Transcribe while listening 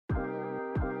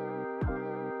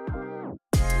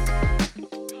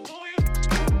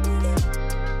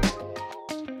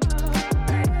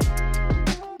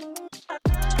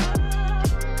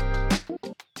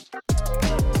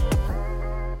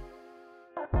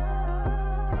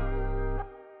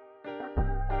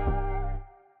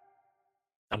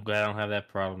I'm glad I don't have that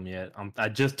problem yet. I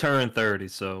just turned 30,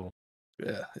 so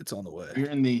Yeah, it's on the way. You're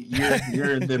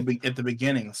at the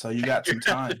beginning, so you got some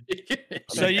time.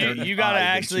 So you gotta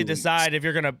actually decide if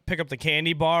you're gonna pick up the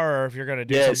candy bar or if you're gonna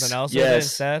do something else with it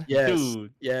instead.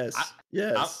 Dude, yes.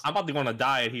 I'm about to go on a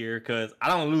diet here because I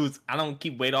don't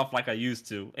keep weight off like I used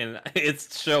to, and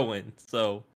it's showing.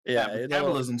 So Yeah,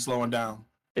 metabolism slowing down.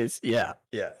 It's yeah.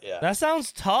 That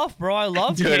sounds tough, bro. I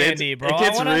love Dude, candy, bro. It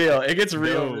gets real. It gets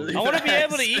real. Really I want to be fast.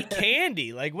 able to eat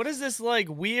candy. Like, what is this like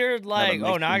weird? Like,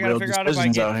 Gotta oh, make now some I gotta real figure out if I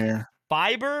decisions get out here.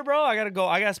 fiber, bro. I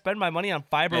gotta spend my money on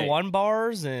Fiber Hey. One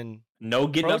bars and no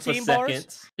getting up for protein bars?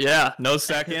 seconds. Yeah, no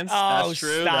seconds. Oh, That's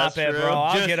true. stop That's it, true. bro.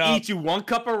 I'll Just get up. eat you 1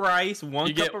 cup of rice, one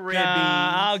You cup get- of red Nah,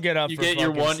 beans. I'll get up. You for get your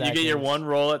fucking one. You get your seconds. one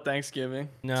roll at Thanksgiving.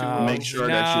 No, Make sure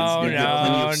that you get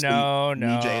plenty of sleep. no. You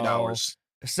need your 8 hours.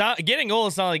 It's not, getting old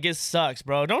is not like it sucks,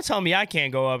 bro. Don't tell me I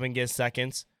can't go up and get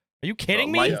seconds. Are you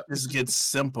kidding me? Life just gets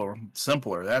simpler.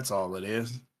 That's all it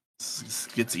is. It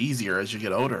gets easier as you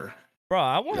get older. Bro,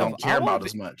 I You want don't care about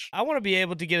as much. I want to be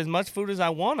able to get as much food as I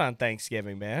want on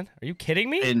Thanksgiving, man. Are you kidding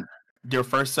me? And your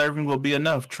first serving will be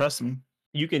enough. Trust me.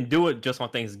 You can do it just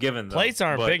on Thanksgiving, though. Plates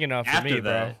aren't but big enough for after me,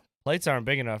 bro. that, Plates aren't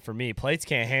big enough for me. Plates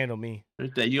can't handle me.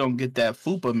 You don't get that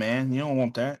fupa, man. You don't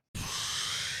want that.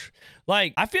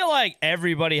 Like, I feel like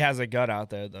everybody has a gut out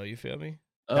there, though. You feel me?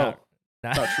 Oh,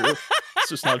 Nah. not true. It's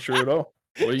just not true at all.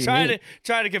 What do you trying mean?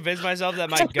 to convince myself that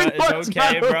my gut is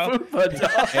okay, bro.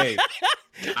 hey,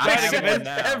 I have one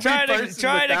now.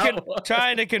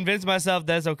 Trying to convince myself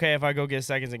that's okay if I go get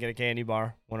seconds and get a candy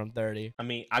bar when I'm 30. I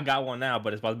mean, I got one now,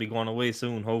 but it's about to be going away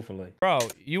soon, hopefully. Bro,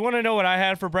 you want to know what I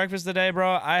had for breakfast today,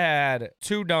 bro? I had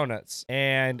 2 donuts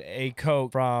and a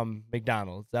Coke from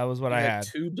McDonald's. That was what I had.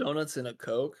 2 donuts and a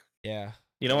Coke. Yeah.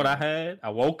 You know what I had? I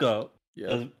woke up. Yeah.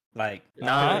 It was like,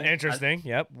 Interesting.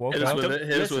 Yep. Woke Hit us up. with it.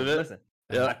 Hit us with it. Listen.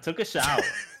 Yeah. I took a shower,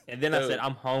 and then I said,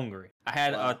 I'm hungry. I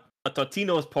had a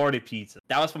Totino's party pizza.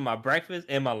 That was for my breakfast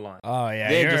and my lunch. Oh, yeah.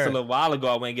 Then just a little while ago,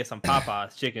 I went and get some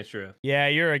Popeyes chicken strip. Yeah,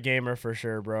 you're a gamer for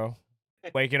sure, bro.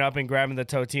 Waking up and grabbing the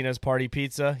Totino's party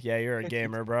pizza. Yeah, you're a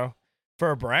gamer, bro.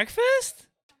 For breakfast?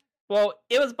 Well,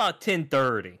 it was about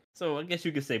 10:30, so I guess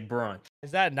you could say brunch.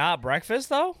 Is that not breakfast,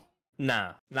 though?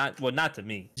 Nah, not to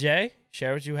me. Jay,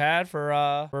 share what you had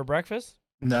for breakfast?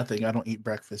 Nothing. I don't eat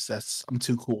breakfast. I'm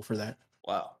too cool for that.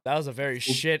 Wow. That was a very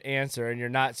shit answer, and you're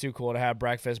not too cool to have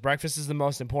breakfast. Breakfast is the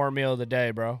most important meal of the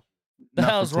day, bro. The Not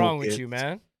for hell's cool wrong with kids. you,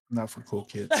 man? Not for cool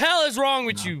kids. The hell is wrong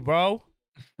with No. you, bro?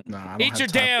 Nah, I don't Eat have your time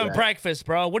for damn that. breakfast,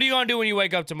 bro. What are you gonna do when you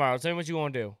wake up tomorrow? Tell me what you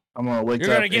gonna do. I'm gonna wake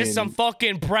You're up. gonna get and some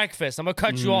fucking breakfast. I'm gonna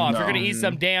cut you off. You're no. gonna eat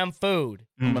some damn food.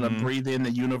 I'm gonna breathe in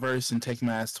the universe and take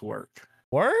my ass to work.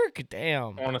 Work?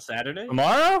 Damn. On a Saturday?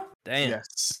 Tomorrow? Damn.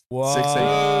 Yes. Whoa. 6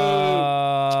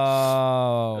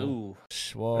 a.m. Ooh.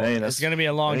 Well, Hey, it's that's- gonna be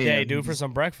a long hey, day, um, dude, for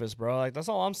some breakfast, bro. Like, that's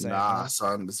all I'm saying. Nah, man.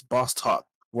 son. It's boss talk.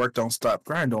 Work don't stop.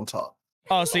 Grind don't talk.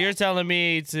 Oh, so you're telling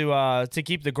me to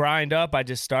keep the grind up, I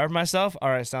just starve myself? All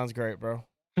right, sounds great, bro.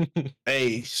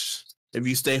 Hey, if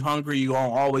you stay hungry, you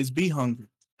gonna always be hungry.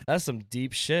 That's some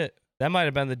deep shit. That might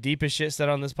have been the deepest shit said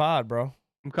on this pod, bro.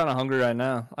 I'm kind of hungry right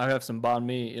now. I have some banh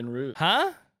mi en route.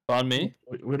 Huh? Banh mi?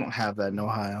 We don't have that in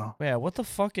Ohio. Yeah, what the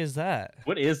fuck is that?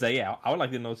 What is that? Yeah, I would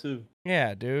like to know too.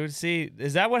 Yeah, dude. See,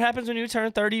 is that what happens when you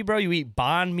turn 30, bro? You eat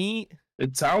banh meat?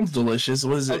 It sounds delicious.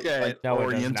 What is it? Okay. Like No, it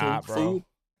does Oriental not, bro. food?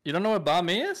 You don't know what banh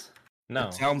mi is? No.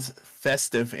 It sounds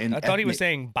festive and I thought he was ethnic.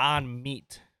 saying banh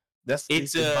meat. That's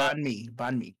It's it's a- banh mi.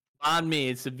 Banh mi. Banh mi.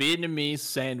 It's a Vietnamese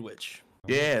sandwich.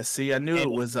 Yeah. See, I knew it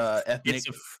was ethnic.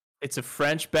 It's a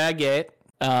French baguette.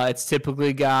 It's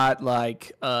typically got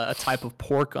like a type of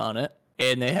pork on it,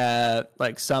 and they have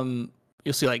like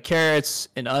you'll see like carrots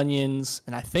and onions,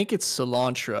 and I think it's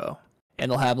cilantro, and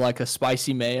they'll have like a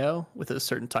spicy mayo with a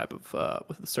certain type of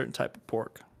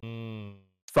pork. Mm,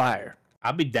 Fire.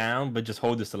 I'll be down, but just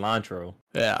hold the cilantro.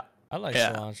 Yeah. I like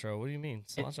Yeah. cilantro. What do you mean?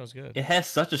 Cilantro's good. It has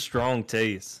such a strong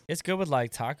taste. It's good with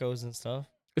like tacos and stuff.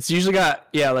 It's usually got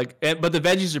but the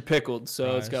veggies are pickled,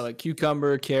 so it's got Nice. like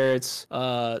cucumber, carrots,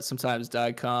 sometimes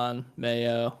daikon,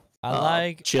 mayo. I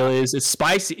like chilies. It's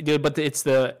spicy, dude, but it's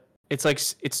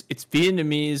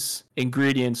Vietnamese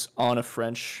ingredients on a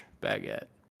French baguette.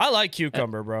 I like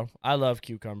cucumber, bro. I love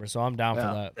cucumber, so I'm down for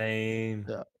Yeah. that. Same.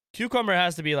 Yeah. Cucumber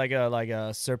has to be like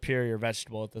a superior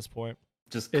vegetable at this point.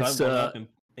 Just cut It's, one up and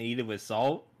eat it with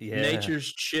salt. Yeah.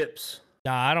 Nature's chips.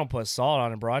 Nah, I don't put salt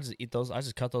on it, bro. I just eat those. I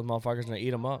just cut those motherfuckers and I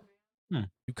eat them up. Hmm.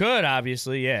 You could,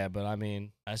 obviously, yeah, but I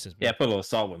mean, that's just me. Yeah, I put a little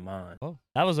salt with mine. Oh,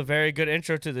 that was a very good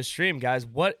intro to the stream, guys.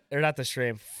 Or not the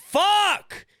stream.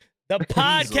 Fuck! The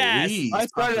podcast! Please. I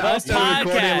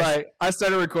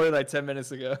started recording like 10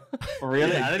 minutes ago.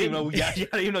 Really? I didn't even know I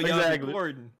didn't even know y'all Exactly.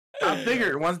 recording. I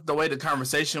figured once the way the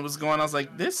conversation was going, I was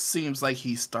like, this seems like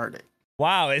he started.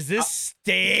 Wow, is this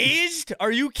staged?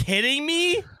 Are you kidding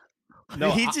me?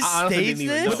 No, He I just honestly staged didn't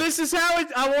even this? know. But this is how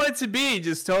I want it to be.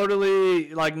 Just totally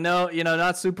like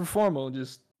not super formal.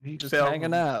 Just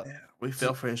hanging out. Yeah, we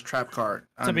fell for his trap card.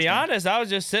 I To be understand. honest, I was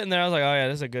just sitting there. I was like, oh, yeah,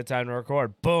 this is a good time to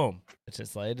record. Boom. It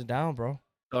just laid it down, bro.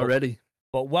 Already.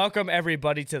 But welcome,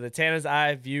 everybody, to the Tana's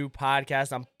Eye View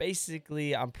podcast.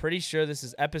 I'm pretty sure this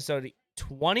is episode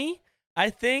 20, I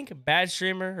think. Bad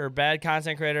streamer or bad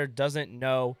content creator doesn't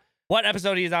know what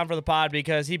episode he's on for the pod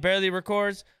because he barely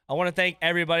records. I want to thank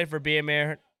everybody for being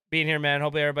here, man.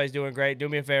 Hopefully everybody's doing great. Do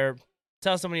me a favor.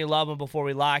 Tell someone you love them before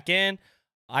we lock in.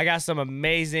 I got some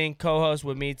amazing co-hosts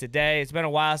with me today. It's been a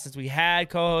while since we had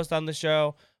co-hosts on the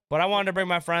show, but I wanted to bring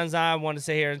my friends on. I wanted to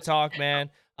sit here and talk, man.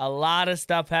 A lot of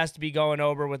stuff has to be going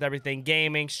over with everything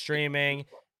gaming, streaming,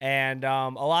 and a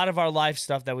lot of our life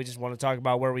stuff that we just want to talk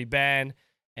about, where we've been,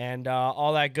 and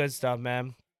all that good stuff,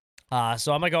 man.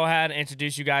 So I'm going to go ahead and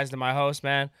introduce you guys to my host,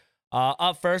 man.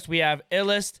 Up first, we have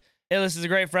Illest. Illest is a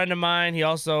great friend of mine. He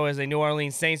also is a New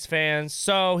Orleans Saints fan,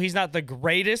 so he's not the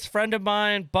greatest friend of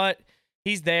mine, but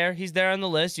he's there. He's there on the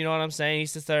list, you know what I'm saying? He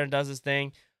sits there and does his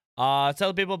thing. Tell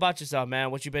the people about yourself,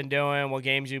 man, what you've been doing, what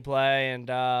games you play, and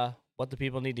what the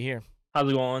people need to hear. How's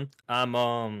it going? I'm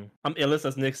Illis,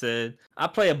 as Nick said. I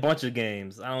play a bunch of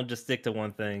games. I don't just stick to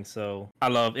one thing. So I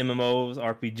love MMOs,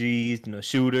 RPGs,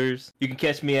 shooters. You can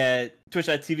catch me at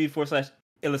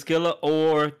twitch.tv/IllisKiller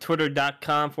or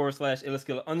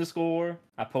twitter.com/IllisKiller_.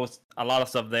 I post a lot of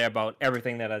stuff there about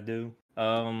everything that I do.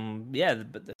 Yeah,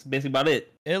 but that's basically about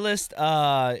it. Illest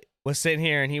was sitting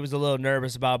here and he was a little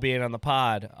nervous about being on the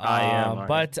pod. I am.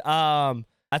 But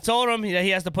I told him that he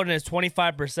has to put in his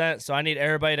 25%, so I need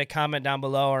everybody to comment down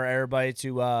below or everybody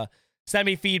to send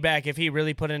me feedback if he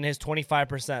really put in his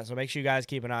 25%. So make sure you guys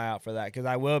keep an eye out for that because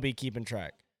I will be keeping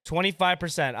track.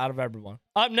 25% out of everyone.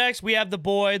 Up next, we have the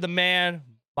boy, the man,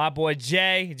 my boy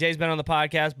Jay. Jay's been on the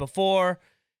podcast before.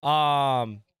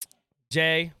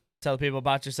 Jay, tell the people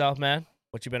about yourself, man.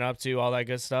 What you been up to, all that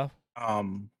good stuff.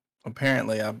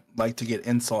 Apparently, I like to get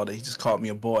insulted. He just called me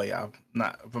a boy.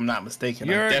 If I'm not mistaken.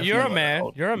 You're a definitely man.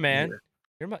 old You're a man. here.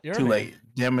 You're Too a man. late.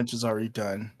 Damage is already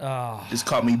done. Oh, Just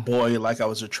called me boy like I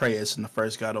was Atreus in the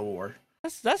first God of War.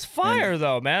 that's fire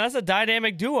though, man. That's a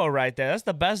dynamic duo right there. That's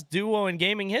the best duo in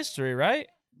gaming history, right?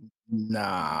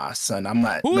 Nah, son, I'm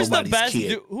not. Who is the nobody's best?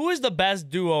 kid. Who is the best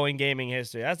duo in gaming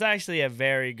history? That's actually a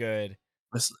very good.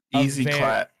 It's easy very-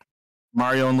 clap.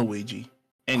 Mario and Luigi.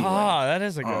 Anyway. Oh, that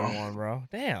is a good one, bro.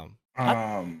 Damn.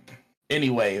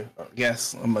 Anyway, I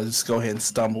guess I'm gonna just go ahead and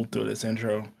stumble through this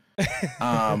intro.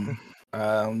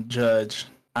 Judge,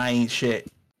 I ain't shit.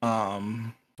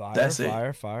 Fire, That's it.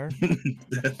 fire.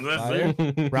 That's Fire.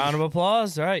 it. Round of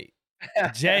applause. All right.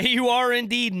 Jay, you are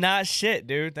indeed not shit,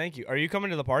 dude. Thank you. Are you coming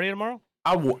to the party tomorrow?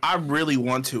 I really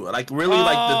want to. Like the thing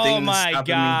Oh my stopping me.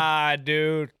 god,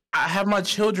 dude. I have my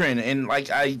children and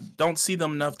I don't see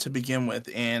them enough to begin with,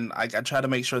 and I try to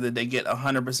make sure that they get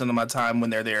 100% of my time when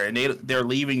they're there, and they're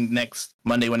leaving next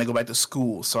Monday when they go back to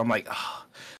school. So I'm like,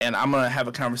 and I'm gonna have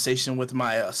a conversation with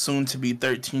my soon-to-be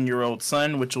 13-year-old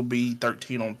son, which will be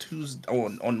 13 on Tuesday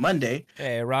on Monday.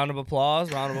 Hey, round of applause.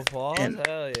 Round of applause. And-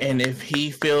 Hell yeah. And if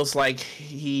he feels like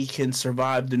he can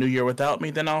survive the new year without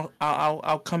me, then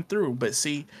I'll come through. But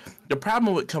see, the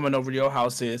problem with coming over to your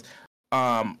house is,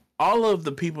 all of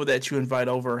the people that you invite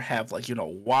over have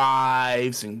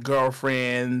wives and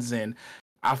girlfriends, and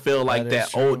I feel like That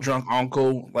is that old true. drunk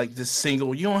uncle, like this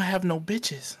single. You don't have no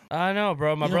bitches. I know,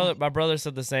 bro. My Yeah. brother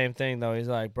said the same thing though. He's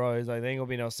like, there ain't gonna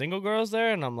be no single girls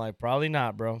there, and I'm like, probably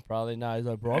not, bro. Probably not. He's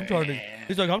like, bro, I'm trying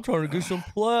to get some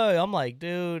play. I'm like,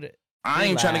 dude, I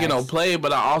ain't trying to get no Relax. play,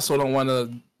 but I also don't want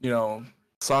to,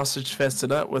 sausage fest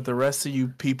it up with the rest of you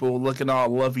people looking all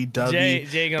lovey-dovey,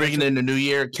 Jay gonna bringing in the new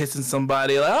year, kissing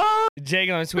somebody. Like, oh, Jay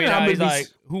gonna tweet Yeah, out. I'm He's gonna be like,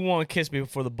 who won't kiss me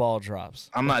before the ball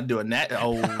drops? I'm not doing that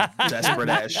old desperate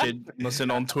ass shit. Listen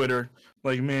on Twitter,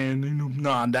 like, man,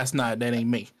 nah, that ain't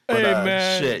me. But, Hey,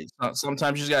 man. shit.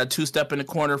 Sometimes you just got to two-step in the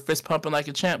corner, fist pumping like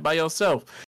a champ by yourself.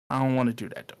 I don't want to do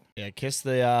that though. Yeah, kiss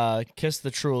the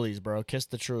Trulies, bro. Kiss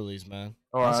the Trulies, man.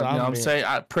 Or That's what I'm I'm being- saying,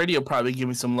 Pretty will probably give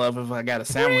me some love if I got a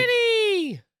sandwich.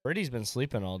 Pretty's been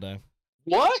sleeping all day.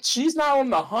 What? She's not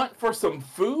on the hunt for some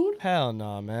food? Hell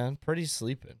no, man. Pretty's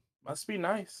sleeping. Must be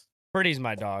nice. Pretty's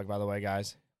my dog, by the way,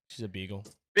 guys. She's a beagle.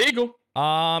 Beagle.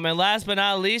 And last but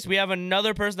not least, we have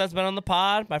another person that's been on the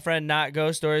pod. My friend Not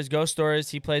Ghost Stories. Ghost Stories,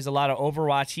 he plays a lot of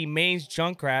Overwatch. He mains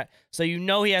Junkrat, so you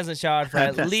know he hasn't showered for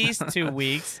at least 2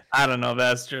 weeks. I don't know if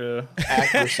that's true.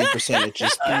 Accuracy percentage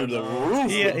is through the roof.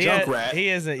 with Junkrat. He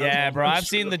isn't. Yeah, bro. I've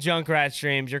seen the Junkrat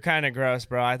streams. You're kind of gross,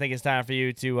 bro. I think it's time for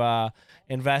you to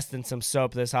invest in some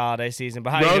soap this holiday season.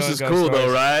 But how you Roast doing, is Ghost cool Stories?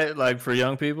 though, right? Like for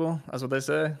young people, that's what they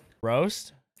say.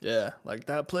 Roast? Yeah, like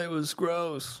that play was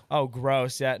gross. Oh,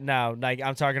 gross. Yeah, no. Like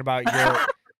I'm talking about your.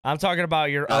 I'm talking about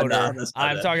your odor. that's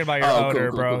not I'm it. talking about your Oh, odor,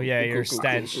 cool, bro. cool, Yeah, cool, your cool,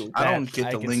 stench. cool. I don't That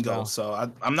get the can lingo, smell.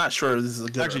 so I'm not sure this is a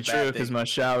good It's actually or bad true thing. because my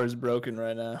shower's broken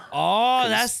right now. Oh,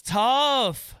 that's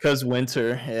tough. Cause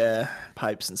winter, yeah,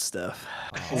 pipes and stuff.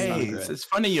 Hey, it's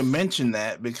funny you mentioned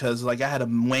that because like I had a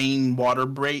main water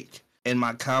break in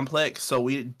my complex, so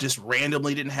we just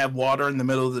randomly didn't have water in the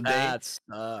middle of the day. That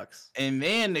sucks. And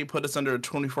then they put us under a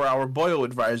 24-hour boil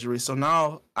advisory, so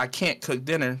now I can't cook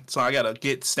dinner, so I gotta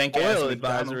get stank ass Oil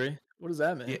McDonald's. advisory. What does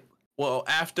that mean? Yeah. Well,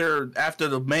 after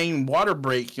the main water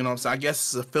break, you know, so I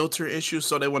guess it's a filter issue,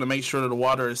 so they want to make sure that the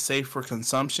water is safe for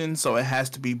consumption, so it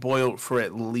has to be boiled for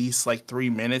at least like 3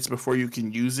 minutes before you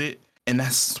can use it. And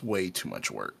that's way too much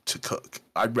work to cook.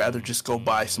 I'd rather just go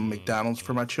buy some McDonald's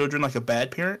for my children, like a bad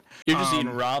parent. You're just eating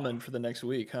Um, ramen for the next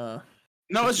week, huh?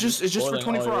 No, it's just for boiling all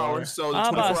 24 your water. hours. So the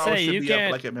I'm 24 about to hours say, should you be can't-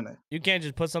 up like at midnight. You can't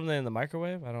just put something in the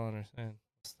microwave? I don't understand.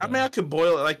 I mean, I could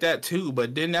boil it like that too,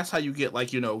 but then that's how you get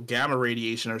like, you know, gamma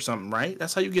radiation or something, right?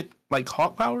 That's how you get like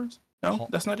Hawk powers? No, Hawk-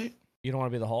 that's not it. You don't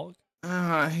want to be the Hulk?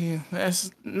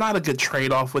 That's not a good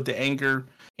trade-off with the anger.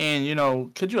 And, you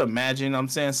know, could you imagine, I'm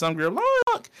saying, some girl,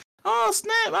 oh,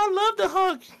 snap, I love the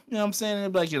Hulk. You know what I'm saying?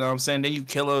 It'd be like, you know what I'm saying? Then you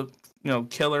kill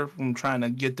her from trying to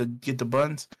get the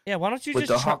buns. Yeah, why don't you With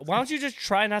just the Hulk. why don't you just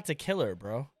try not to kill her,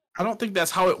 bro? I don't think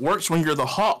that's how it works when you're the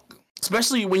Hawk.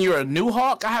 Especially when you're a new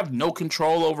Hawk, I have no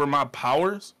control over my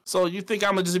powers. So you think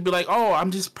I'm gonna just be like, oh, I'm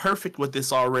just perfect with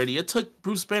this already. It took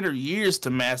Bruce Banner years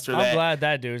to master I'm that. glad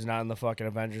that dude's not in the fucking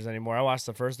Avengers anymore. I watched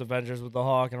the first Avengers with the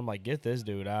Hawk, and I'm like, get this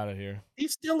dude out of here.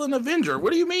 He's still an Avenger.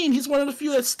 What do you mean? He's one of the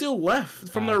few that's still left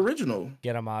from the original.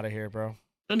 Get him out of here, bro.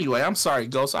 Anyway, I'm sorry,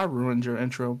 Ghost. I ruined your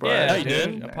intro, bro. Yeah, you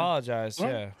dude. did. Apologize. What?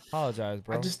 Yeah, apologize,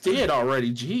 bro. I just did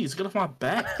already. Jeez, get off my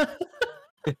back.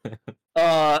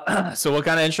 So what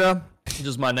kind of intro?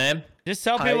 Just my name. Just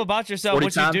tell Hi. people about yourself. 40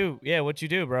 What time. you do? Yeah, what you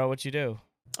do, bro? What you do?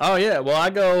 Oh yeah, well I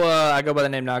go by the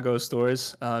name Not Ghost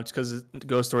Stories, just because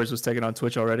Ghost Stories was taken on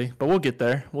Twitch already, but we'll get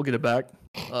there. We'll get it back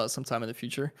sometime in the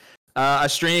future. I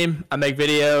stream, I make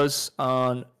videos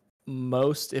on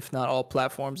most, if not all,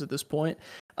 platforms at this point.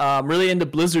 I'm really into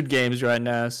Blizzard games right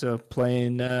now, so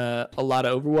playing a lot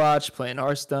of Overwatch, playing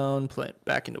Hearthstone, playing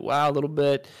back into WoW a little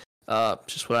bit.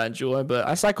 Just what I enjoy, but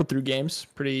I cycle through games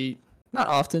pretty not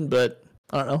often, but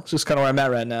I don't know. It's just kind of where I'm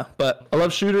at right now. But I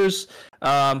love shooters,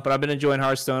 but I've been enjoying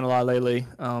Hearthstone a lot lately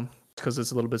because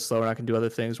it's a little bit slower and I can do other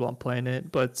things while I'm playing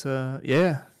it. But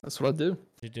yeah, that's what I do.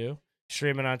 You do?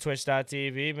 Streaming on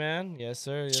twitch.tv, man. Yes,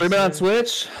 sir. Yes, Streaming on sir.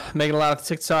 Twitch, making a lot of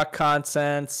TikTok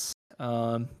content,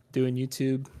 doing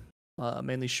YouTube,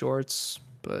 mainly shorts.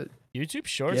 But YouTube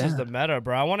Shorts Yeah. is the meta,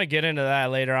 bro. I want to get into that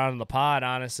later on in the pod,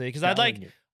 honestly, because I'd like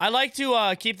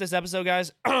to keep this episode,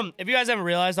 guys. If you guys haven't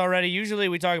realized already, usually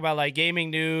we talk about like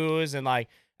gaming news and like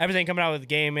everything coming out with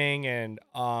gaming and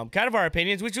kind of our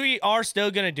opinions, which we are still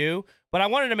gonna do. But I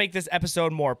wanted to make this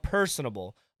episode more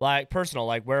personal, like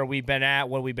where we've been at,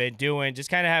 what we've been doing, just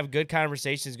kind of have good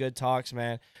conversations, good talks,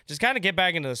 man. Just kind of get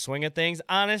back into the swing of things,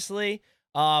 honestly.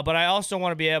 But I also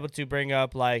want to be able to bring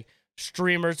up like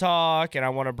streamer talk, and I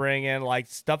want to bring in like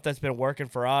stuff that's been working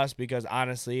for us, because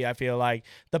honestly I feel like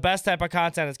the best type of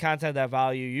content is content that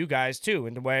value you guys too,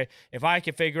 in the way if I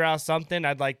can figure out something,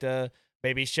 I'd like to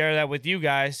maybe share that with you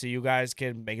guys so you guys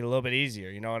can make it a little bit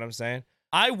easier. You know what I'm saying?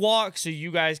 I walk so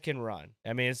you guys can run.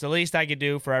 I mean, it's the least I could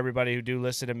do for everybody who do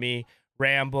listen to me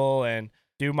ramble and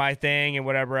do my thing and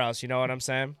whatever else. You know what I'm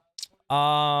saying?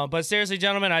 But seriously,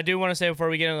 gentlemen, I do want to say before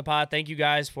we get in the pod, thank you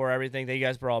guys for everything. Thank you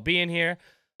guys for all being here.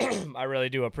 I really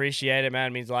do appreciate it, man.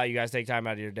 It means a lot. You guys take time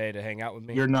out of your day to hang out with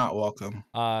me. You're not welcome.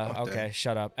 Okay,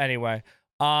 shut up. Anyway,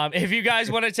 if you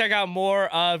guys want to check out more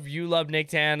of You Love Nick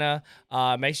Tana,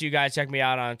 make sure you guys check me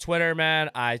out on Twitter, man.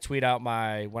 I tweet out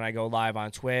when I go live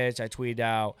on Twitch. I tweet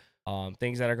out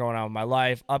things that are going on in my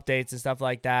life, updates and stuff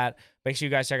like that. Make sure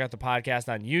you guys check out the podcast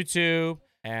on YouTube.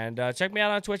 And check me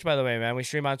out on Twitch, by the way, man. We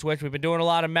stream on Twitch. We've been doing a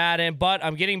lot of Madden, but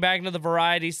I'm getting back into the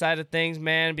variety side of things,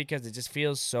 man, because it just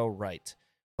feels so right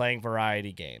playing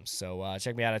variety games. So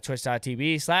check me out at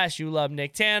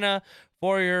twitch.tv/YouLoveNickTana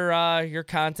for your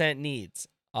content needs.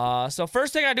 So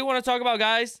first thing I do want to talk about,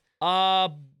 guys,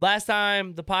 last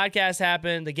time the podcast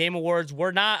happened, the Game Awards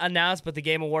were not announced, but the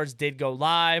Game Awards did go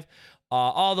live.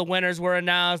 all the winners were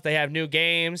announced. They have new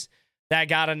games that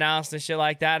got announced and shit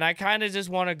like that. And I kind of just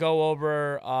want to go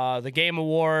over the Game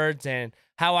Awards and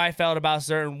how I felt about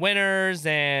certain winners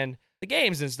and the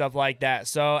games and stuff like that.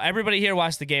 So everybody here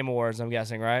watched the Game Awards, I'm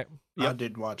guessing, right? I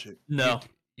did watch it. No.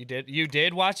 You did? You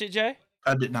did watch it, Jay?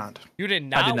 I did not. You did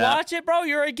not watch it, bro?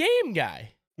 You're a game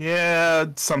guy. Yeah,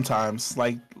 sometimes.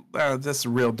 Like, that's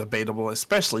real debatable,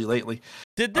 especially lately.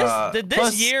 Did this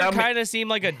plus, year kind of seem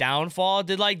like a downfall?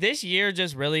 Did like this year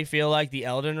just really feel like the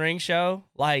Elden Ring show?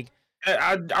 Like,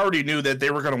 I already knew that they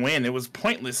were going to win. It was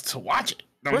pointless to watch it.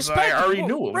 I respect, already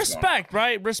knew it was respect,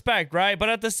 right? Respect, right? But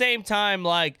at the same time,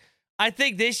 like, I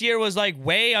think this year was like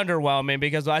way underwhelming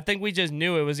because I think we just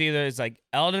knew it was either it's like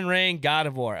Elden Ring, God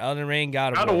of War, Elden Ring,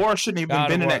 God of War. God of War shouldn't even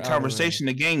been in that Elden conversation.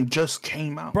 The game just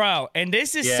came out, bro. And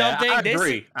this is something.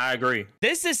 I agree.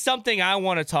 This is something I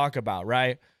want to talk about,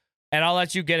 right? And I'll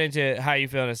let you get into how you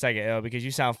feel in a second, L, because you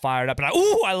sound fired up. And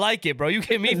I like it, bro. You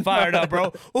get me fired up,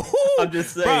 bro. Ooh, I'm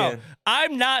just saying. bro,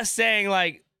 I'm not saying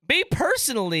like. Me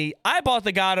personally, I bought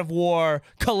the God of War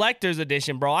collector's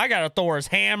edition, bro. I got a Thor's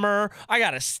hammer. I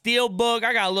got a steel book.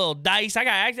 I got a little dice.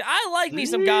 I like me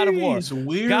some God of War.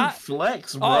 Weird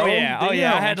flex, bro. Oh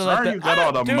yeah, I had to let you got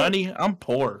all the money. I'm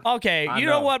poor. Okay, you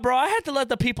know what, bro? I had to let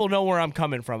the people know where I'm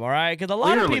coming from. All right, because a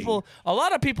lot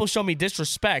of people show me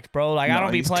disrespect, bro. Like I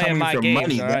don't be playing my games.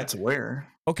 Money, all right? That's where.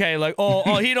 Okay, like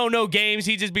oh he don't know games.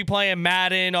 He just be playing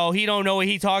Madden. Oh, he don't know what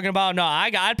he talking about. No,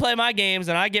 I play my games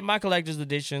and I get my collector's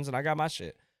editions and I got my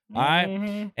shit. All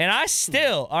right, and I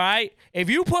still all right. If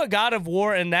you put God of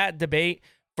War in that debate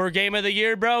for Game of the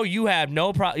Year, bro, you have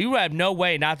no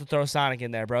way not to throw Sonic in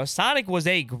there, bro. Sonic was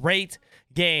a great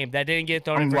game that didn't get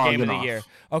thrown in for Game of the Year.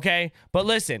 Okay, but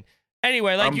listen.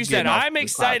 Anyway, like you said, I'm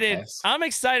excited. I'm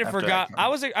excited for God.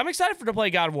 I'm excited to play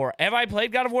God of War. Have I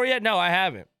played God of War yet? No, I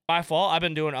haven't. My fault. I've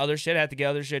been doing other shit. I had to get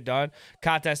other shit done.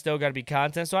 Content still got to be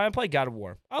content, so I haven't played God of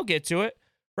War. I'll get to it,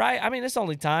 right? I mean, it's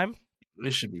only time.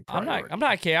 This should be. I'm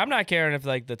not caring if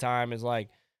like the time is like,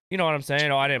 you know what I'm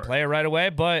saying? Oh, I didn't play it right away,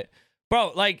 but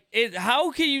bro, like,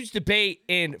 how can you debate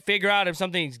and figure out if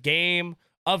something's Game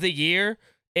of the Year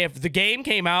if the game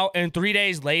came out and 3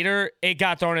 days later it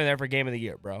got thrown in there for Game of the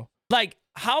Year, bro? Like,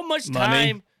 how much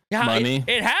time? Money.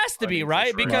 It has to be,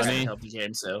 right? Because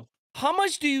so. How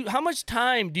much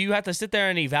time do you have to sit there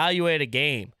and evaluate a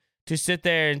game to sit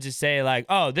there and just say like,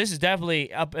 oh, this is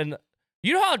definitely up and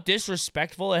you know how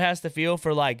disrespectful it has to feel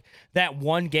for like that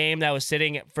one game that was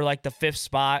sitting for like the 5th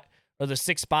spot or the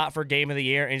 6th spot for Game of the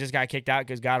Year and just got kicked out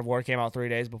because God of War came out 3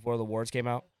 days before the awards came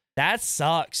out? That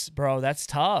sucks, bro. That's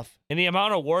tough. And the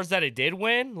amount of awards that it did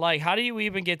win, like, how do you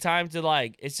even get time to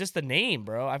like? It's just the name,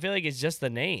 bro. I feel like it's just the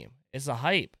name. It's the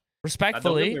hype.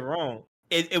 Respectfully, Don't get me wrong.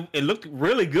 It looked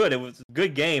really good. It was a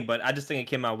good game, but I just think it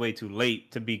came out way too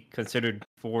late to be considered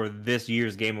for this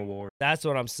year's Game Award. That's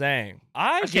what I'm saying.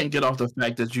 I can't get off the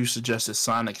fact that you suggested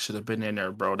Sonic should have been in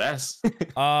there, bro. That's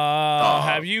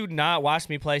have you not watched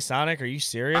me play Sonic? Are you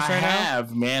serious right now? I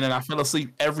have, man, and I fell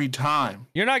asleep every time.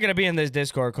 You're not gonna be in this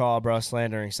Discord call, bro,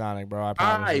 slandering Sonic, bro. I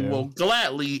promise I you. will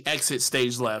gladly exit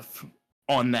stage left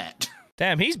on that.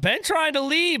 Damn, he's been trying to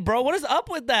leave, bro. What is up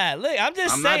with that? Look, I'm saying,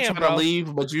 I'm not trying to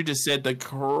leave, but you just said the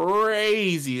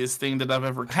craziest thing that I've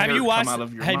ever heard come out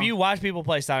of your mouth. Have you watched people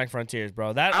play Sonic Frontiers,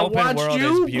 bro? That open world is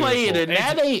beautiful. Play it, and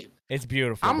that ain't. It's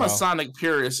beautiful. I'm bro. a Sonic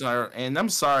purist, and I'm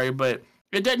sorry, but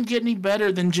it doesn't get any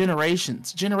better than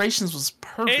Generations. Generations was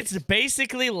perfect. It's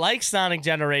basically like Sonic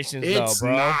Generations, it's though,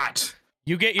 bro. Not.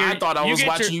 You get your. I thought I was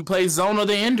watching you play Zone of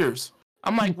the Enders.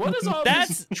 I'm like, what is all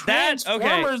these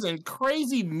Transformers and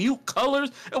crazy mute colors?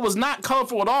 It was not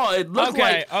colorful at all. It looked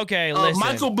like a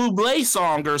Michael Bublé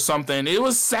song or something. It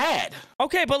was sad.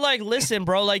 Okay, but like, listen,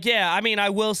 bro. Like, yeah, I mean, I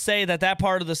will say that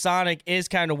part of the Sonic is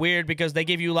kind of weird because they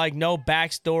give you like no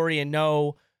backstory and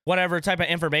no whatever type of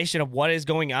information of what is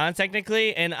going on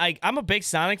technically. And I'm a big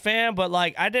Sonic fan, but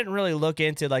like, I didn't really look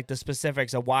into like the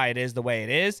specifics of why it is the way it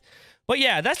is. But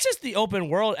yeah, that's just the open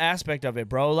world aspect of it,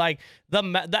 bro. Like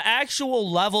the actual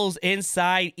levels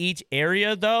inside each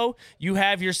area, though, you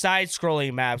have your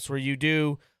side-scrolling maps where you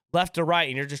do left to right,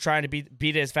 and you're just trying to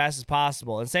beat it as fast as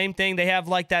possible. And same thing, they have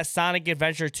like that Sonic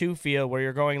Adventure 2 feel where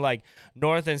you're going like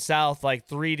north and south, like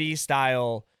 3D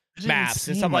style maps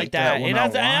and stuff like that. And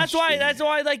that's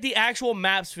why like the actual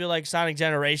maps feel like Sonic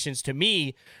Generations to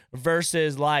me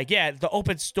versus like the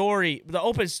open story. The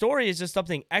open story is just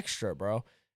something extra, bro.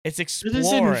 It's exploring.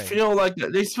 It didn't feel like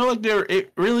that. They feel like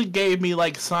it really gave me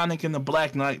like Sonic and the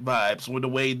Black Knight vibes with the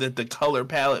way that the color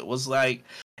palette was like.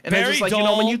 And it's very just like, dull. you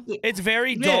know, when you it's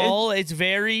very dull. It's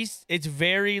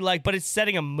very like, but it's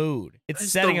setting a mood.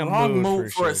 It's setting the a wrong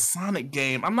mood for sure. a Sonic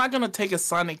game. I'm not gonna take a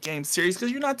Sonic game serious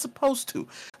because you're not supposed to.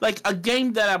 Like a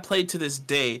game that I played to this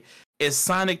day is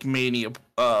Sonic Mania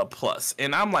Plus,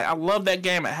 and I'm like, I love that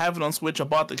game. I have it on Switch. I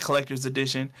bought the collector's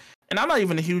edition, and I'm not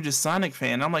even the hugest Sonic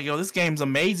fan. I'm like, yo, this game's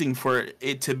amazing for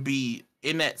it to be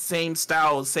in that same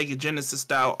style, Sega Genesis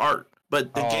style art.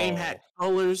 But the game had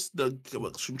colors, it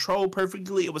was controlled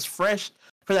perfectly. It was fresh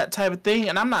for that type of thing.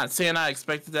 And I'm not saying I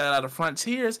expected that out of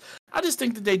Frontiers. I just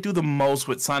think that they do the most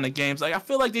with Sonic games. Like I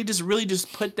feel like they just really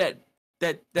just put that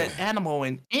animal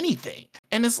in anything.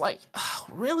 And it's like, oh,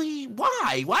 really?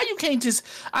 Why? Why you can't just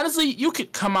honestly you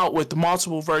could come out with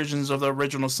multiple versions of the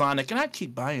original Sonic and I'd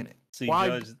keep buying it. See, Why?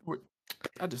 Judge,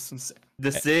 I just insane. the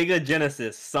Sega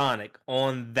Genesis Sonic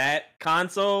on that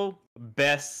console,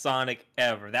 best Sonic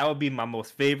ever. That would be my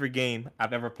most favorite game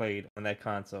I've ever played on that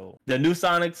console. The new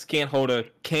Sonics can't hold a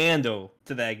candle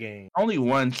to that game. Only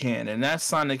one can, and that's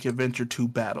Sonic Adventure 2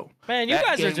 Battle. Man, you That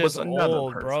guys are game was just another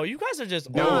old, bro. perfect. You guys are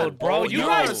just Dude, old, bro. You you're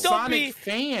guys a don't Sonic be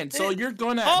fan, so you're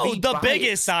gonna Oh, be the biased.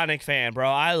 biggest Sonic fan, bro.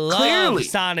 I love Clearly.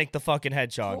 Sonic the fucking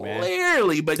Hedgehog, man.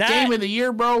 Clearly, but That- Game of the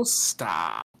Year, bro,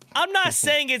 stop. I'm not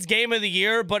saying it's game of the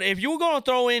year, but if you were gonna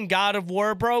throw in God of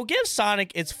War, bro, give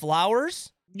Sonic its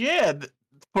flowers. Yeah,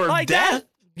 for Like death. that.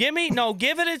 Give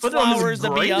it its Put it on his flowers to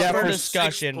be grave. up Yeah, for for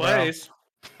discussion, bro. Place.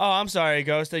 Oh, I'm sorry,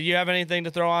 Ghost. Do you have anything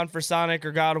to throw on for Sonic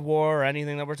or God of War or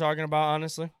anything that we're talking about,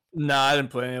 honestly? No, I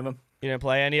didn't play any of them. You didn't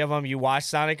play any of them? You watched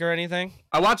Sonic or anything?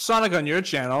 I watched Sonic on your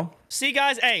channel. See,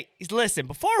 guys, hey, listen,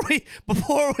 before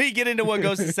we get into what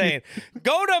Ghost is saying,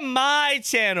 go to my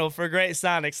channel for great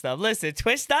Sonic stuff. Listen,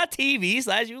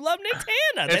 twitch.tv/you love Nick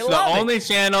Tana. They It's the love only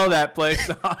channel that plays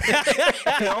Sonic.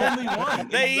 The only one.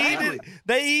 They Exactly.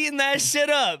 they eating that shit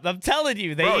up. I'm telling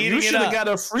you, they Bro, eating you it should have up. got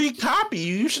a free copy.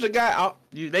 You should have got.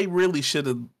 They really should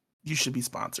have. You should be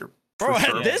sponsored. Bro, for at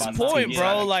sure. this On point, TV.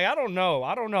 bro, like I don't know.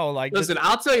 Like Listen,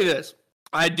 I'll tell you this.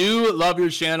 I do love your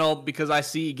channel because I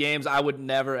see games I would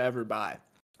never ever buy.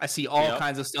 I see all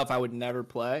kinds of stuff I would never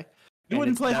play. You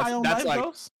wouldn't play High on Life,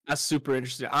 Ghost? That's super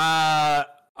interesting. I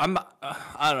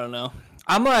don't know.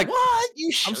 I'm like, What?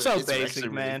 You should. I'm so It's basic, actually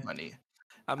really man. funny.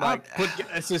 I'm like,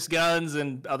 it's just guns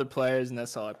and other players, and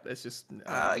that's all. It's just.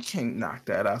 I can't knock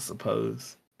that, I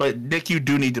suppose. But Nick, you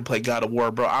do need to play God of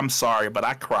War, bro. I'm sorry, but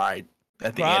I cried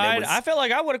at the end. It was, I felt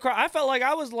like I would have cried. I felt like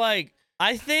I was like,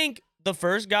 I think the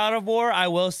first God of War, I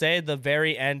will say, the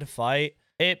very end fight,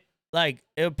 it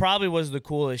probably was the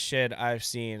coolest shit I've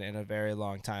seen in a very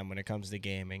long time when it comes to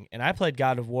gaming. And I played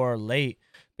God of War late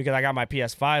because I got my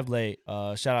PS5 late.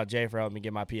 Shout out Jay for helping me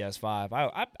get my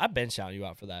PS5. I've been shouting you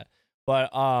out for that.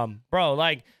 But bro,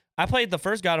 like I played the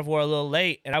first God of War a little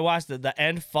late, and I watched the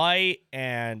end fight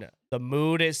and the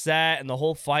mood it set and the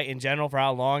whole fight in general for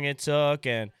how long it took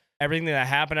and everything that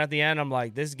happened at the end. I'm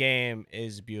like, this game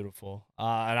is beautiful.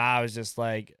 And I was just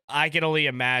like, I can only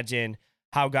imagine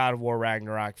how God of War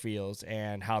Ragnarok feels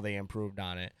and how they improved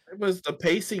on it. the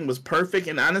pacing was perfect,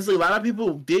 and honestly, a lot of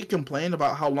people did complain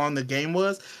about how long the game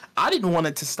was. I didn't want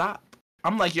it to stop.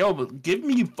 I'm like, yo, but give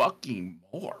me fucking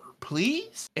more,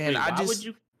 please. And Wait, I why just, would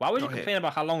you? Why would you Go ahead. complain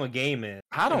about how long a game is?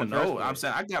 I in don't the first know. place? I'm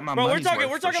saying I got my Bro, we're money's talking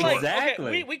worth for like, sure. Exactly.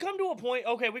 okay, we come to a point.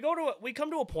 Okay, we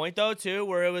come to a point though too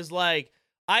where it was like,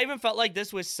 I even felt like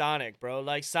this with Sonic, bro.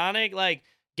 Like Sonic, like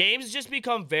games just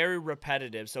become very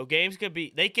repetitive. So games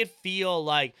they could feel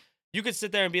like you could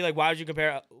sit there and be like, why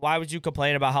would you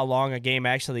complain about how long a game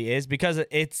actually is? Because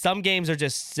some games are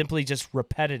just simply just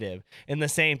repetitive in the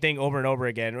same thing over and over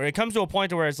again. Or it comes to a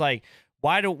point where it's like,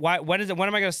 when am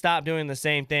I gonna stop doing the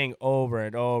same thing over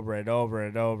and over and over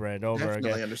and over and over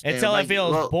Definitely again understand. until Like, it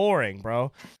feels well, boring,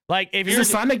 bro? Like if Is you're a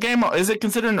Sonic game? Is it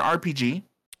considered an RPG?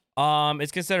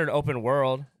 it's considered open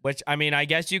world, which I mean, I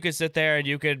guess you could sit there and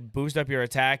you could boost up your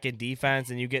attack and defense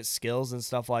and you get skills and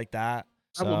stuff like that.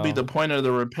 That would be the point of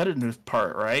the repetitive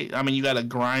part, right? I mean, you got to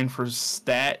grind for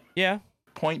stat Yeah.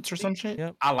 points or some shit.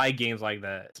 Yeah. I like games like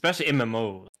that, especially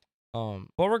MMOs.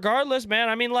 But regardless, man,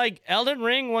 I mean, like Elden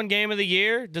Ring won Game of the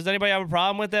Year. Does anybody have a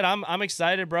problem with it? I'm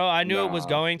excited, bro. I knew it was Nah.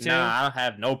 going to. Nah, I don't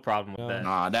have no problem with No. that.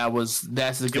 Nah,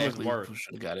 that's exactly worth. who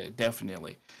should have got it.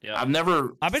 Definitely. Yeah. I've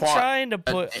never. I've been fought trying to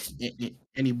put.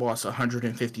 any boss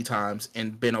 150 times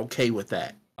and been okay with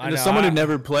that. I And know, as someone I- who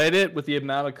never played it, with the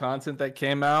amount of content that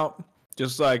came out,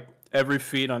 just like every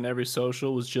feed on every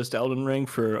social was just Elden Ring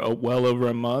for well over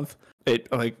a month.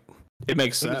 It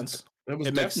makes It was- sense. It was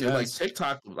It makes definitely like sense.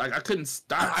 TikTok. Like I couldn't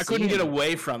stop. I couldn't seeing get it.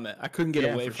 away from it. I couldn't get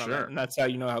Yeah, away for from sure. it, and that's how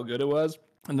you know how good it was.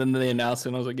 And then they announced it,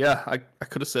 and I was like, yeah, I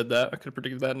could have said that. I could have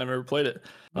predicted that. And never played it.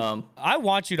 I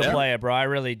want you to Yeah. play it, bro. I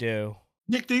really do.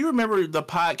 Nick, do you remember the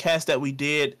podcast that we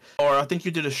did, or I think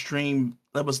you did a stream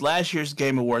that was last year's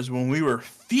Game Awards when we were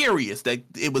furious that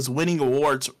it was winning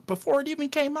awards before it even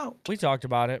came out? We talked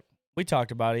about it.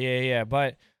 Yeah.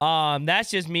 But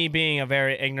that's just me being a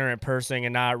very ignorant person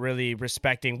and not really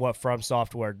respecting what From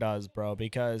Software does, bro.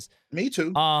 Because Me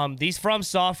too. these From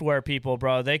Software people,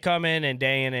 bro, they come in and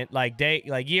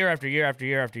year after year after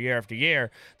year after year after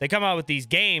year, they come out with these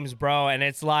games, bro, and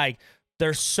it's like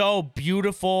they're so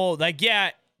beautiful. Like, yeah,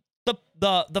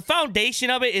 the foundation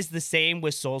of it is the same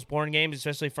with Soulsborne games,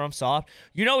 especially From Soft.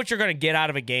 You know what you're gonna get out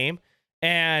of a game,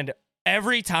 and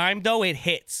every time though it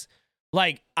hits.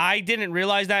 Like, I didn't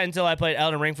realize that until I played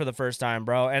Elden Ring for the first time,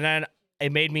 bro, and then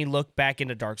it made me look back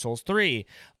into Dark Souls 3.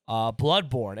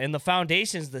 Bloodborne, and the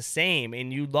foundation's the same,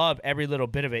 and you love every little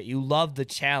bit of it. You love the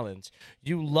challenge.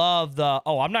 You love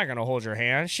I'm not gonna hold your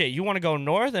hand. Shit, you want to go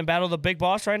north and battle the big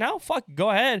boss right now? Fuck, go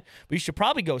ahead. But you should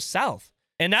probably go south.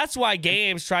 And that's why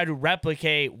games try to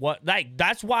replicate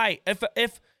that's why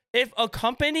if a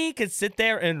company could sit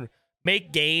there and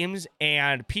make games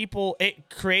and it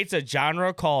creates a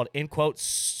genre called, in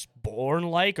quotes,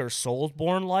 Born-like or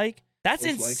Soulsborne-like. That's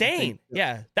insane.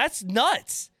 Yeah, that's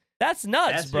nuts. That's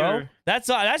nuts, bro. That's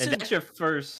your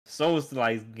first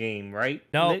Souls-like game, right?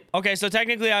 No. Nick? Okay, so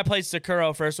technically I played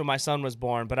Sekiro first when my son was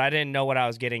born, but I didn't know what I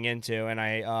was getting into, and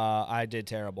I did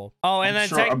terrible. Oh, and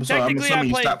technically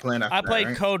I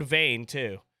played Code Vein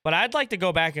too. But I'd like to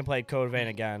go back and play Code Vein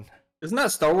again. Isn't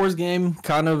that Star Wars game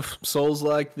kind of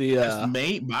Souls-like? It's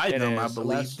made by them, I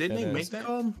believe. Didn't they make that?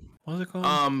 What was it called?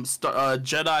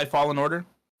 Jedi Fallen Order.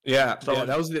 Yeah,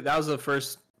 that was the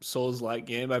first Souls-like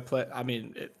game I played. I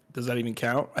mean, does that even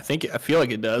count? I feel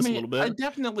like it does a little bit. I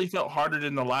definitely felt harder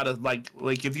than a lot of like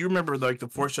if you remember like the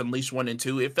Force Unleashed 1 and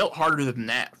 2, it felt harder than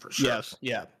that for sure. Yes,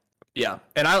 yeah.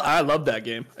 And I love that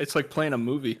game. It's like playing a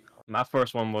movie. My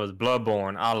first one was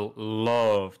Bloodborne. I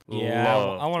loved.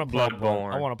 I want to play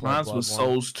Bloodborne. I want to play Mine Bloodborne. was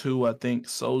Souls 2, I think.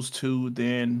 Souls 2,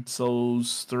 then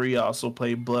Souls 3. I also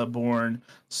played Bloodborne,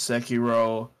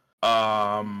 Sekiro.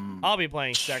 I'll be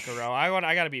playing Sekiro.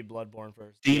 I gotta beat Bloodborne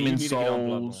first. Demon you need to get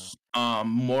on Souls,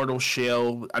 Mortal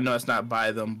Shell. I know it's not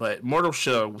by them, but Mortal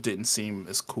Shell didn't seem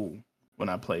as cool when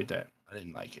I played that. I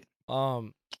didn't like it.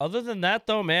 Other than that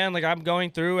though, man, like I'm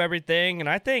going through everything, and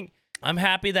I think I'm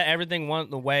happy that everything went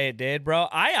the way it did, bro.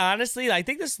 I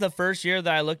think this is the first year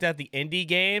that I looked at the indie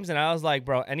games, and I was like,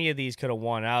 bro, any of these could have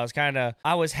won. I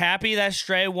was happy that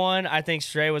Stray won. I think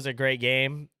Stray was a great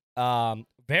game.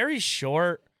 Very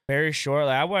short. Like,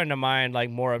 I wouldn't have mind like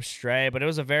more of Stray, but it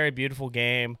was a very beautiful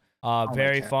game.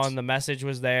 Very fun. The message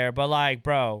was there. But like,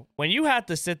 bro, when you have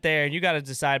to sit there and you got to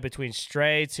decide between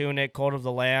Stray, Tunic, Cult of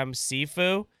the Lamb,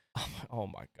 Sifu. Oh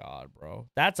my god, bro.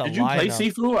 That's a Did you play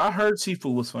Sifu? I heard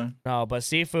Sifu was fun. No, but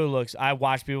Sifu I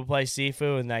watched people play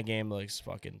Sifu, and that game looks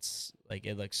fucking like,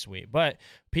 it looks sweet. But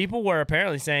people were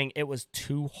apparently saying it was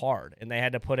too hard, and they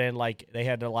had to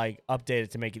update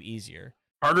it to make it easier.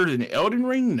 Harder than Elden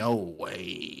Ring? No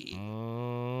way.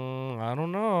 I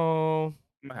don't know.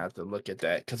 I'm gonna have to look at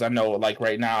that because I know, like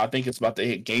right now, I think it's about to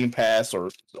hit Game Pass or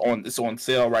it's on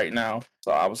sale right now.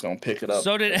 So I was gonna pick it up.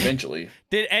 Eventually.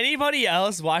 Did anybody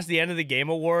else watch the end of the Game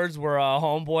Awards where a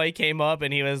homeboy came up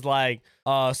and he was like,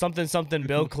 something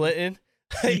Bill Clinton?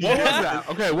 What was that?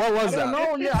 Okay, what was that?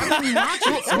 No, yeah, I didn't watch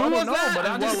it. So Who I was don't know, that? but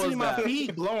I And just what see was my that?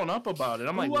 feed blowing up about it.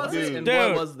 I'm like, what? And Dude,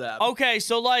 what was that? Okay,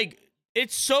 so like,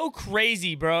 it's so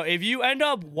crazy, bro. If you end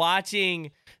up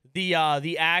watching the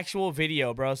actual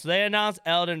video, bro. So they announced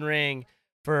Elden Ring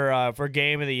for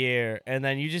Game of the Year, and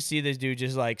then you just see this dude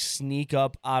just like sneak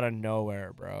up out of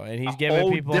nowhere, bro, and he's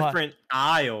giving people different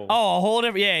aisle. a whole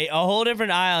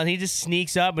different aisle, and he just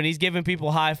sneaks up and he's giving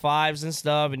people high fives and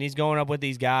stuff, and he's going up with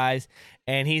these guys,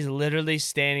 and he's literally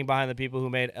standing behind the people who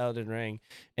made Elden Ring,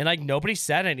 and like nobody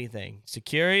said anything.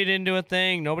 Security didn't do a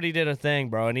thing. Nobody did a thing,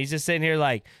 bro, and he's just sitting here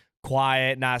like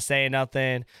quiet, not saying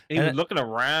nothing. He was looking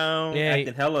around,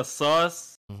 acting hella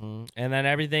sus. Mm-hmm. And then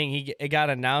everything it got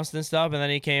announced and stuff, and then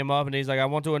he came up and he's like, I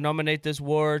want to nominate this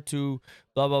award to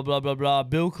blah blah blah blah blah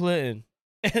Bill Clinton.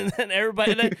 And then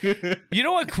everybody you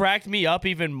know what cracked me up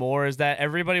even more is that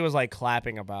everybody was like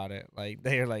clapping about it. Like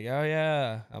they were like, oh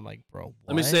yeah. I'm like, bro, what?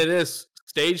 Let me say this.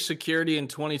 Stage security in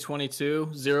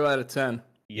 2022, 0 out of 10.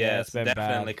 Yes, it's been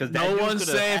definitely. Because no one's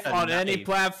safe on any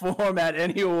platform at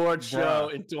any award show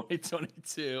in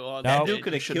 2022. That dude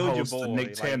could have Should killed your host boy. the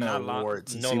Nick Tanner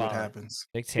Awards and see what lie. happens.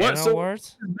 Nick Tanner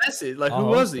Awards? Message. Like, who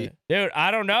was he? Dude,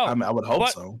 I don't know. I mean, I would hope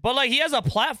so. But like, he has a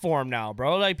platform now,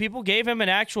 bro. Like, people gave him an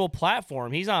actual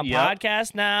platform. He's on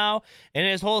podcast now, and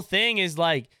his whole thing is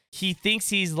like, he thinks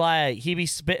he be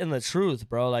spitting the truth,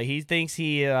 bro. Like, he thinks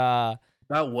About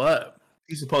what?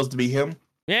 He's supposed to be him.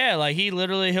 Yeah, like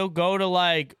he'll go to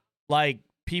like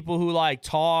people who like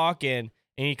talk and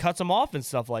he cuts them off and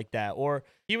stuff like that. Or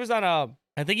he was on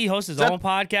I think he hosts his own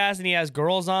podcast and he has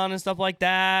girls on and stuff like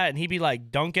that, and he'd be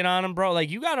like dunking on him, bro. Like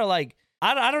you gotta like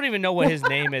I don't even know what his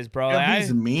name is, bro.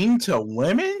 He's mean to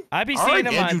women. I'd be seeing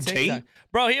him on TikTok.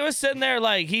 Bro, he was sitting there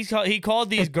like he called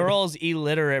these girls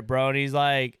illiterate, bro, and he's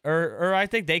like, or I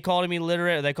think they called him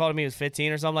illiterate, or they called him he was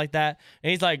 15 or something like that,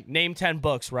 and he's like, name 10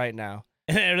 books right now,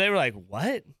 and they were like,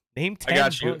 what? Name 10 I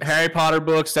got you. books? Harry Potter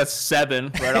books. That's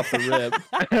 7 right off the rip.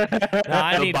 No,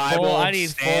 I need Bible, full. I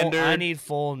standard, need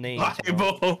full names. Bro.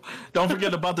 Bible. Don't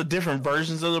forget about the different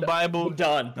versions of the Bible.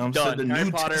 Done. Done. The Harry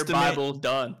New Potter Testament. Bible.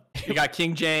 Done. You got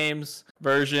King James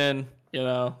version. You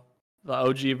know, the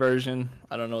OG version.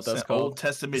 I don't know what that's called. Old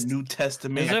Testament, New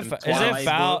Testament. Is it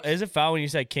foul? Is it foul when you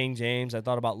said King James? I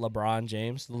thought about LeBron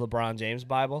James, the LeBron James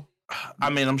Bible. I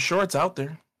mean, I'm sure it's out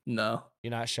there. No.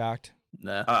 You're not shocked?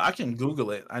 No. I can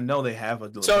Google it. I know they have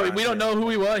a. So we don't know who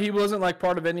he was. He wasn't like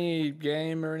part of any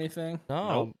game or anything.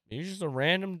 No, he's just a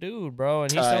random dude, bro,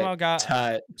 and he somehow got.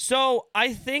 Tight. So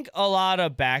I think a lot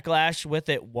of backlash with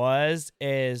it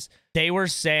is they were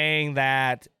saying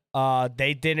that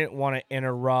they didn't want to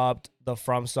interrupt the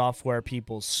From Software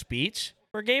people's speech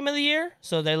for Game of the Year,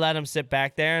 so they let him sit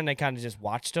back there and they kind of just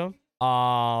watched him.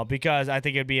 Because I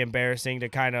think it'd be embarrassing to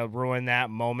kind of ruin that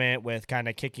moment with kind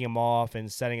of kicking him off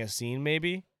and setting a scene,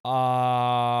 maybe.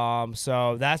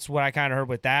 So that's what I kind of heard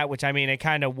with that, which I mean, it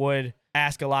kind of would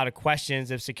ask a lot of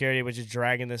questions if security was just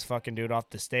dragging this fucking dude off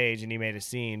the stage and he made a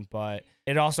scene, but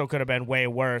it also could have been way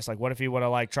worse. Like, what if he would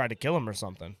have like tried to kill him or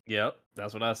something? Yep,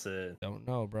 that's what I said. Don't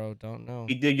know, bro. Don't know.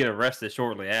 He did get arrested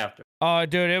shortly after. Oh,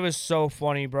 dude, it was so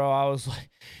funny, bro. I was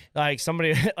like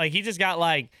somebody, like he just got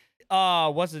like,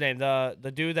 what's his name?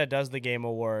 The dude that does the Game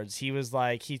Awards. He was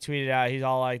like, he tweeted out, he's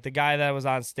all like, the guy that was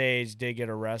on stage did get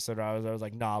arrested. I was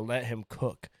like, nah, let him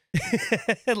cook.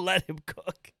 Let him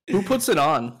cook. Who puts it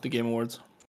on the Game Awards?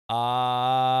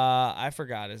 I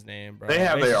forgot his name, bro. They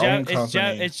have their own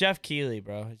company. It's Jeff Keighley,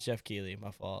 bro. It's Jeff Keighley.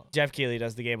 My fault. Jeff Keighley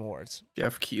does the Game Awards.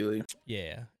 Jeff Keighley.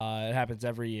 Yeah. It happens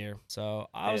every year. So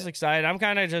I was excited. I'm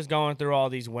kind of just going through all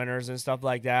these winners and stuff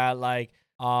like that. Like,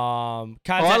 I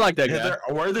like that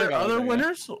guy. Were there other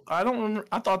winners? I don't remember.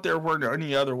 I thought there weren't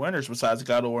any other winners besides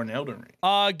God of War and Elden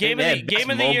Ring. Game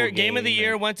of the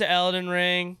year went to Elden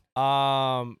Ring.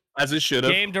 As it should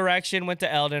have. Game direction went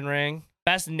to Elden Ring.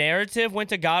 Best narrative went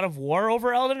to God of War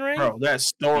over Elden Ring. Bro, that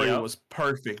story was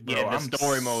perfect, bro. Yeah, the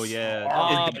story mode,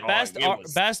 yeah.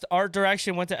 Best art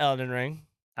direction went to Elden Ring.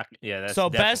 Yeah, that's so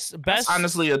definitely. best that's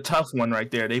honestly a tough one right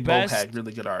there. They both had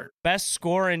really good art. Best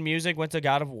score and music went to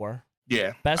God of War.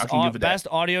 Yeah, best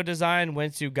audio design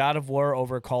went to God of War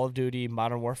over Call of Duty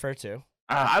Modern Warfare 2.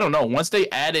 I don't know. Once they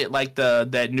added like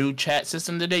that new chat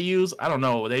system that they use, I don't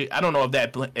know. I don't know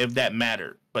if that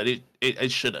mattered, but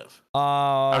it should have.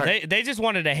 They just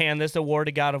wanted to hand this award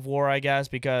to God of War, I guess,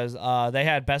 because they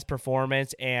had best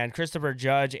performance, and Christopher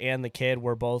Judge and the kid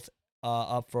were both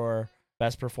up for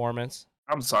best performance.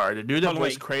 I'm sorry, the dude that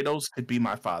voiced Kratos could be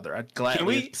my father. I'd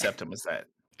gladly accept him as that.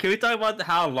 Can we talk about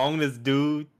how long this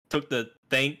dude took to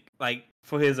thank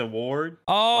for his award?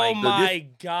 Oh my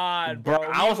god, bro.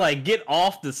 I was like, get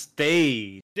off the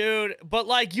stage. Dude,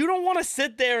 but you don't want to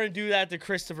sit there and do that to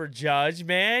Christopher Judge,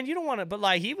 man. You don't want to,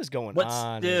 but he was going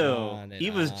on. He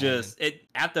was just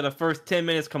after the first 10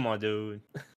 minutes, come on, dude.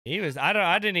 He was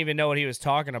I didn't even know what he was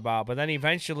talking about, but then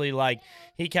eventually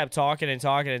he kept talking and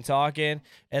talking and talking,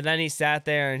 and then he sat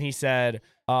there and he said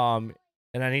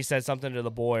and then he said something to the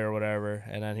boy or whatever,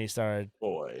 and then he started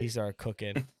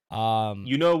cooking.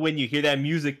 When you hear that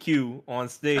music cue on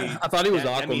stage, I thought he was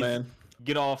Aquaman.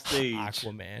 Get off stage.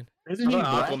 Aquaman. Isn't he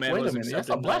Aquaman? Wait a minute, that's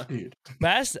a black dude.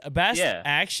 Best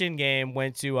action game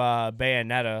went to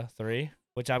Bayonetta 3,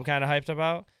 which I'm kind of hyped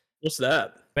about. What's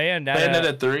that?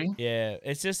 Bayonetta 3? Yeah,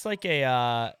 it's just like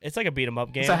a beat 'em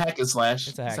up game. It's a hack and slash.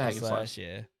 It's a hack and slash.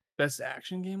 Yeah. Best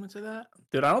action game into that?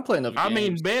 Dude, I don't play enough games. I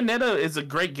mean, Bayonetta is a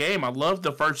great game. I love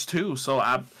the first two, so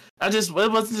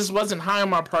it wasn't high on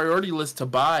my priority list to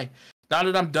buy. Now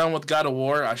that I'm done with God of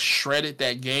War, I shredded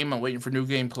that game. I'm waiting for New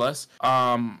Game Plus.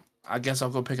 I guess I'll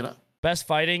go pick it up. Best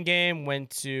fighting game went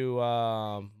to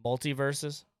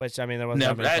Multiverses, which I mean there wasn't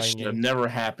never. That should have never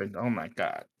happened. Oh my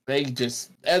god. I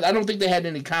don't think they had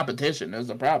any competition. That's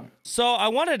the problem. So I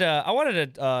wanted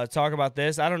to talk about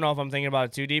this. I don't know if I'm thinking about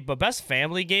it too deep, but best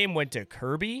family game went to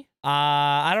Kirby.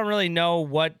 I don't really know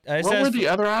what. What were the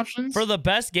other options? For the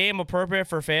best game appropriate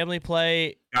for family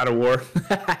play, God of War.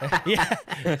 Yeah,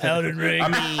 Elden Ring. I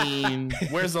mean,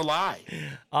 where's the lie?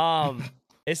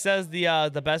 It says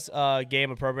the best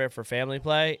game appropriate for family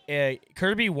play.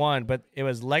 Kirby won, but it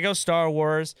was Lego Star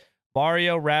Wars,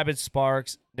 Mario, Rabbids,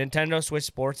 Sparks, Nintendo Switch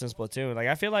Sports, and Splatoon. Like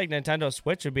I feel like Nintendo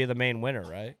Switch would be the main winner,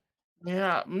 right?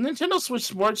 Yeah, Nintendo Switch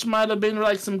Sports might have been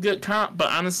like some good comp, but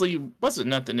honestly, wasn't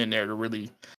nothing in there to really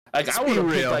like. Let's I be would have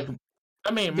picked real. like, I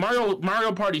mean,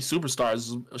 Mario Party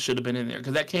Superstars should have been in there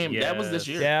because that was this Yes.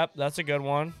 year. Yeah, that's a good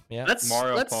one. Yeah.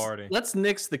 Mario Party. Let's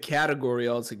nix the category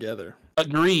altogether.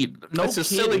 Agreed. No, It's a kid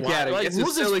silly wa- category. Like, It's a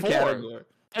who's this silly for? category.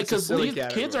 It's a Because silly these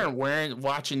kids category. aren't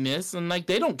watching this, and like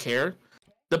they don't care.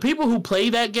 The people who play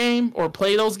that game or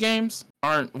play those games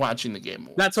aren't watching the game.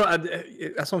 That's what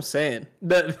I'm saying.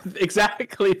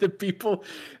 Exactly the people.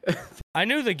 I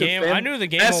knew the game. fam- I knew the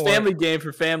game. Best will work. family game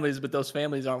for families, but those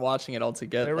families aren't watching it all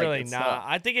together. They're Like, really it's not.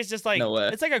 I think it's just like No way.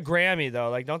 it's like a Grammy though.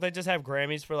 Like, don't they just have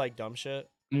Grammys for like dumb shit?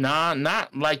 Nah,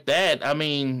 not like that. I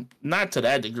mean, not to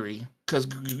that degree. Because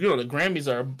the Grammys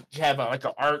have like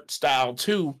an art style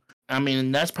too. I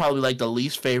mean, that's probably like the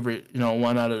least favorite,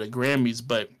 one out of the Grammys.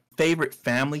 But favorite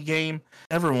family game?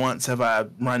 Never once have I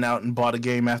run out and bought a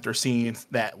game after seeing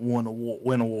that win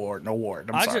award.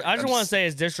 I just want to say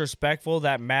it's disrespectful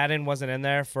that Madden wasn't in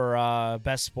there for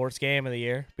best sports game of the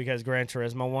year because Gran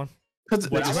Turismo won. because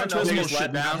What I Gran wanna know Turismo is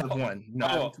should not have won.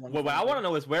 No, What I want to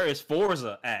know is where is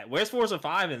Forza at? Where's Forza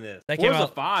 5 in this? That came Forza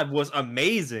out- 5 was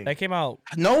amazing. That came out,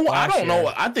 no, I Last don't know.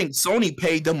 year. I think Sony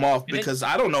paid them off Did it- because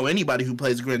I don't know anybody who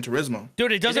plays Gran Turismo.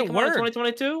 dude. It Did it doesn't come out in work.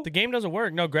 2022? The game doesn't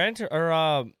work. No,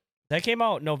 that came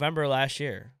out November last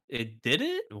year. It did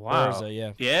it? Wow. Forza,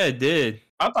 yeah. Yeah, it did.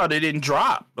 I thought it didn't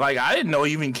drop. Like I didn't know it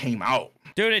even came out.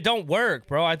 Dude, it don't work,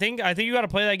 bro. I think you got to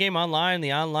play that game online.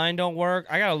 The online don't work.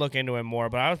 I got to look into it more,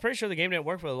 but I was pretty sure the game didn't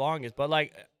work for the longest. But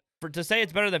like, to say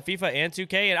it's better than FIFA and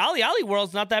 2K and Ali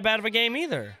World's not that bad of a game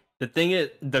either. The thing is,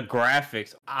 the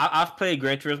graphics. I've played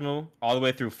Gran Turismo all the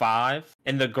way through 5,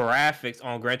 and the graphics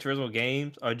on Gran Turismo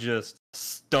games are just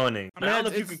stunning. I don't know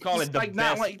if you could call it the like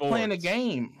best not like playing a sports.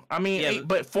 game. I mean, Yeah,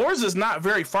 but Forza's not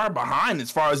very far behind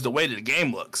as far as the way that the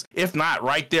game looks. If not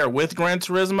right there with Gran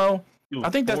Turismo. Dude, I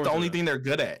think that's the Forza. only thing they're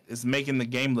good at is making the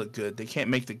game look good. They can't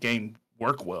make the game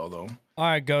work well though. All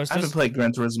right, Ghost. I haven't played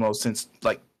Gran Turismo since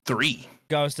like 3.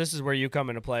 Ghost, this is where you come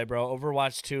into play, bro.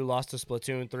 Overwatch 2 lost to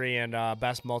Splatoon 3 and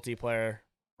best multiplayer.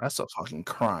 That's a fucking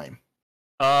crime.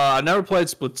 I never played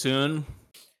Splatoon,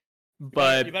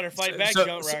 but you better fight back,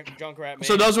 Junkrat man.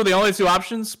 So those were the only two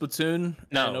options: Splatoon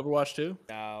No. and Overwatch 2.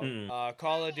 No. Mm-mm.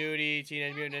 Call of Duty,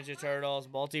 Teenage Mutant Ninja Turtles,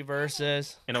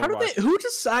 Multiverses. And How do Overwatch. they? Who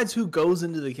decides who goes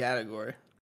into the category?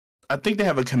 I think they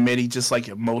have a committee just like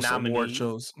at most award Nominee.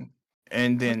 shows.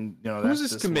 And then, Who's that's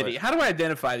this just committee? what- How do I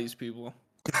identify these people?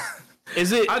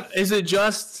 Is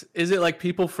it like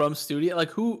people from studio? Like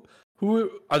who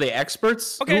are they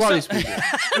experts? Okay, who are so- these people?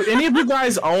 Do any of you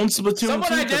guys own Splatoon Someone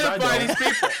 2? 'Cause I identify don't. these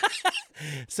people.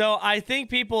 So I think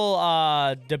people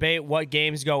debate what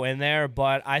games go in there,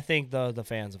 but I think the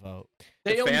fans vote.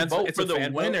 They The only fans- vote it's for a the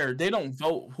fan vote? winner. They don't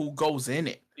vote who goes in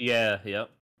it. Yeah, yep.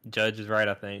 Judge is right,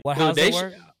 I think. What? Dude, How's they it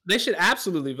work? They should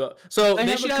absolutely vote. So they,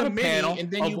 They, should have have a a committee, panel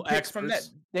and then you of pick from that.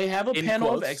 experts. They have a In panel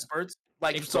quotes. of experts.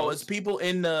 Like In so, quotes. it's people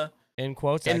in the In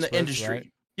quotes, in the experts, industry.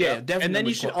 right? Yeah, definitely. And then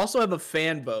you should quote. also have a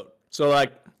fan vote. So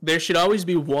like there should always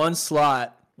be one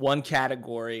slot, one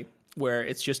category where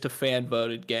it's just a fan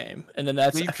voted game. And then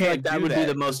that's You I feel like can't that do would be that,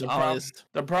 the most 'cause the problem- honest.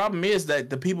 The problem is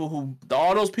that the people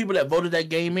all those people that voted that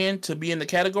game in to be in the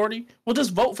category will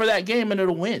just vote for that game and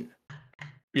it'll win.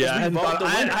 Yeah, we vote the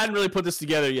I winner. hadn't really put this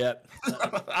together yet.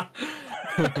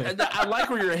 I like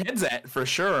where your head's at for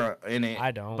sure in it.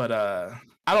 I don't. But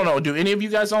I don't know. Do any of you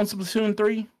guys own Splatoon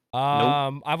 3?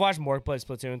 I've watched Mork play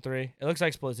Splatoon 3. It looks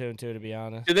like Splatoon 2, to be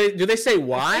honest. Do they say I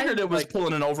why? heard it was Like,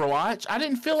 pulling an Overwatch. I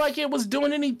didn't feel like it was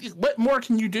doing any. What more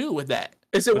can you do with that?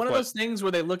 is it With one of what? those things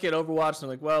where they look at Overwatch and they're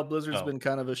like, well, Blizzard's Oh. been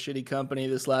kind of a shitty company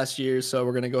this last year, so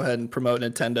we're gonna go ahead and promote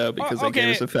Nintendo because they okay.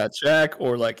 gave us a fat check,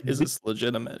 or like, is this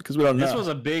legitimate? Because we don't know. This was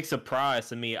a big surprise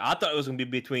to me. I thought it was going to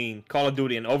be between Call of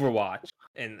Duty and Overwatch.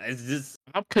 And it's just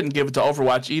I couldn't give it to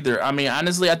Overwatch either. I mean,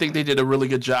 honestly, I think they did a really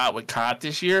good job with COD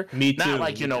this year. me too. Not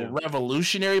like, me too.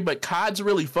 revolutionary, but COD's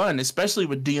really fun, especially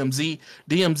with DMZ.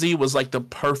 DMZ was like the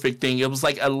perfect thing. It was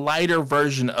like a lighter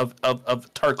version of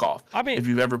Tarkov. I mean- if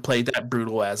you've ever played that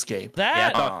brutal ass game. Yeah, I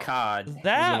That, thought COD was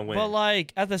that, going to win. but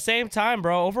like at the same time,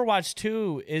 bro, Overwatch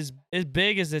 2 is as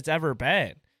big as it's ever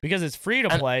been because it's free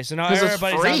to And- play. So now 'cause it's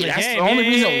everybody's free, on the that's game. the only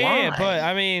reason yeah. why. But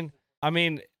I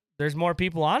mean, there's more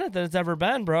people on it than it's ever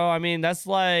been, bro. I mean, that's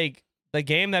like the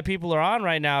game that people are on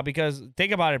right now. Because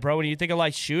think about it, bro. When you think of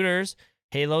like shooters,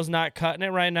 Halo's not cutting it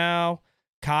right now.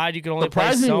 COD, you can only play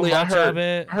so Surprisingly, I much of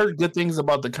it. heard good things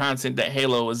about the content that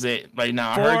Halo is it right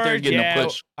now. I heard they're Forge, getting yeah, a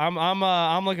push.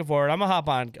 I'm looking forward. I'm gonna hop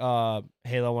on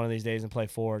Halo one of these days and play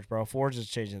Forge, bro. Forge is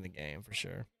changing the game for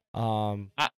sure.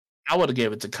 I I would have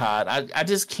gave it to COD. I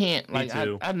just can't. Me Like,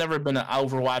 too. I've never been an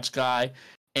Overwatch guy.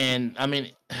 And I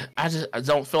mean, I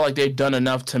don't feel like they've done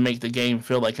enough to make the game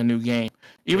feel like a new game.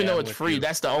 Even Yeah, though I'm it's with free, you.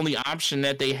 that's the only option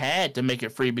that they had to make it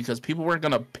free because people weren't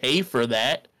gonna pay for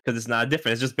that. Because it's not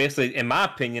different. It's just basically, in my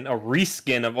opinion, a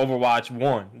reskin of Overwatch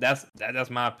 1. That's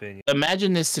my opinion.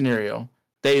 Imagine this scenario.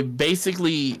 They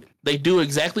do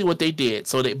exactly what they did.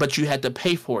 But you had to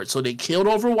pay for it. So they killed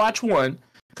Overwatch 1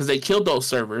 because they killed those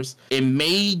servers and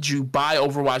made you buy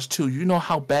Overwatch 2. You know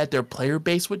how bad their player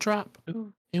base would drop?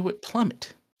 It would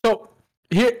plummet. So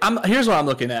here's what I'm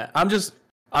looking at. I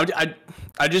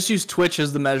just use Twitch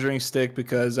as the measuring stick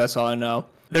because that's all I know.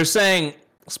 They're saying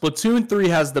Splatoon 3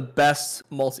 has the best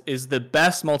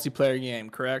multiplayer game,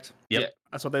 correct? Yep. Yeah.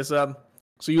 That's what they said.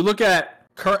 So you look at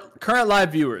current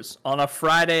live viewers on a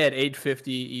Friday at 8:50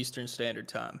 Eastern Standard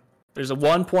Time. There's a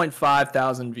 1.5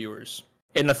 thousand viewers,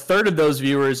 and a third of those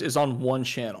viewers is on one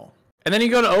channel. And then you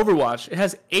go to Overwatch, it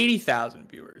has 80,000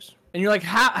 viewers. And you're like,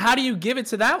 how do you give it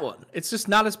to that one? It's just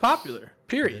not as popular.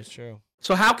 Period. It's true.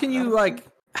 So how can you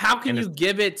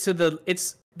give it to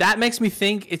that makes me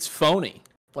think it's phony.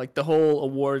 Like the whole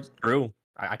award. True.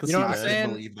 I can You see know what I'm that. saying? I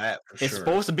believe that for It's sure.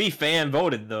 supposed to be fan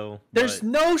voted though. There's but-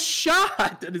 no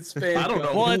shot that it's fan. I don't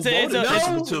know. Well, who it's a- voted no for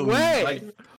Splatoon. way. Like,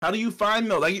 how do you find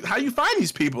them? Like, how do you find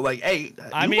these people? Like, hey,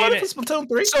 I you mean, voted for Splatoon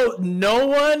 3? So no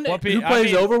one What who I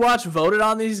plays mean- Overwatch voted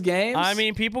on these games. I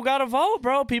mean, people gotta vote,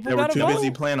 bro. People They were gotta too vote.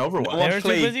 busy playing Overwatch. No one They were too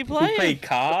played- busy playing. Who played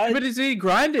COD? but is he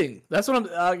grinding? That's what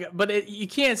I'm. You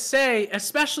can't say,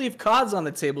 especially if COD's on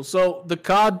the table. So the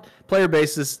COD player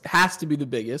base has to be the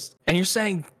biggest, and you're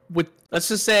saying let's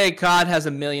just say COD has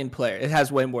 1 million players. It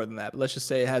has way more than that, but let's just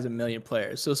say it has 1 million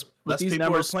players. So with Less these people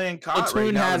numbers, are playing COD right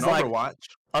Splatoon now has than like Overwatch.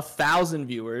 1,000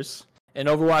 viewers, and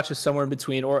Overwatch is somewhere in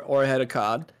between or ahead of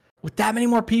COD. With that many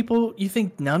more people, you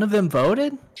think none of them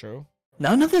voted? True.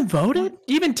 None of them voted?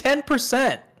 Even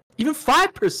 10%, even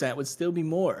 5% would still be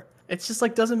more. It's just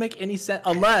like doesn't make any sense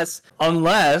unless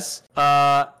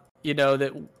you know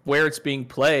that where it's being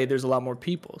played, there's a lot more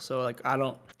people. So like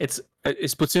is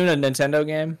Splatoon a Nintendo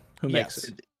game? Who makes Yes.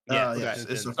 it? Yeah, Yes,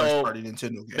 okay. it's a So, first-party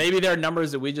Nintendo game. Maybe there are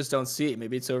numbers that we just don't see.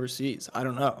 Maybe it's overseas. I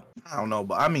don't know. I don't know,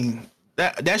 but I mean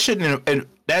that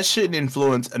shouldn't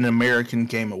influence an American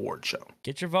Game Award show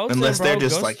Get your votes unless in, bro. they're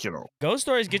just Ghost, like, you know. Ghost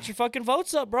Stories, get your fucking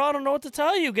votes up, bro. I don't know what to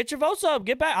tell you. Get your votes up.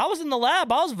 Get back. I was in the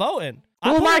lab. I was voting. Who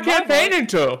am I put in my vote. campaigning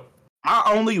to?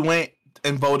 I only went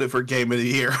and voted for Game of the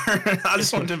Year. I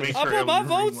just wanted to make I sure. put my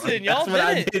everyone- votes in. Y'all That's what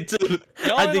I did it. did too.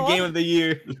 Y'all I did did a Game lot. of the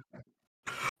Year.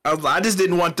 I just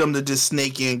didn't want them to just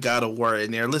snake in God of War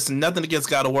in there. Listen, nothing against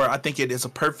God of War. I think it is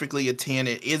perfectly a 10.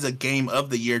 It is a game of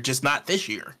the year, just not this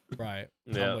year. Right.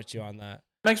 Yeah. I'm with you on that.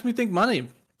 Makes me think money.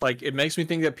 Like it makes me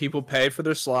think that people pay for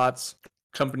their slots,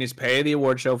 companies pay the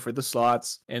award show for the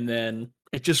slots, and then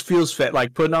it just feels fit.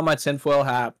 Like putting on my tinfoil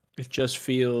hat, it just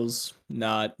feels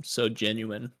not so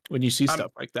genuine when you see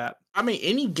stuff like that. I mean,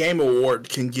 any game award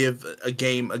can give a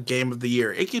game of the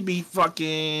year. It could be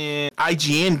fucking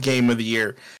IGN game of the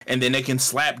year, and then they can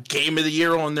slap game of the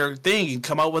year on their thing and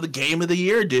come out with a game of the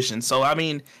year edition. So, I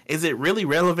mean, is it really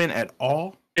relevant at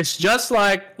all? It's just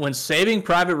like when Saving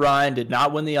Private Ryan did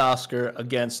not win the Oscar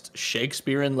against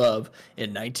Shakespeare in Love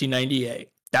in 1998.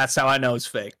 That's how I know it's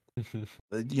fake.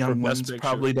 The young For Best ones Picture.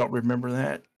 probably don't remember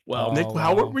that. Well, Oh, Nick,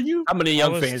 how wow. old were you? how many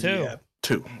young was fans do you two. have?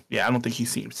 2. Yeah, I don't think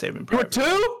he's seen Saving You were Private.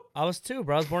 2? I was 2,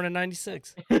 bro. I was born in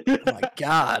 96. Oh my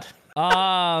god.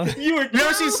 You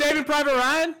never seen Saving Private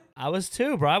Ryan? I was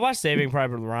 2, bro. I watched Saving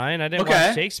Private Ryan. I didn't Okay.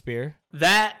 watch Shakespeare.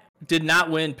 That did not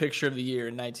win Picture of the Year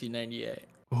in 1998.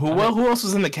 Who else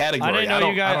was in the category? I didn't know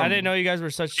don't- you guys. I don't- didn't know you guys were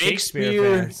such Shakespeare,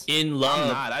 Shakespeare fans. in Love.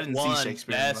 not. I didn't see won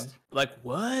Shakespeare in Best. Love. Like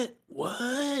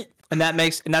what? And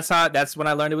that's when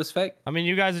I learned it was fake. I mean,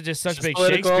 you guys are just such Just big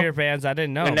political. Shakespeare fans. I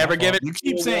didn't know. We never My give fault. it. You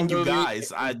keep saying you movie.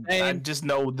 guys. I Same. just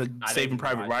know the I Saving didn't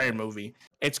Private watch Ryan that. movie.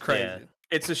 It's crazy. Yeah.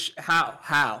 It's a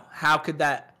how could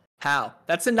that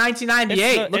That's in 1998.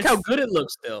 It's the- Look how it's- good it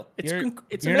looks still. It's You're,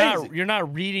 it's you're amazing. not. You're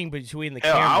not reading between the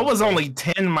Hell, cameras. I was bro. only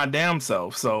 10 my damn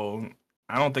self, so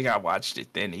I don't think I watched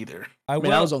it then either. I I mean,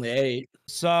 will. I was only 8.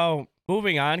 So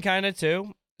moving on, kind of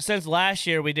too. Since last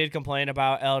year we did complain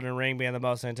about Elden Ring being the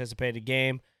most anticipated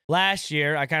game. Last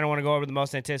year, I kind of want to go over the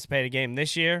most anticipated game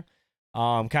this year.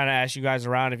 Kind of ask you guys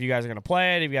around if you guys are gonna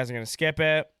play it, if you guys are gonna skip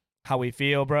it, how we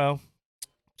feel, bro.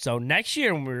 So next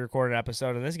year when we record an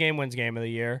episode and this game wins Game of the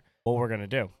Year, what we're gonna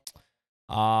do.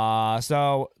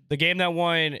 So the game that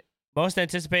won most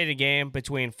anticipated game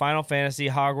between Final Fantasy,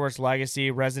 Hogwarts Legacy,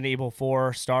 Resident Evil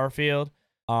 4, Starfield,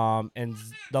 and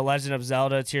The Legend of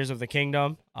Zelda: Tears of the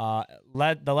Kingdom. The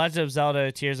Legend of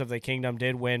Zelda: Tears of the Kingdom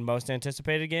did win most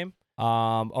anticipated game.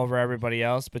 over everybody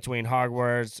else between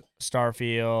Hogwarts,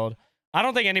 Starfield. I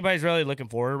don't think anybody's really looking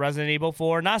forward to Resident Evil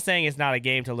 4. Not saying it's not a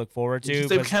game to look forward to.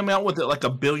 They've come out with it like a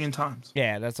billion times.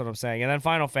 Yeah, that's what I'm saying. And then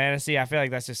Final Fantasy, I feel like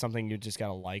that's just something you just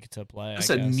gotta like to play. That's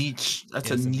I a guess. niche.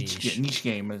 That's a niche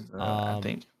game. I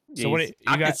think. So what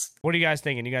are you guys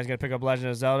thinking? You guys gonna pick up Legend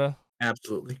of Zelda?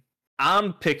 Absolutely.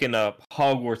 I'm picking up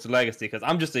Hogwarts Legacy because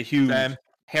I'm just a huge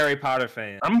Harry Potter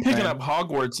fan. I'm picking up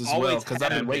Hogwarts as well Always because I've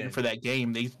been have waiting been. for that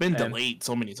game. They've been delayed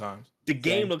so many times. The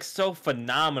game looks so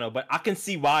phenomenal, but I can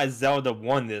see why Zelda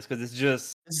won this because it's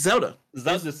just It's Zelda.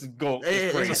 Zelda's go.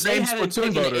 It's the crazy. same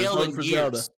Splatoon voters vote for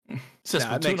Zelda. It says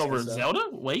Nah, it Splatoon makes over sense, though. Zelda?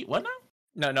 Wait, what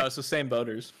now? No, it's the same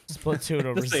voters. Splatoon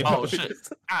over The same Zelda. Oh shit!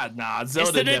 Nah, It's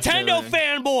Zelda. the Nintendo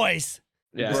fanboys.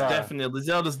 Yeah. It's Bruh. definitely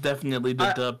Zelda's definitely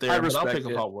the dub there. I but I'll respect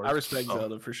pick it. up Hogwarts. I respect Oh.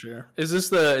 Zelda for sure. Is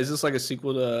this like a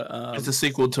sequel to? It's a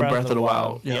sequel to Breath of the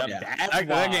Wild. Yep, Yeah, that's that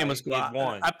why game was cool. it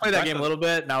won. I played that game a little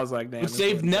bit, and I was like, damn. Which this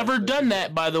they've looks never like- done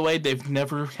that, by the way. They've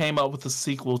never came up with a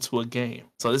sequel to a game.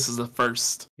 So this is the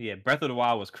first. Yeah, Breath of the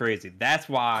Wild was crazy. That's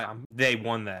why they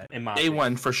won that in my Day opinion.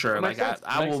 one for sure. That Like makes sense.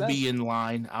 I That makes will be sense. in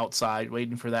line outside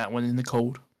waiting for that one in the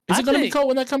cold. Is I it going to be think- cold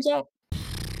when that comes out?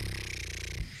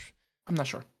 I'm not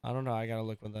sure. I don't know. I gotta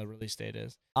look when the release date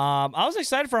is. I was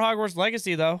excited for Hogwarts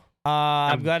Legacy though.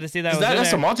 I'm glad to see that. That's a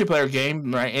was in there. multiplayer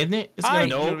game, right? Isn't it? It's I-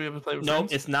 gonna be able to play with No,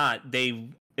 friends? it's not.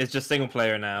 It's just single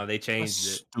player now. They That's changed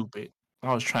it. stupid.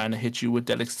 I was trying to hit you with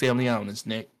that Exterminatus,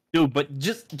 Nick. Dude, but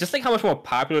just think how much more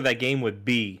popular that game would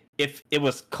be if it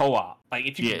was co-op. Like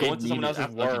if you Yeah, could go it into someone needed- I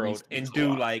else's feel like it world needs to be and do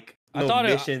co-op. like I little thought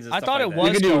it- missions and I stuff thought like it that. was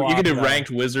You could do co-op, though. ranked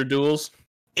wizard duels.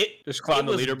 It Just climb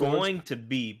the was leaderboards. going to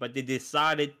be, but they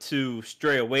decided to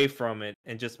stray away from it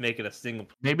and just make it a single.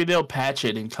 Maybe they'll patch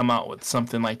it and come out with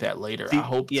something like that later. See, I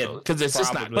hope yeah, so. Because it's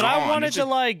just not. probably. But I gone. wanted It's to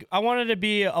just- I wanted to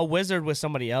be a wizard with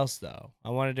somebody else though. I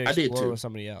wanted to I did explore too. with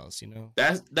somebody else. You know,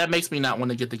 That makes me not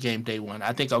want to get the game day one.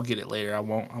 I think I'll get it later.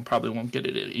 I probably won't get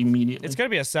it immediately. it's gonna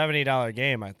be a $70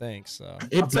 game, I think. So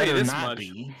It I'll tell you better this not much.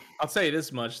 be. I'll tell you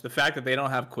this much: the fact that they don't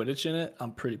have Quidditch in it,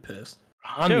 I'm pretty pissed.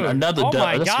 Dude, Another oh dub.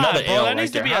 my That's god, another bro, L that right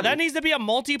needs to there. be How that do- needs to be a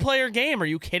multiplayer game. Are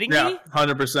you kidding Yeah, me?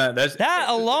 100%. That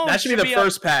alone That should be the a-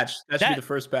 first patch. That should that- be the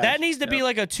first patch. That needs to be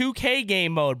like a 2K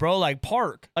game mode, bro. Like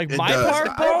Park, like It my does.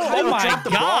 Park, bro. I Oh don't my drop the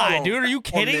ball god, dude, are you on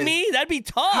kidding this. me? That'd be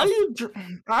How tough. do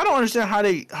you? I don't understand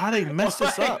how they messed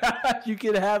this up. You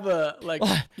could have a like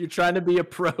you're trying to be a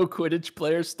pro Quidditch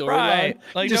player storyline. Right,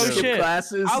 like, Just no skip shit.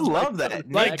 classes. I love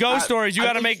that. Like Nick, Ghost I- Stories, you I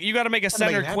gotta think- make a make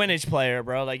center it happen. Quidditch player,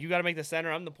 bro. Like you gotta make the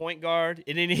center. I'm the point guard,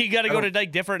 and then you gotta go to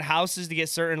like different houses to get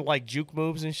certain like juke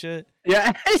moves and shit,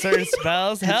 Yeah. certain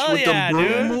spells. Hell with them yeah, broom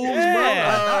dude. moves, bro.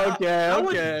 Yeah. Oh, okay. I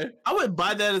would- Okay. I would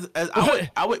buy that as What?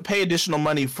 I would pay additional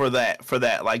money for that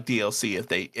like DLC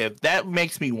if that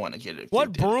makes me want to get it.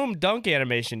 What broom dunk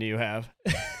animation do you have?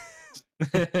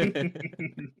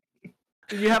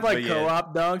 You have like But yeah.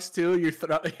 co-op dunks too. You're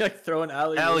like throwing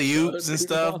Alley-oops and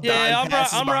stuff. Yeah, Dime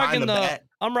passes I'm behind rocking the the back.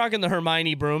 I'm rocking the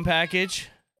Hermione broom package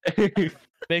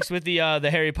mixed with the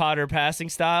Harry Potter passing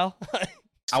style.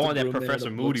 I want that broom man Professor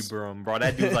of Moody books. broom, bro.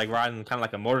 That dude's like riding kind of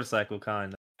like a motorcycle,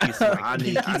 kind of. I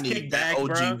need kicked that back, OG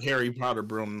bro. Harry Potter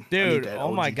broom. I need Dude, that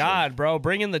oh my OG god, bro,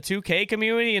 bringing the 2K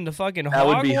community into fucking That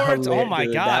would be Hogwarts. hilarious. Oh my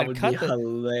That god, would cut be the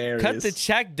hilarious. cut the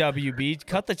check, WB.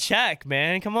 Cut the check,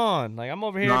 man. Come on, like I'm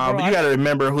over here. Nah, bro. but you got to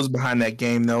remember who's behind that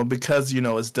game though, because you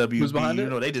know it's WB. Who's behind it? You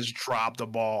know they just drop the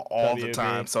ball all the WB.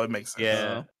 time, so it makes sense.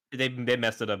 Yeah, they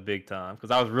messed it up big time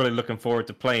because I was really looking forward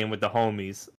to playing with the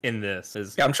homies in this.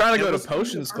 Yeah, I'm trying to It go was- to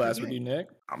potions class with you, Nick.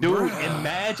 Dude, Bruh.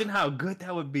 imagine how good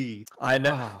that would be. I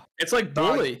know. Wow. It's like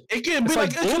Dog, bully. It could It's be like like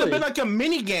it could have Bully. been like a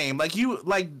mini game, like you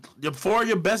like your four of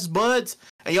your best buds,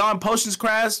 and y'all in potions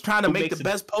class trying to Who make makes the it-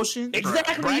 best potion.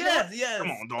 Exactly. Right? Yes. Yes.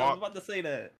 Come on, I was dog. about to say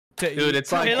that. Dude,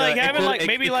 it's like, And, like, it having, could- like, it-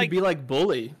 maybe, it like- could be like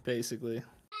bully, basically.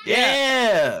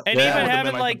 Yeah. And Yeah. even Would've been,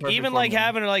 having the like perfect even like formula.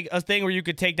 having like a thing where you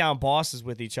could take down bosses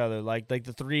with each other, like the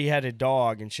 3-headed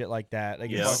dog and shit like that. Like,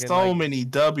 Yeah. fucking, so like- many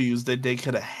W's that they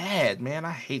could have had, man.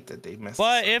 I hate that they messed.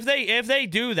 But this up. if they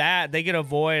do that, they could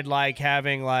avoid like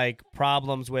having like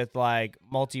problems with like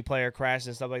multiplayer crashes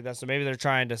and stuff like that. So maybe they're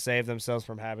trying to save themselves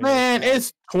from having. Man,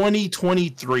 it's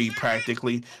 2023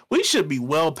 practically. We should be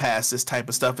well past this type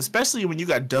of stuff, especially when you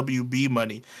got WB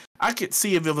money. I could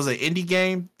see if it was an indie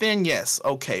game, then yes,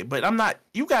 okay. But I'm not.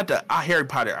 You got the Harry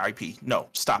Potter IP. No,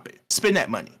 stop it. Spend that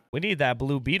money. We need that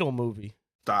Blue Beetle movie.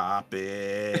 Stop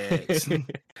it.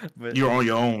 But You're on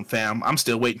your own, fam. I'm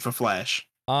still waiting for Flash.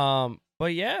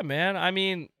 But yeah, man. I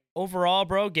mean, overall,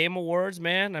 bro, Game Awards,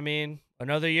 man. I mean,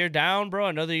 another year down, bro.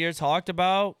 Another year talked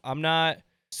about. I'm not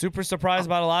super surprised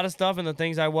about a lot of stuff and the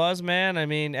things I was, man. I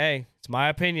mean, hey, It's my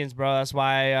opinions, bro. That's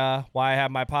why I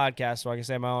have my podcast, so I can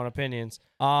say my own opinions.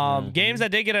 Games that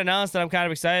did get announced that I'm kind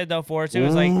of excited though for too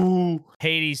is like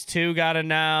Hades 2 got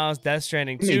announced, Death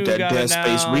Stranding 2 that got Dead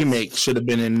announced. Space remake should have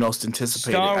been in most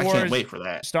anticipated. I can't wait for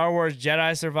that. Star Wars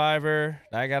Jedi Survivor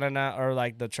that got announced, or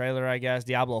like the trailer, I guess.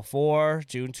 Diablo 4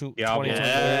 June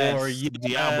 2024. Yes.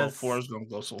 Diablo 4 is gonna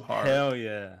go so hard. Hell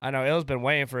yeah. I know Ill's been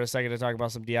waiting for a second to talk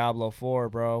about some Diablo 4,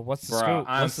 bro. What's the scoop?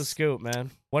 What's the scoop,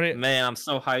 man? Man, I'm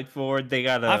so hyped for it. They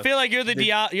got. I feel like you're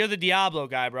the Diablo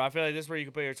guy, bro. I feel like this is where you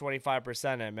can put your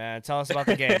 25% in, man. Tell us about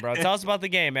the game, bro. Tell us about the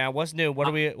game, man. What's new? What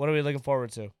are we looking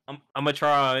forward to? I'm gonna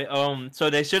try. So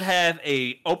they should have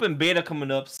a open beta coming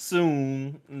up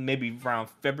soon, maybe around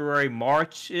February,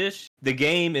 March-ish. The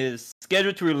game is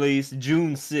scheduled to release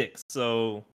June 6th.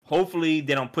 So hopefully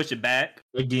they don't push it back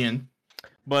Again.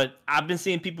 But I've been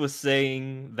seeing people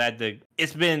saying that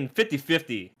it's been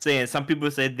 50-50, saying some people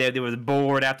said that they was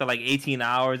bored after like 18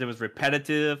 hours, it was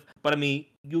repetitive. But I mean,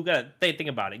 you gotta think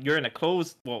about it. You're in a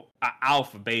closed,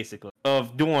 alpha basically,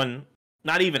 of doing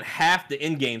not even half the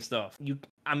in-game stuff.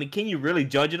 Can you really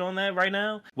judge it on that right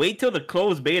now? Wait till the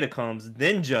closed beta comes,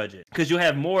 then judge it, because you'll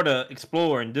have more to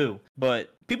explore and do.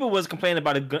 But people was complaining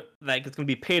about it like it's gonna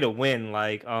be pay to win,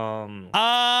 like I'm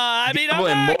not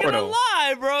gonna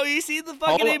lie, bro. You see the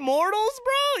fucking Immortals,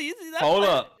 bro? You see that? Hold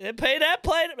up. That pay to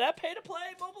play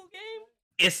mobile game.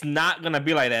 It's not gonna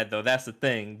be like that though. That's the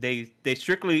thing. They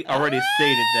strictly already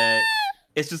stated that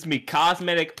it's just me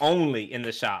cosmetic only in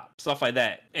the shop, stuff like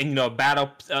that. And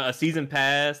a season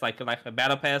pass, like a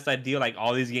battle pass type deal, like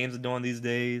all these games are doing these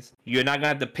days. You're not gonna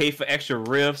have to pay for extra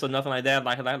rifts or nothing like that,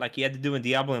 like you had to do in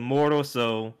Diablo Immortal.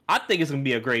 So I think it's gonna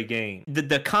be a great game.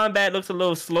 The combat looks a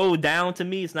little slowed down to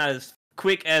me. It's not as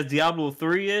quick as Diablo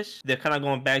 3-ish. They're kind of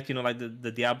going back to like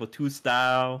the Diablo 2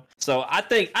 style. So I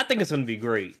think it's gonna be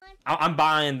great. I'm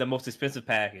buying the most expensive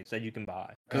package that you can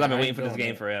buy because I've been waiting for this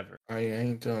game forever. I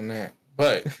ain't doing that.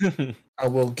 But I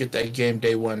will get that game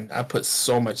day one. I put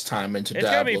so much time into Diablo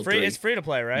 3. It's gonna be free. It's free to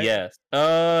play, right? Yes.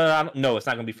 No, it's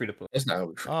not gonna be free to play. It's not gonna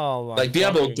be free. Oh, like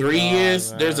Diablo 3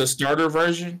 is. Man. There's a starter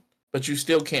version, but you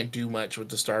still can't do much with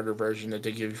the starter version that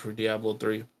they give you for Diablo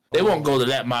 3. They won't go to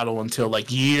that model until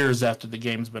like years after the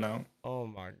game's been out. Oh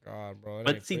my god, bro!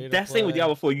 But see, that's the thing with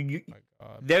Diablo 4.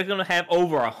 They're gonna have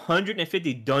over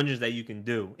 150 dungeons that you can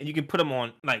do, and you can put them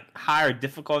on like higher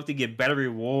difficulty, get better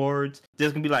rewards.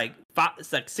 There's gonna be like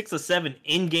 6 or 7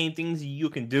 in-game things you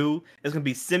can do. It's gonna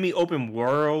be semi-open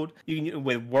world. You can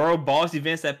with world boss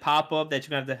events that pop up that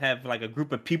you're gonna have like a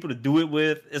group of people to do it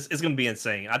with. It's gonna be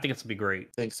insane. I think it's gonna be great.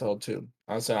 I think so too.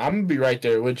 I'm gonna be right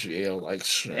there with you, El. Like,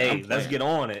 hey, let's get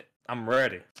on it. I'm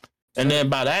ready. And then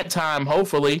by that time,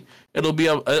 hopefully, it'll be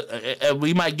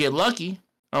we might get lucky.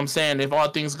 I'm saying if all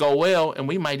things go well, and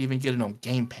we might even get it on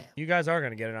Game Pass. You guys are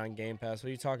gonna get it on Game Pass. What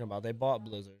are you talking about? They bought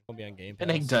Blizzard. It'll be on Game Pass.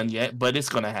 It ain't done yet, but it's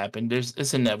gonna happen.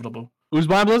 It's inevitable. Who's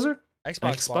buying Blizzard?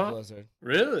 Xbox bought Blizzard.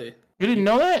 Really? You didn't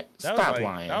know that? Stop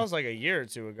lying. That was like a year or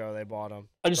two ago. They bought them.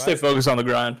 I just stay focused on the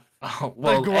grind. Oh,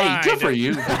 well, hey, good for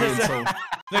you.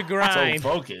 The grind. So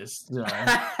focused. You know.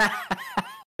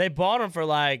 They bought them for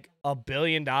like $1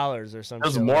 billion or something. It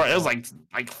was more. It was like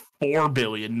 $4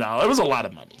 billion. It was a lot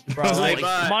of money. Bro, like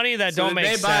money that don't make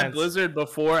sense. Did they buy Blizzard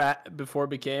before it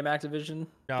became Activision?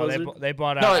 No, they bought. They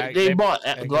bought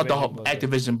the whole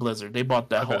Activision Blizzard. They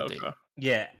bought that whole thing.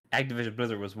 Yeah, Activision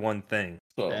Blizzard was one thing.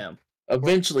 So, damn.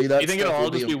 Eventually, that's. You think it'll all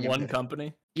just be one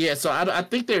company? Yeah, so I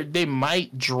think they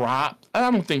might drop.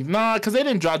 I don't think because they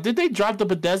didn't drop. Did they drop the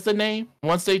Bethesda name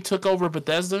once they took over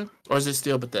Bethesda, or is it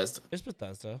still Bethesda? It's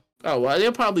Bethesda. Oh well,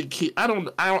 they'll probably keep.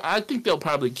 I think they'll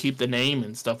probably keep the name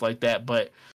and stuff like that.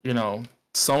 But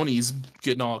Sony's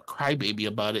getting all crybaby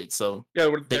about it. So yeah,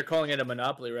 they're calling it a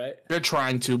monopoly, right? They're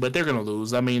trying to, but they're gonna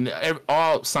lose. I mean,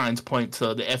 all signs point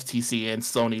to the FTC and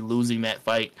Sony losing that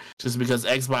fight, just because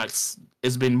Xbox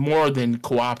has been more than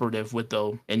cooperative with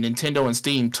them, and Nintendo and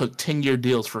Steam took 10-year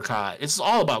deals for COD. It's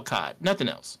all about COD, nothing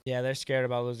else. Yeah, they're scared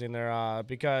about losing their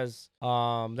because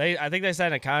I think they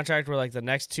signed a contract where like the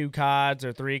next 2 CODs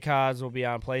or 3 CODs will be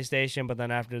on PlayStation, but then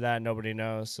after that nobody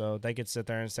knows. So they could sit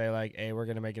there and say like, hey, we're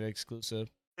gonna make it exclusive.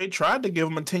 They tried to give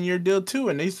them a 10-year deal too,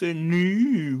 and they said,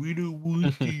 no, we don't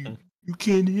want you. You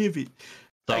can't have it.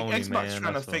 Like Xbox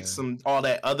trying to fix all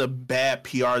that other bad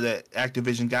PR that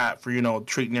Activision got for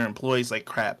treating their employees like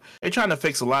crap. They're trying to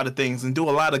fix a lot of things and do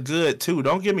a lot of good too.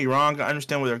 Don't get me wrong, I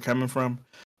understand where they're coming from,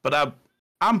 but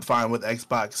I'm fine with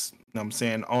Xbox.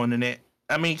 Owning it.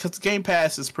 I mean, because Game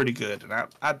Pass is pretty good, and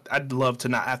I'd love to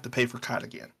not have to pay for COD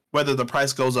again. whether the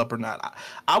price goes up or not.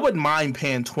 I wouldn't mind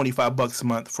paying $25 a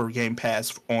month for Game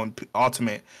Pass on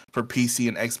Ultimate for PC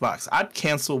and Xbox. I'd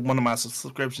cancel one of my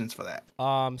subscriptions for that.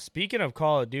 Speaking of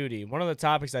Call of Duty, one of the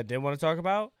topics I did want to talk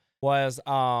about was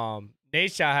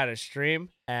Nate Shot had a stream,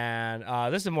 and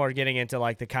this is more getting into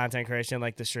like the content creation,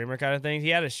 like the streamer kind of thing. He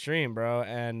had a stream, bro,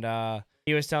 and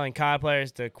he was telling COD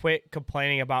players to quit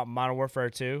complaining about Modern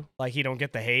Warfare 2. Like, he don't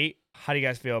get the hate. How do you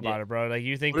guys feel about it, bro? Like,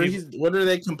 you think what are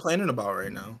they complaining about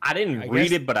right now? I didn't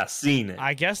read it, but I seen it.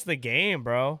 I guess the game,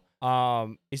 bro.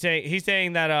 He's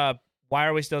saying that why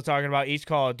are we still talking about each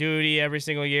Call of Duty every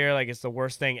single year? Like, it's the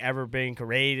worst thing ever being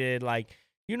created. Like,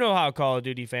 you know how Call of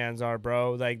Duty fans are,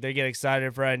 bro. Like, they get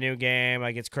excited for a new game.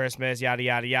 Like, it's Christmas, yada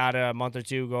yada yada. A month or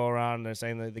two go around, and they're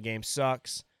saying that the game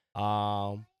sucks.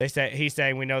 He's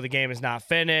saying we know the game is not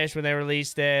finished when they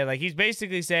released it. Like, he's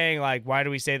basically saying, like, why do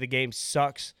we say the game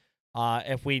sucks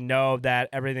if we know that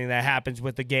everything that happens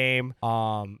with the game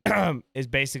is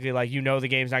basically like, you know, the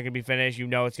game's not gonna be finished, you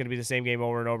know, it's gonna be the same game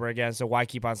over and over again, so why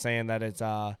keep on saying that it's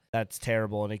that's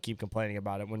terrible and they keep complaining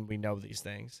about it when we know these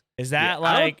things? Is that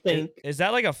is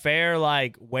that like a fair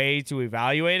like way to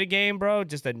evaluate a game, bro?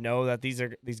 Just to know that these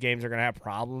games are gonna have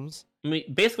problems? I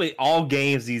mean, basically all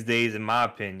games these days, in my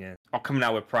opinion, are coming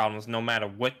out with problems no matter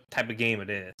what type of game it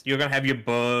is. You're going to have your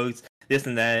bugs, this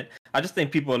and that. I just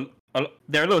think people,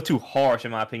 they're a little too harsh,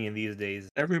 in my opinion, these days.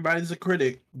 Everybody's a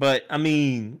critic. But, I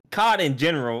mean, COD in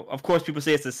general, of course, people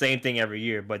say it's the same thing every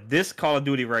year. But this Call of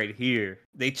Duty right here,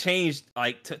 they changed,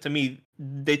 like, to me,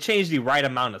 they changed the right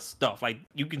amount of stuff. Like,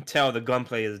 you can tell the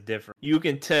gunplay is different. You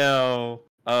can tell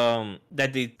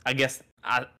that they, I guess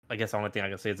the only thing I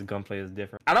can say is the gunplay is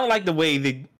different. I don't like the way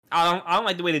they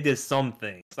did some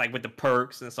things, like with the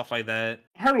perks and stuff like that.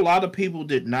 I heard a lot of people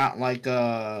did not like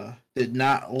the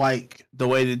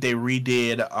way that they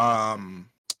redid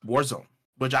Warzone,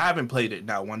 which I haven't played it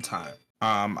not one time.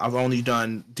 I've only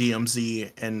done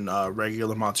DMZ and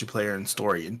regular multiplayer and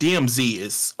story, and DMZ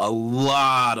is a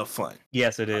lot of fun.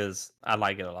 Yes, it is. I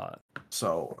like it a lot.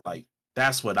 So like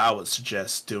that's what I would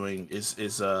suggest doing is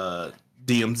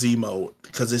DMZ mode,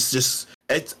 because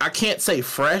I can't say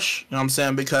fresh, you know what I'm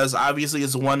saying, because obviously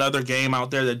there's one other game out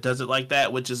there that does it like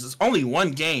that, which is only one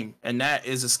game, and that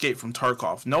is Escape from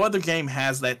Tarkov. No other game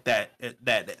has that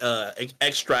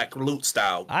extract loot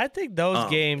style. I think those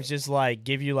games just like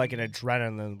give you like an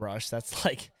adrenaline rush. That's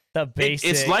like the basic.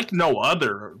 It's like no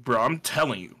other, bro. I'm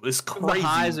telling you, it's crazy. The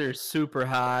highs are super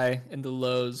high and the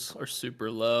lows are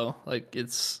super low. Like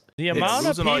the amount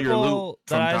of people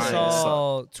that I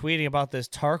saw tweeting about this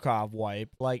Tarkov wipe,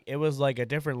 like it was like a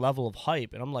different level of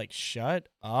hype, and I'm like, shut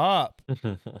up.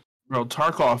 Bro,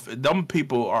 Tarkov, them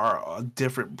people are a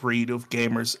different breed of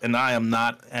gamers, and I am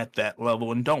not at that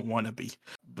level and don't want to be,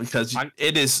 because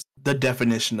it is the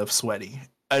definition of sweaty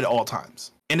at all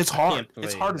times, and it's hard.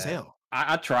 It's hard as hell.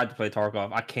 I tried to play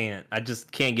Tarkov. I can't. I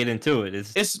just can't get into it.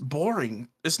 It's boring.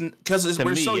 It's because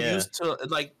we're so used to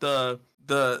like the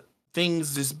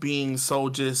things just being so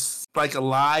just like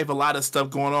alive, a lot of stuff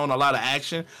going on, a lot of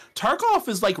action. Tarkov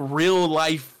is like real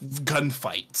life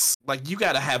gunfights. Like you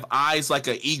gotta have eyes like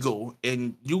an eagle,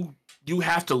 and you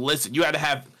have to listen. You gotta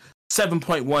have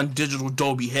 7.1 digital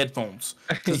Dolby headphones.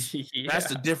 Yeah. That's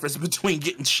the difference between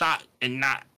getting shot and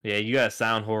not. Yeah, you gotta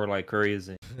sound horror like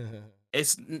crazy.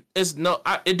 It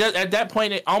does at that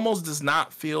point. It almost does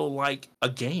not feel like a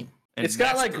game. And it's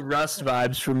got like Rust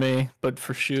vibes for me, but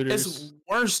for shooters. It's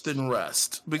worse than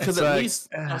Rust, because at least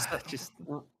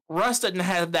Rust doesn't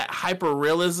have that hyper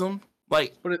realism.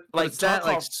 Like, it's that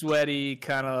like sweaty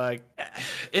kind of like.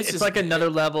 It's like another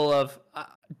level of,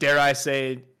 dare I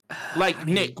say, like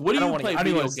Nick. What do you play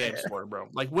video games for, bro?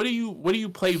 Like, what do you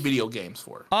play video games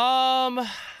for?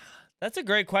 That's a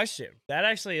great question. That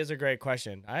actually is a great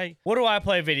question. What do I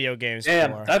play video games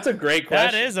for? That's a great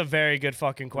question. That is a very good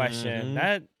fucking question.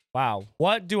 Mm-hmm. Wow.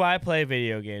 What do I play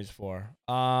video games for?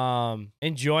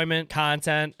 Enjoyment,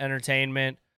 content,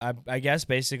 entertainment. I guess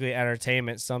basically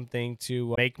entertainment, something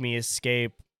to make me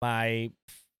escape my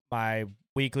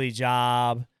weekly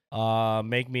job,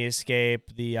 make me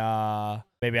escape the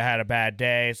maybe I had a bad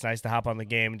day. It's nice to hop on the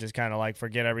game and just kind of like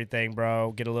forget everything,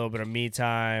 bro. Get a little bit of me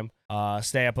time.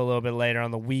 Stay up a little bit later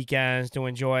on the weekends to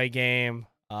enjoy a game.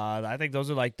 I think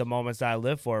those are like the moments that I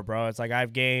live for, bro. It's like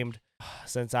I've gamed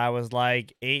since I was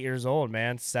like 8 years old,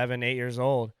 man. 7, 8 years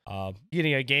old.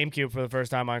 Getting a GameCube for the first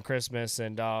time on Christmas,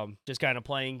 and just kind of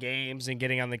playing games and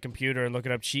getting on the computer and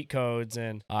looking up cheat codes.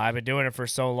 And I've been doing it for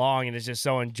so long, and it's just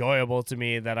so enjoyable to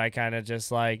me that I kind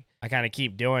of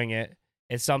keep doing it.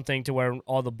 It's something to where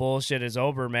all the bullshit is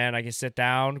over, man. I can sit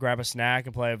down, grab a snack,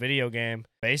 and play a video game,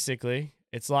 basically.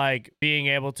 it's like being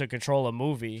able to control a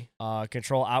movie,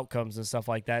 control outcomes and stuff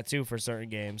like that too for certain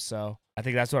games. So I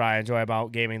think that's what I enjoy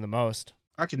about gaming the most.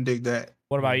 I can dig that.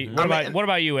 What about you? What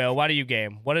about you, Il? Why do you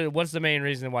game? What's the main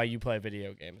reason why you play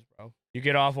video games, bro? You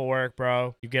get off of work,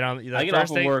 bro. You get on. I get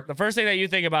off of work. The first thing that you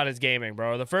think about is gaming,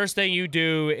 bro. The first thing you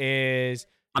do is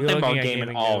I'm thinking about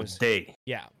gaming all day.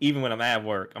 Yeah. Even when I'm at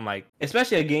work, I'm like,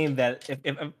 especially a game that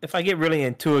if I get really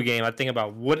into a game, I think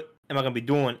about what am I gonna be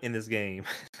doing in this game.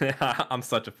 I'm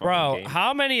such a fucking game.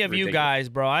 How many of you guys,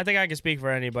 bro? I think I can speak for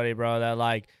anybody, bro. That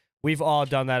like. We've all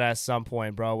done that at some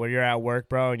point, bro. When you're at work,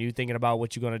 bro, and you thinking about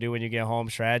what you're gonna do when you get home,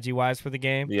 strategy-wise for the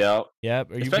game. Yep.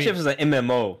 Especially if it's an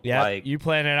MMO. Yeah. Like, you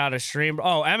planning out a stream.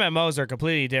 Oh, MMOs are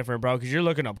completely different, bro, because you're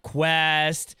looking up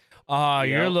quest.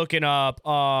 You're looking up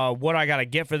what I gotta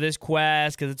get for this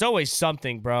quest, because it's always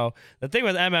something, bro. The thing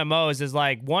with MMOs is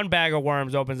like one bag of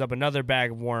worms opens up another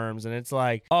bag of worms, and it's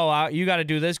like, you got to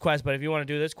do this quest, but if you want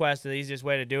to do this quest, the easiest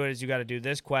way to do it is you got to do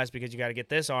this quest because you got to get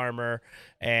this armor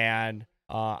and.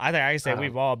 I think I can say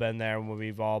we've all been there when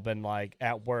we've all been like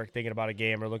at work thinking about a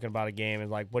game or looking about a game and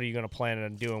like, what are you going to plan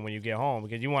on doing when you get home?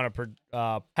 Because you want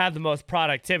to have the most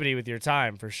productivity with your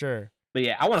time for sure. But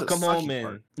yeah, I want to come home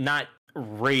and not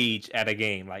rage at a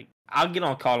game. Like I'll get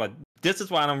on Call of. This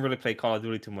is why I don't really play Call of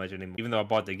Duty too much anymore. Even though I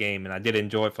bought the game and I did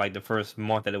enjoy it for like the first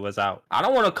month that it was out. I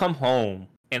don't want to come home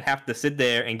and have to sit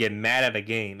there and get mad at a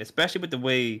game, especially with the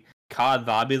way COD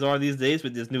lobbies are these days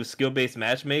with this new skill-based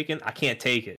matchmaking. I can't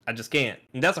take it. I just can't.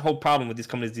 And that's the whole problem with these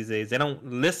companies these days. They don't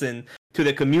listen to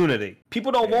the community.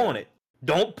 People don't want it.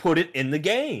 Don't put it in the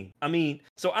game. I mean,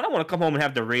 so I don't want to come home and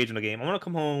have the rage in the game. I want to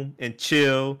come home and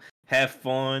chill, have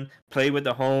fun, play with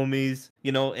the homies,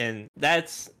 and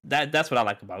that's what I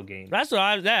like about games. That's what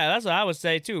I would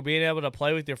say too. Being able to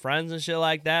play with your friends and shit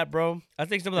like that, bro. I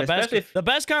think some of the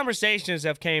best conversations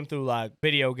have came through like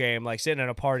video game, like sitting at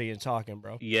a party and talking,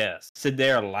 bro. Yes. Sit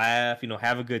there, laugh,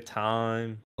 have a good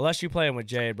time. Unless you're playing with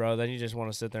Jay, bro, then you just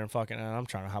want to sit there and fucking. I'm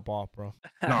trying to hop off, bro.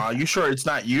 No, you sure it's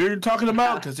not you you're talking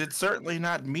about? Because it's certainly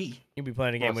not me. You be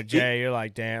playing a game with Jay, you're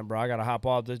like, damn, bro, I gotta hop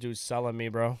off. This dude's selling me,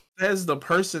 bro. As the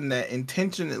person that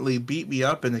intentionally beat me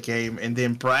up in the game and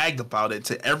then bragged about it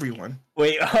to everyone.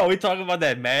 Wait, are we talking about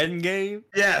that Madden game?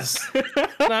 Yes.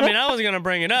 I mean, I wasn't gonna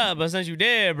bring it up, but since you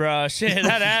did, bro, shit,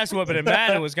 that ass whooping in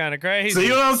Madden was kind of crazy.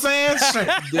 See what I'm saying?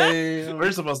 Damn.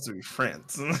 We're supposed to be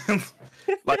friends.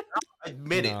 Like, I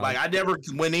admit it. Like, I never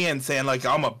went in saying, like,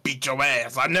 I'm gonna beat your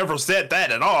ass. I never said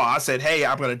that at all. I said, hey,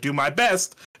 I'm gonna do my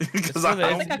best. Because I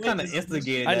think I kind of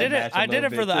instigated I did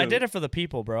it for the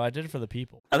people, bro. I did it for the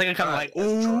people. I think I kind of like,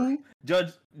 ooh,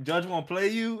 Judge won't play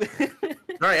you.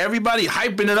 Right, everybody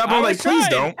hyping it up. I'm like, please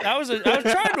don't. I was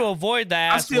trying to avoid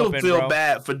that. I still feel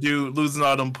bad for dude losing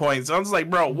all them points. I was like,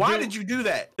 bro, why did you do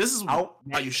that? This is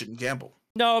why you shouldn't gamble.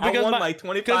 No, because I won like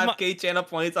 25K channel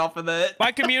points off of that.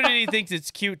 My community thinks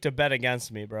it's cute to bet against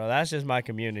me, bro. That's just my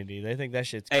community. They think that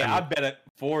shit's cute. Hey, I bet it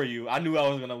for you. I knew I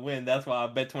was gonna win. That's why I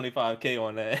bet 25K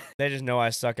on that. They just know I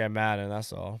suck at Madden.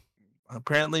 That's all.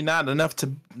 Apparently not enough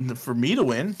for me to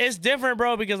win. It's different,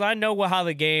 bro, because I know how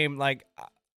the game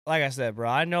like I said, bro.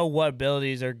 I know what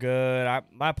abilities are good.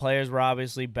 My players were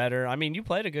obviously better. I mean, you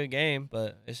played a good game,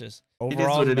 but it's just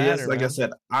overall. It is what it is. Like I said,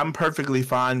 I'm perfectly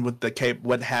fine with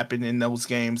what happened in those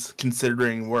games,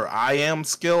 considering where I am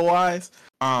skill wise.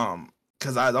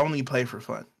 Because I only play for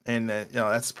fun, and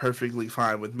that's perfectly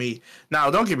fine with me.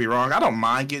 Now, don't get me wrong. I don't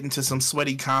mind getting to some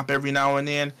sweaty comp every now and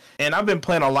then, and I've been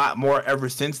playing a lot more ever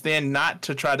since then. Not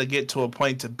to try to get to a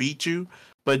point to beat you.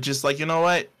 But just like, you know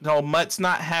what? No, Mutt's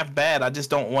not half bad. I just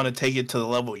don't want to take it to the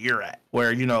level you're at,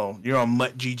 where, you're on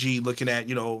Mutt GG looking at,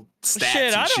 stats.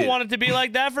 Shit, I don't want it to be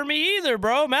like that for me either,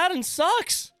 bro. Madden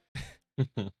sucks.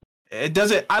 It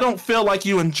doesn't. I don't feel like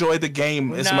you enjoy the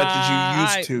game as much as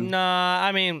you used to. Nah,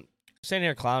 I mean, sitting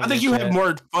here clowning. I think you have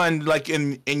more fun, like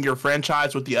in your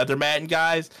franchise with the other Madden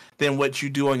guys than what you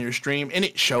do on your stream, and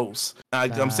it shows.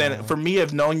 I'm saying, for me,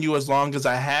 I've known you as long as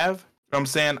I have. I'm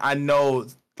saying I know.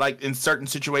 Like in certain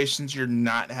situations, you're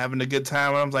not having a good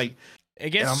time. And I'm like, it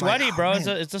gets sweaty, like, bro.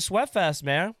 It's a sweat fest,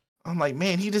 man. I'm like,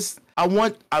 man, I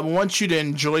want you to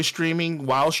enjoy streaming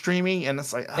while streaming, and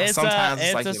it's like sometimes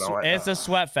it's a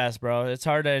sweat fest, bro. It's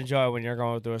hard to enjoy when you're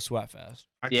going through a sweat fest.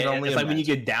 It's like when you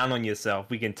get down on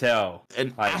yourself, we can tell.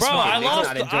 And like, bro,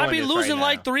 I'd be losing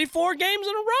like 3-4 games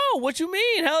in a row. What you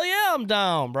mean? Hell yeah, I'm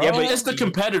down, bro. Yeah, but it's the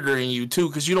competitor in you too,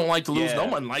 because you don't like to lose. No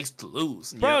one likes to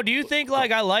lose, bro. Do you think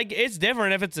like it's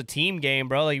different if it's a team game,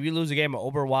 bro? Like if you lose a game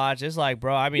of Overwatch, it's like,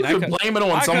 bro. I mean, I could blame it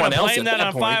on someone else. Blame that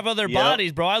on 5 other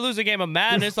bodies, bro. I lose a game of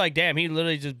Madden, it's like, damn, he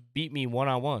literally just beat me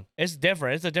 1-on-1. It's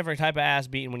different. It's a different type of ass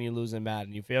beating when you lose in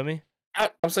Madden. You feel me?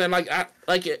 I'm saying like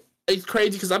it's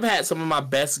crazy because I've had some of my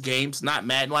best games, not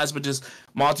Madden wise, but just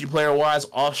multiplayer wise,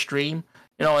 off stream.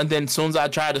 And then as soon as I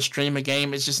try to stream a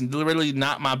game, it's just literally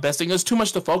not my best thing. There's too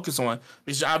much to focus on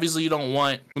because obviously you don't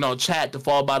want, chat to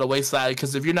fall by the wayside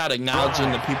because if you're not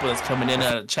acknowledging the people that's coming in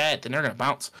at a chat, then they're going to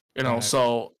bounce, Right.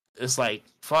 So it's like,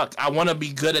 fuck, I want to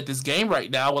be good at this game right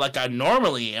now like I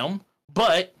normally am,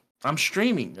 but I'm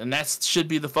streaming and that should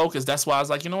be the focus. That's why I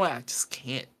was like, you know what? I just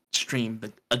can't stream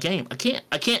a game. I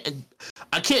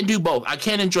can't do both. I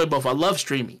can't enjoy both. I love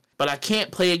streaming, but I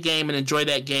can't play a game and enjoy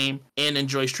that game and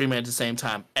enjoy streaming at the same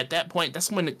time. At that point,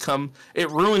 that's when it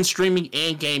ruins streaming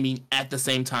and gaming at the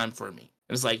same time for me.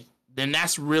 And it's like, then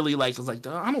that's really like, it's like,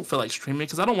 I don't feel like streaming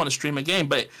because I don't want to stream a game,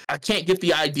 but I can't get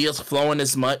the ideas flowing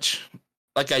as much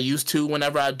like I used to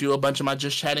whenever I do a bunch of my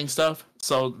just chatting stuff.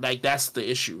 So like, that's the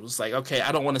issue. It's like, okay,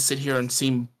 I don't want to sit here and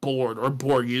seem bored or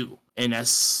bore you. And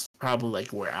that's probably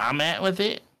like where I'm at with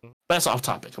it. That's off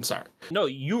topic. I'm sorry. No,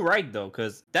 you're right though,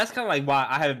 because that's kind of like why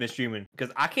I haven't been streaming.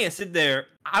 Because I can't sit there.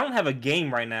 I don't have a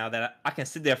game right now that I can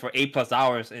sit there for 8+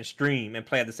 hours and stream and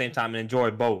play at the same time and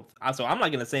enjoy both. So I'm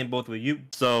like in the same boat with you.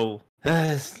 So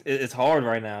it's hard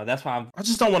right now. That's why I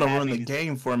just don't want to ruin the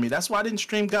game for me. That's why I didn't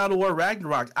stream God of War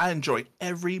Ragnarok. I enjoyed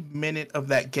every minute of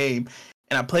that game.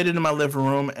 And I played it in my living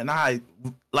room, and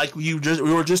we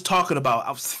were just talking about,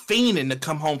 I was fiending to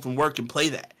come home from work and play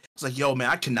that. It's like, yo, man,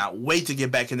 I cannot wait to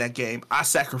get back in that game. I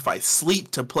sacrificed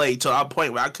sleep to play to a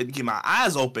point where I couldn't get my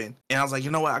eyes open. And I was like, you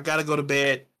know what? I got to go to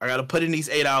bed. I got to put in these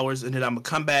 8 hours, and then I'm going to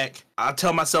come back. I'll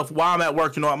tell myself while I'm at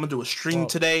work, I'm going to do a stream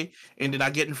today. And then I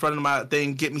get in front of my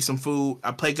thing, get me some food.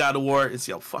 I play God of War and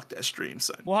say, oh, fuck that stream,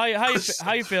 son. Well,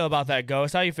 how you feel about that,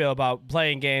 Ghost? How you feel about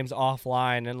playing games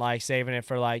offline and like saving it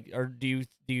for like, or do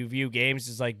you view games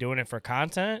as like doing it for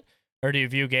content? Or do you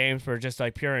view games for just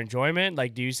like pure enjoyment?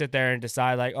 Like, do you sit there and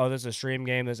decide like, oh, this is a stream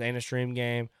game, this ain't a stream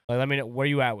game? Like, let me know, where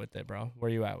you at with it, bro? Where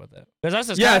you at with it? Because us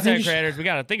as content creators, we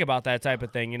got to think about that type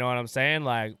of thing. You know what I'm saying?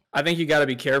 Like, I think you got to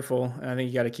be careful, and I think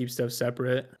you got to keep stuff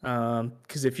separate.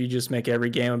 Because if you just make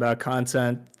every game about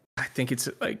content, I think it's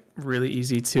like really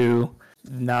easy to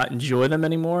not enjoy them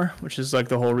anymore, which is like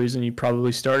the whole reason you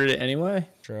probably started it anyway.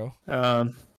 True.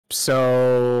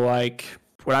 So like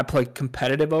when I play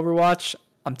competitive Overwatch,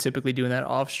 I'm typically doing that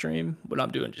off stream. When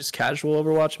I'm doing just casual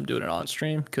Overwatch, I'm doing it on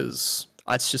stream because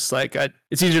it's just like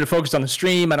it's easier to focus on the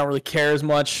stream. I don't really care as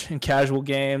much in casual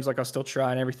games. Like I'll still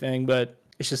try and everything, but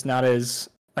it's just not as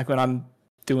like when I'm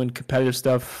doing competitive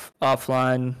stuff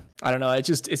offline. I don't know.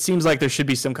 It seems like there should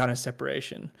be some kind of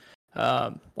separation.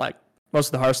 Like most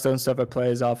of the Hearthstone stuff I play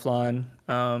is offline.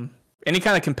 Any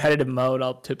kind of competitive mode,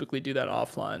 I'll typically do that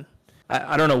offline.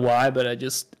 I don't know why, but I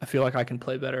feel like I can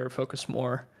play better, focus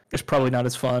more. It's probably not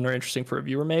as fun or interesting for a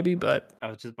viewer, maybe, but I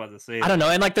was just about to say, I don't know.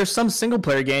 And like, there's some single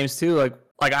player games too. Like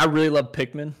I really love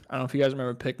Pikmin. I don't know if you guys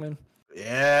remember Pikmin.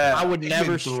 Yeah, I would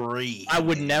never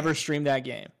stream that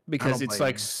game because it's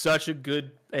like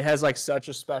it has like such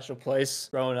a special place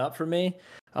growing up for me,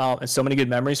 and so many good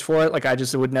memories for it. Like I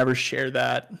just would never share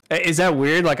that. Is that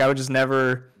weird? Like I would just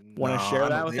never want to share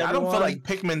that with everyone. I don't feel like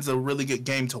Pikmin's a really good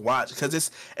game to watch because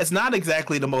it's not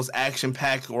exactly the most action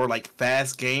packed or like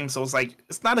fast game. So it's like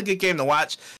it's not a good game to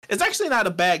watch. It's actually not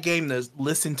a bad game to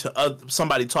listen to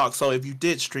somebody talk. So if you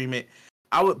did stream it,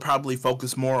 I would probably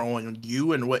focus more on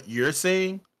you and what you're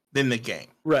saying than the game.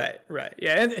 Right.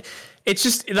 Yeah, and it's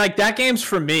just like that game's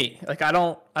for me. Like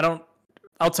I'll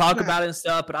talk about it and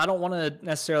stuff, but I don't want to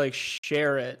necessarily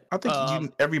share it. I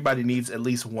think everybody needs at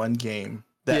least one game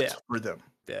that's for them.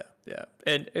 Yeah.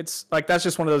 And it's like that's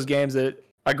just one of those games that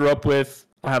I grew up with.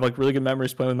 I have like really good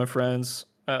memories playing with my friends.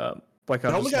 Like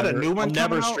I'll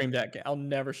never stream that game. I'll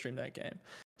never stream that game.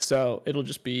 So that'll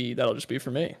just be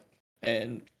for me.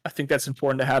 And I think that's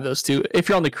important to have those two. If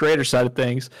you're on the creator side of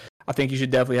things, I think you should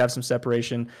definitely have some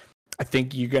separation. I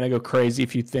think you're going to go crazy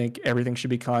if you think everything should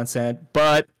be content,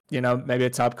 but maybe a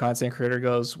top content creator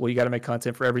goes, well, you got to make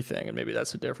content for everything. And maybe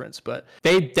that's the difference, but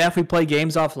they definitely play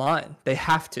games offline. They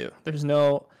have to. There's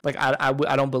no, like, I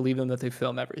don't believe them that they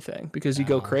film everything because you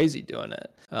go crazy doing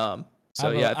it. I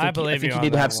think you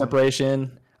need to have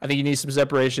separation. I think you need some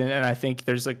separation. And I think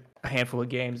there's like a handful of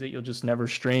games that you'll just never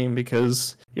stream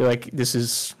because you're like,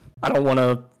 I don't want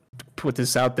to put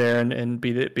this out there and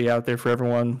be out there for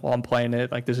everyone while I'm playing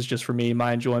it. Like, this is just for me,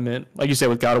 my enjoyment. Like you said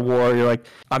with God of War, you're like,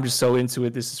 I'm just so into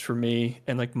it. This is for me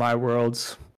and like my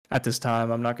worlds at this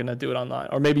time. I'm not going to do it online.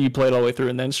 Or maybe you play it all the way through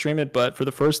and then stream it. But for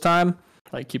the first time,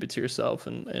 like, keep it to yourself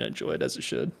and enjoy it as it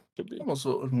should be. I almost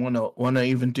want to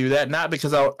even do that. Not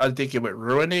because I think it would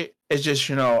ruin it. It's just,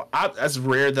 that's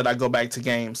rare that I go back to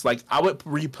games. Like, I would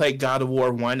replay God of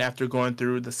War 1 after going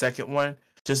through the second one.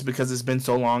 Just because it's been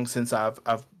so long since I've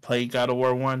played God of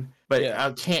War 1. But Yeah.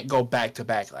 I can't go back to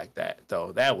back like that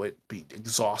though. That would be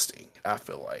exhausting, I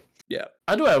feel like. Yeah.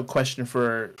 I do have a question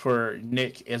for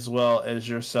Nick as well as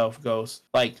yourself, Ghost.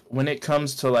 Like when it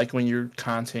comes to like when you're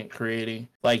content creating,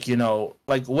 like, you know,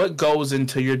 like what goes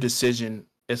into your decision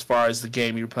as far as the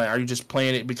game you're playing? Are you just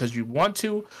playing it because you want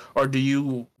to, or do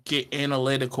you get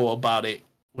analytical about it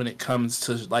when it comes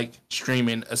to like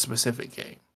streaming a specific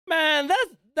game? Man,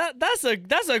 that's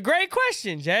a great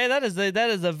question, Jay. That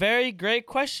is a very great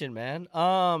question, man.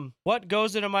 What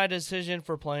goes into my decision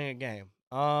for playing a game?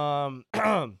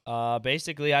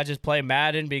 Basically I just play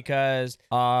Madden because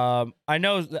I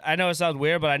know it sounds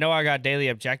weird, but I know I got daily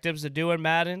objectives to do in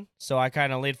Madden, so I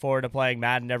kind of lean forward to playing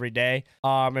Madden every day.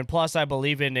 And plus I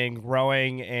believe in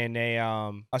growing in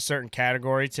a certain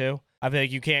category too. I feel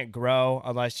like you can't grow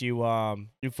unless you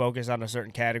focus on a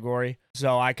certain category.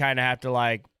 So I kind of have to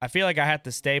I feel like I have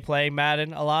to stay playing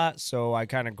Madden a lot, so I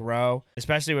kind of grow,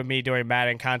 especially with me doing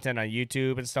Madden content on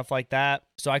YouTube and stuff like that.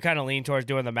 So I kind of lean towards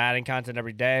doing the Madden content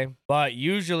every day. But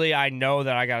usually I know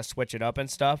that I got to switch it up and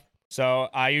stuff. So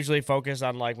I usually focus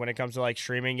on when it comes to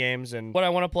streaming games and what I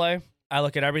want to play. I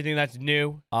look at everything that's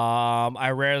new.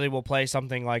 I rarely will play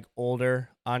something older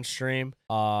on stream.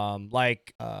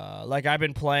 Like I've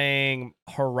been playing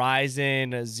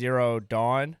Horizon Zero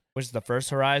Dawn, which is the first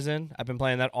Horizon. I've been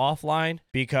playing that offline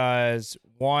because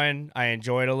one, I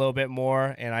enjoy it a little bit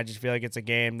more, and I just feel like it's a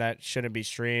game that shouldn't be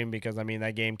streamed because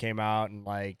that game came out in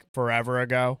forever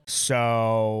ago.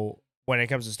 So when it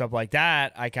comes to stuff like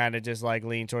that, I kind of just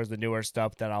lean towards the newer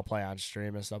stuff that I'll play on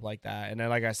stream and stuff like that. And then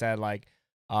like I said,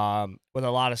 with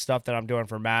a lot of stuff that I'm doing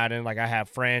for Madden, I have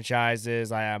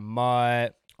franchises, I have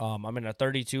MUT, I'm in a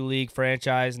 32 league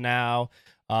franchise now,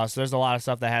 so there's a lot of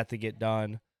stuff that had to get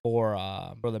done for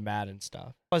the Madden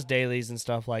stuff, plus dailies and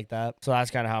stuff like that. So that's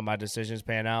kind of how my decisions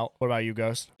pan out. What about you,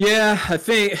 Ghost? Yeah, I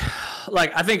think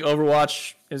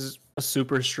Overwatch is a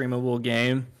super streamable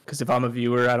game because if I'm a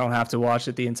viewer, I don't have to watch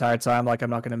it the entire time. I'm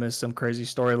not going to miss some crazy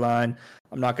storyline.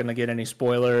 I'm not going to get any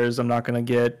spoilers. I'm not going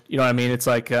to get, you know what I mean? It's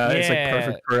it's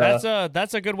perfect for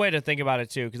that's a good way to think about it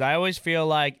too, because I always feel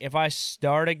like if I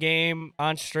start a game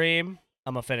on stream,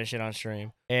 I'm gonna finish it on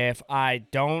stream. If I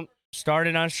don't start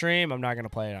it on stream, I'm not gonna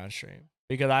play it on stream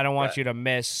because I don't want you to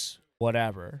miss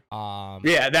whatever.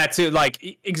 Yeah, that too.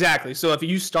 Exactly. So if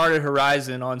you started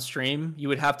Horizon on stream, you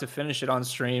would have to finish it on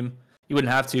stream. You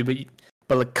wouldn't have to,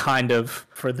 but kind of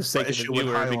for the sake of the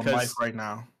viewer, because right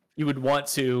now you would want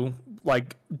to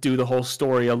do the whole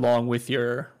story along with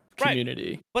your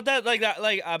community. Right.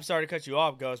 But I'm sorry to cut you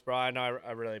off, Ghost, bro. I know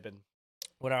I really been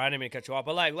whatever. I didn't mean to cut you off,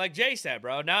 but like Jay said,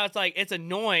 bro. Now it's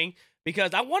annoying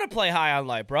because I want to play High on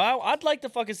Life, bro. I'd like to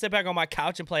fucking sit back on my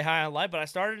couch and play High on Life, but I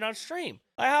started on stream.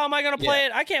 How am I gonna play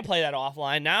it? I can't play that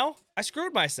offline now. I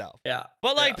screwed myself. Yeah.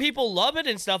 But people love it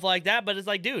and stuff like that. But it's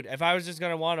dude, if I was just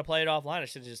gonna want to play it offline, I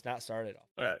should have just not started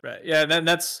off. Right. Yeah. Then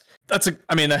that's a.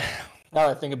 I mean, now that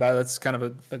I think about it, that's kind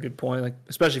of a good point.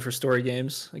 Especially for story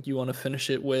games, you want to finish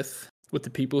it with the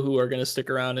people who are going to stick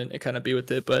around and kind of be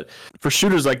with it. But for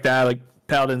shooters like that, like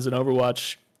Paladins and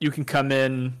Overwatch, you can come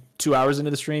in 2 hours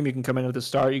into the stream. You can come in at the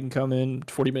start. You can come in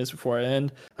 40 minutes before it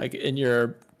end. And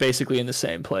you're basically in the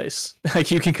same place.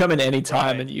 You can come in any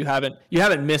time, and you haven't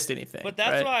missed anything. But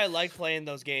that's why I like playing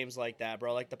those games like that,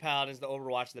 bro. Like the Paladins, the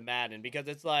Overwatch, the Madden, because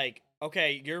it's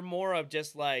okay, you're more of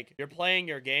just you're playing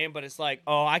your game, but it's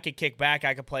oh, I could kick back,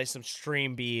 I could play some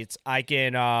stream beats, I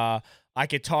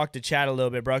could talk to chat a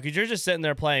little bit, bro. Because you're just sitting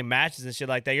there playing matches and shit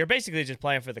like that. You're basically just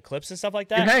playing for the clips and stuff like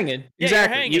that. You're hanging. Yeah, exactly.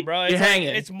 You're hanging, bro. It's you're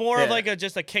hanging. It's more of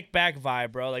just a kickback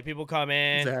vibe, bro. People come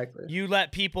in. Exactly. You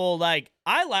let people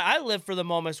I live for the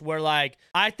moments where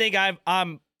I think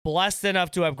I'm blessed enough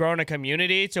to have grown a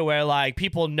community to where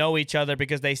people know each other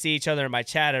because they see each other in my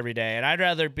chat every day, and I'd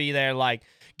rather be there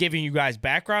giving you guys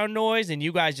background noise and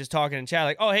you guys just talking in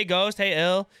chat oh, hey Ghost, hey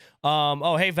Ill,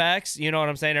 oh, hey Vex, you know what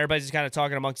I'm saying? Everybody's just kind of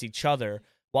talking amongst each other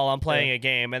while I'm playing a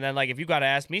game. And then if you got to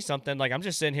ask me something, I'm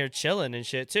just sitting here chilling and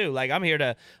shit too. I'm here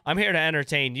to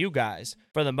entertain you guys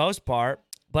for the most part.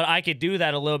 But I could do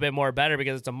that a little bit more better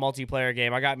because it's a multiplayer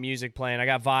game. I got music playing. I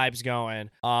got vibes going.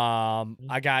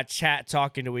 I got chat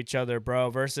talking to each other,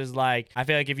 bro. Versus I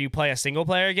feel like if you play a single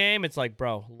player game, it's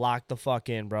bro, lock the fuck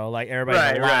in, bro.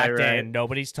 Everybody's locked in.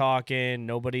 Nobody's talking.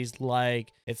 Nobody's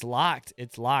it's locked.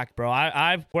 It's locked,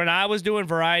 bro. When I was doing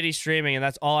variety streaming and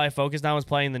that's all I focused on was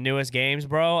playing the newest games,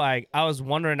 bro. I was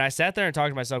wondering. I sat there and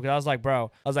talked to myself because I was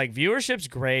bro, viewership's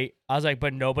great. I was like,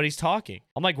 but nobody's talking.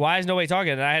 I'm like, why is nobody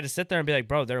talking? And I had to sit there and be like,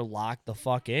 bro, they're locked the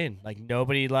fuck in. Like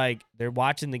nobody, like they're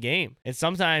watching the game. And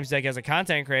sometimes like as a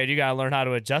content creator, you got to learn how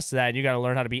to adjust to that. And you got to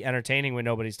learn how to be entertaining when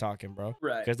nobody's talking, bro.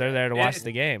 Right. Because they're there to watch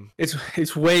the game.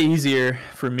 It's way easier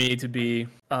for me to be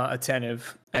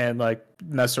attentive and like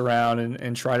mess around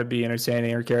and try to be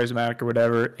entertaining or charismatic or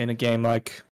whatever in a game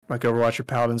like Overwatch or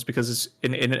Paladins, because it's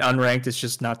in an unranked, it's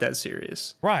just not that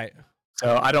serious. Right.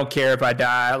 So I don't care if I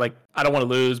die. Like, I don't want to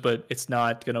lose, but it's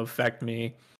not going to affect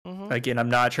me. Again, I'm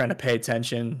not trying to pay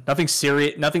attention. Nothing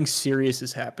serious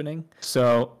is happening.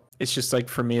 So it's just like,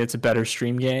 for me, it's a better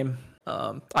stream game.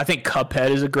 I think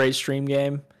Cuphead is a great stream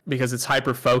game because it's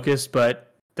hyper focused,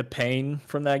 but the pain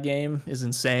from that game is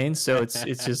insane. So it's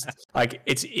just like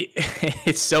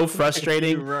it's so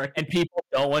frustrating, Right. and people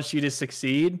don't want you to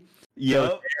succeed.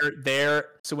 Yep.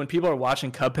 So when people are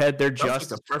watching Cuphead, they're That's just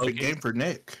the perfect focused. game for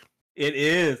Nick. It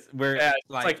is. Where Yeah, it's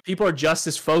like people are just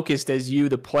as focused as you,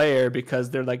 the player, because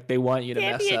they're like, they want you to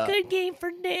mess up. game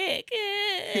for Nick.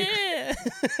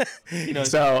 you know,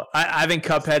 So I think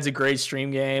Cuphead's a great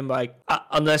stream game. Like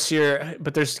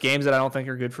but there's games that I don't think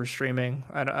are good for streaming.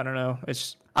 I don't know.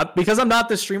 It's because I'm not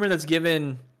the streamer that's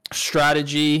given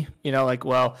strategy. You know, like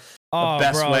the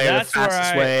best way or the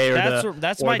fastest way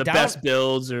or the best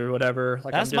builds or whatever.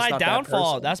 Like, That's I'm just my not that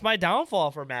downfall. person. That's my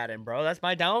downfall for Madden, bro. That's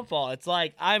my downfall. It's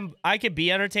like I could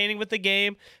be entertaining with the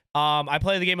game. I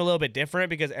play the game a little bit different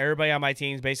because everybody on my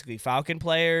team is basically Falcon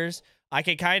players. I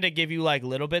can kind of give you like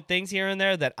little bit things here and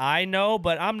there that I know,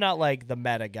 but I'm not like the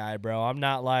meta guy, bro. I'm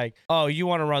not like, oh, you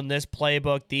want to run this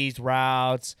playbook, these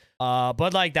routes.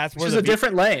 But like that's where which is a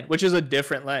different lane.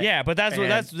 Yeah, but that's where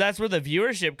the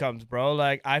viewership comes, bro.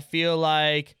 Like I feel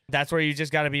like that's where you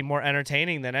just got to be more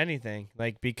entertaining than anything.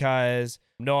 Like, because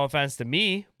no offense to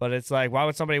me, but it's like, why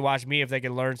would somebody watch me if they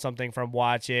could learn something from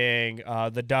watching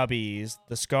the Dubbies,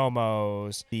 the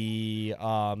Scomos, the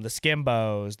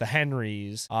Skimbos, the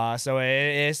Henrys? So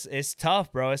it's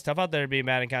tough, bro. It's tough out there to be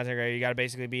Madden content creator. You got to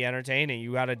basically be entertaining.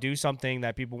 You got to do something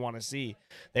that people want to see.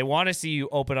 They want to see you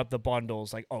open up the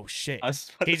bundles. Like, oh shit, I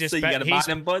was about he to just say, you spent- gotta he's-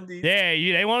 buy them bundies. yeah,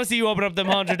 they want to see you open up them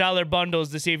 $100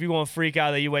 bundles to see if you won't freak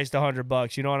out that you waste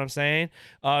 $100. You know what I'm saying?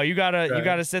 You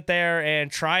gotta sit there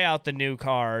and try out the new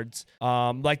cards.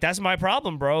 Like that's my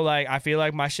problem, bro. Like I feel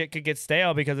like my shit could get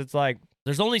stale because it's like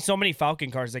there's only so many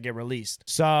Falcon cards that get released.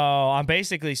 So I'm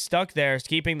basically stuck there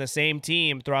keeping the same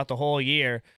team throughout the whole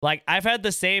year. Like I've had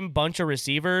the same bunch of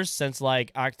receivers since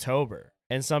like October.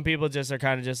 And some people just are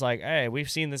kind of just like, hey, we've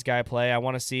seen this guy play. I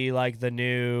want to see like the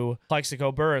new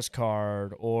Plexico Burris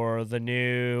card or the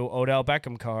new Odell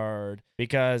Beckham card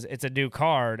because it's a new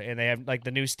card and they have like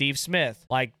the new Steve Smith.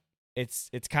 Like it's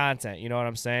content. You know what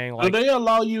I'm saying? Like, Do they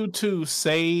allow you to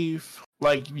save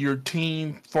like your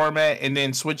team format and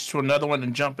then switch to another one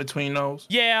and jump between those?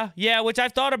 yeah, which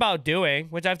I've thought about doing.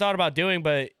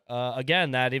 But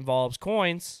again, that involves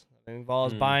coins. It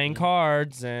involves buying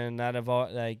cards, and that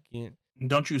involves like.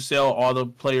 Don't you sell all the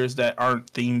players that aren't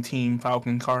theme team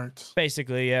Falcon cards?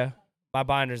 Basically, yeah. My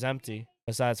binder's empty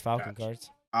besides Falcon Gotcha. cards.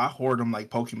 I hoard them like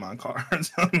Pokemon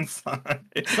cards. I'm sorry.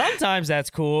 Sometimes that's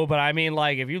cool, but I mean,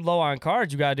 like, if you low on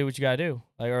cards, you gotta do what you gotta do,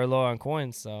 like, or low on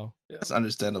coins. So That's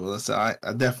understandable. So I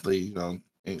definitely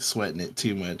ain't sweating it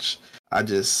too much. I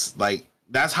just like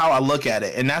that's how I look at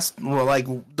it, and that's like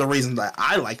the reason that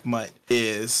I like MUT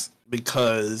is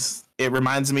because it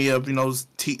reminds me of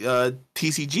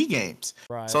TCG games.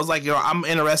 right. So it's like I'm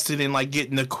interested in like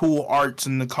getting the cool arts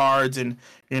and the cards and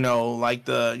like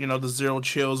the the Zero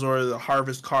Chills or the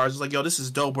Harvest cards. It's like this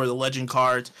is dope, or the Legend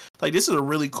cards. Like this is a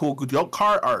really cool dope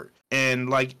card art, and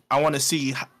like I want to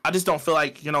see. I just don't feel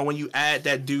like when you add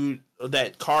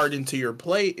that card into your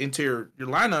your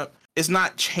lineup, it's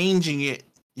not changing it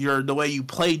the way you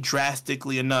play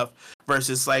drastically enough.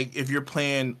 Versus like if you're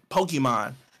playing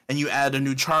Pokemon and you add a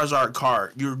new Charizard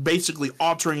card, you're basically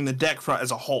altering the deck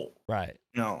as a whole. right.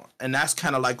 And that's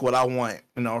kind of like what I want,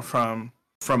 from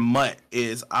MUT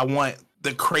is I want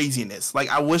the craziness. Like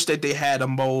I wish that they had a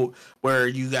mode where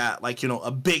you got like,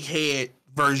 a big head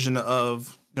version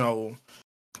of Aaron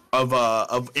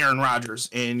Rodgers,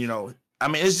 and I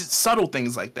mean it's just subtle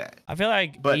things like that. I feel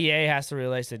like But- EA has to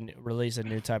release a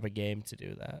new type of game to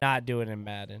do that. Not do it in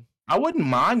Madden. I wouldn't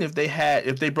mind if they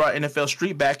brought NFL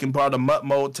Street back and brought a MUT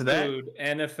mode to that. Dude,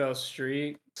 NFL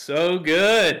Street, so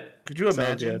good. Could you So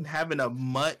imagine good. having a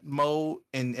MUT mode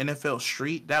in NFL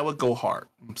Street? That would go hard.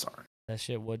 I'm sorry. That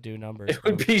shit would do numbers. It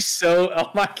would be so.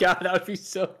 Oh my god, that would be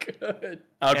so good.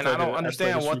 And I don't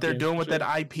understand what they're doing with that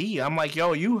IP. I'm like,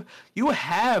 you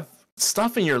have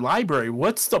stuff in your library.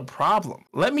 What's the problem?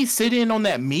 Let me sit in on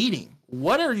that meeting.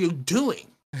 What are you doing?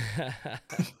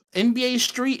 NBA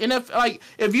Street, NFL, like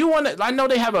if you want to, I know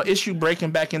they have an issue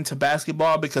breaking back into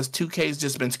basketball because 2K's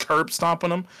just been curb stomping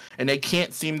them and they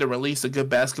can't seem to release a good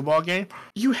basketball game.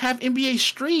 You have NBA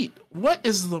Street. What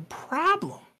is the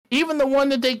problem? Even the one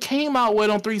that they came out with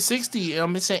on 360,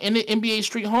 it's in the NBA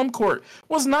Street Home Court,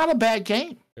 was not a bad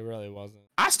game. It really wasn't.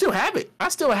 I still have it. I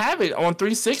still have it on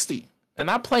 360, and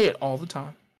I play it all the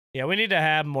time. Yeah, we need to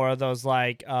have more of those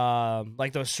like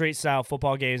those street style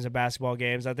football games and basketball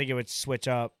games. I think it would switch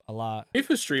up a lot.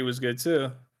 FIFA Street was good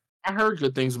too. I heard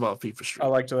good things about FIFA Street. I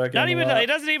liked that game. Not even a lot. it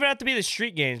doesn't even have to be the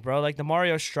street games, bro. Like the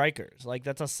Mario Strikers. Like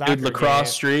that's a soccer Dude, Lacrosse game.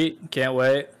 Street. Can't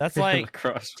wait. That's like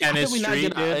Cross. How Tennis did we not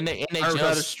Street, get an dude.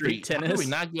 NHL Street Street? How did tennis. we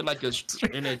not get like a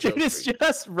NHL Dude, it's Street?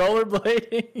 just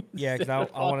rollerblading. yeah, because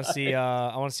I want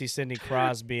to see Sidney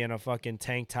Crosby in a fucking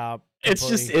tank top. It's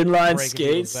just completely inline breaking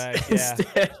people's skates back. Yeah.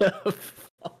 instead of.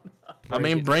 I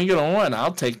mean, bring it on.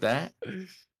 I'll take that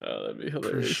Oh, that'd be for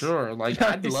hilarious. sure. Like,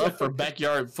 I'd love for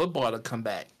backyard football to come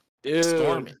back.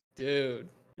 Storming. Dude.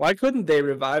 Why couldn't they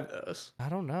revive those? I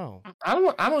don't know. I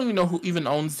don't even know who even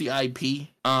owns the IP.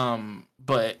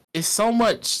 But it's so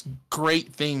much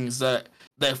great things that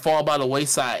fall by the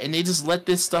wayside, and they just let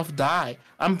this stuff die.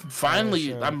 I'm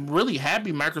really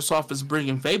happy Microsoft is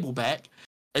bringing Fable back.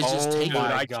 It's just taking.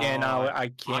 my I God. cannot wait. I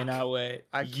cannot wait.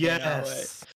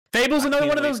 Yes. Fable's another can't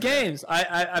one of wait those for that. games.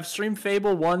 I've streamed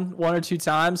Fable one or two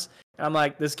times, and I'm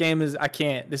like, this game is I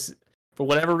can't. This for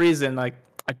whatever reason, like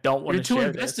I don't want You're to too share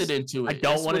invested this. into it. I don't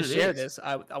That's want to what it share is. this.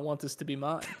 I want this to be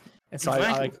mine, and so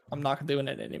Exactly. I'm not doing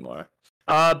it anymore.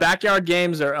 Backyard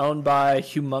Games are owned by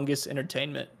Humongous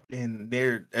Entertainment. And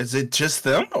is it just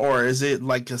them, or is it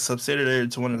like a subsidiary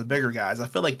to one of the bigger guys? I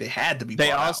feel like they had to be. They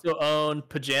bought out. also own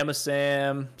Pajama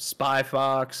Sam, Spy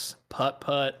Fox, Putt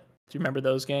Putt. Do you remember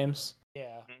those games?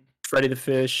 Yeah. Freddy the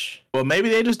Fish. Well, maybe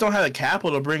they just don't have the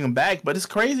capital to bring them back. But it's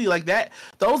crazy like that.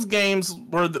 Those games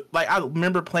were I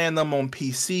remember playing them on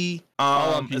PC.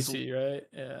 All on PC, right?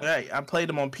 Yeah. Right, I played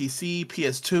them on PC,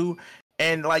 PS2,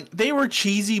 and like they were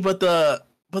cheesy, but the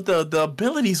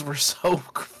abilities were so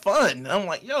fun. I'm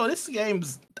like, yo, this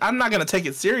game's. I'm not gonna take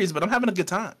it serious, but I'm having a good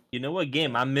time. You know what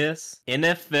game I miss?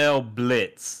 NFL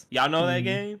Blitz. Y'all know that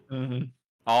game? Mm-hmm.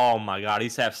 Oh my god, I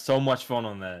used to have so much fun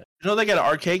on that. You know they got an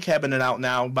arcade cabinet out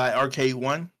now by Arcade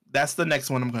One. That's the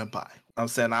next one I'm gonna buy. I'm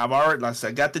saying I've already, like I said,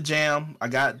 I got the Jam, I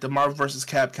got the Marvel vs.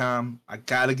 Capcom, I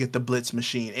gotta get the Blitz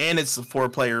machine, and it's a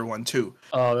 4-player one too.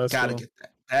 Oh, that's Gotta cool. get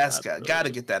that.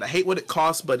 Gotta get that. I hate what it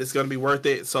costs, but it's gonna be worth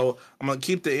it. So I'm gonna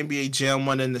keep the NBA Jam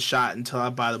one in the shot until I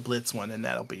buy the Blitz one, and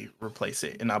that'll be replace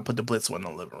it, and I'll put the Blitz one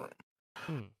in the living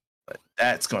room. But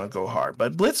that's gonna go hard.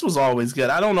 But Blitz was always good.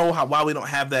 I don't know why we don't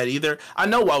have that either. I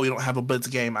know why we don't have a Blitz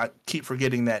game. I keep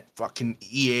forgetting that fucking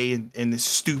EA and this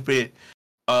stupid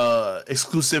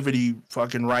exclusivity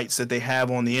fucking rights that they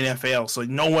have on the NFL, so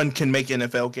no one can make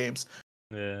NFL games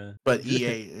Yeah. but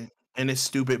EA. And it's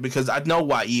stupid because I know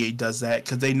why EA does that,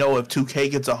 because they know if 2K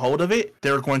gets a hold of it,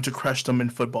 they're going to crush them in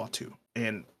football too.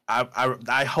 And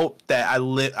I hope that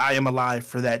I am alive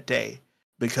for that day,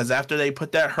 because after they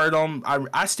put that hurt on,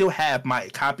 I still have my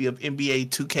copy of NBA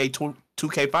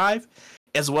 2K5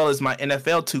 as well as my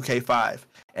NFL 2K5.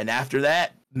 And after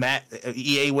that,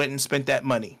 EA went and spent that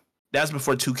money. That's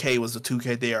before 2K was the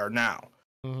 2K they are now.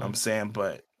 Mhm. You know what I'm saying,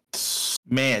 but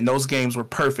man, those games were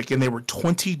perfect, and they were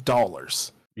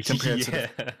 $20. Compared to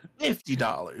yeah.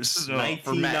 $50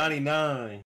 for Matt.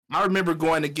 $19.99. I remember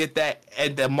going to get that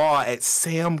at the mall at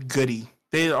Sam Goody.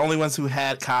 They're the only ones who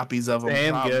had copies of them.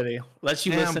 Damn goody. Lets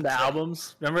you Damn listen to goody.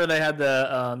 albums. Remember they had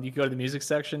the you go to the music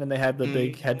section and they had the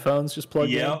big headphones just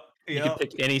plugged in. Yep. You could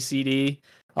pick any CD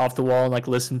off the wall and like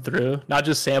listen through, not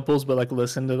just samples, but like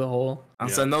listen to the whole. I'm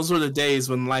saying those were the days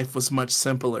when life was much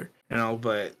simpler, you know.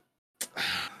 But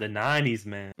The 90s,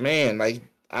 man. man, like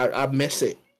I miss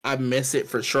it. I miss it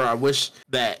for sure. I wish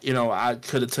that, you know, I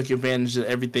could have took advantage of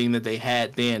everything that they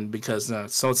had then, because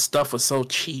so stuff was so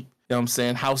cheap. You know what I'm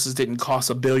saying? Houses didn't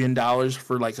cost $1 billion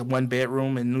for like a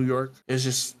 1-bedroom in New York. It's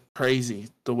just crazy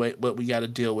the way what we got to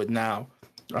deal with now.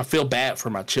 I feel bad for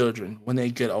my children when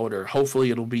they get older. Hopefully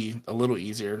it'll be a little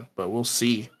easier, but we'll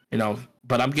see. You know,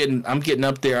 but I'm getting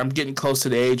up there. I'm getting close to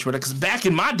the age where, because back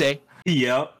in my day,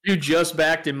 Yep. You just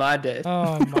backed in my day.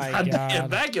 Oh my god.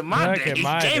 back in my day,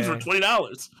 games were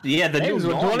 $20. Yeah, the new Games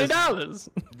were norm is, $20.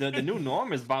 the new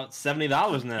norm is about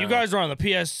 $70 now. You guys are on the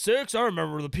PS6. I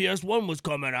remember the PS1 was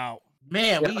coming out.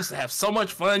 Man, we used to have so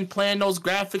much fun playing those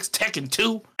graphics. Tekken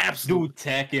 2, absolutely. do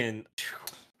Tekken.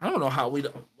 I don't know how we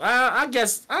don't. I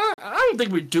guess I don't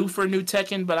think we're due for a new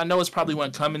Tekken, but I know it's probably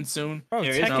one coming soon. Bro,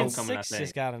 There is Tekken one coming, I 6 think.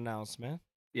 just got announced, man.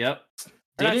 Yep.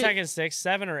 Not Did it? Tekken 6,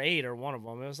 7 or 8 or one of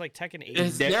them. It was like Tekken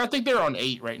 8. I think they're on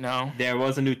 8 right now. There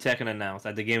was a new Tekken announced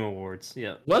at the Game Awards.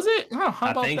 Yeah. Was it? Oh, how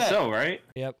I about think that? so, right?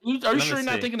 Yep. Are you Let me sure you're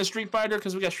not see. thinking of Street Fighter?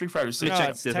 Because we got Street Fighter 6. No, check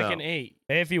it's this Tekken out. 8.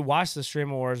 Hey, if you watch the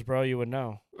Stream Awards, bro, you would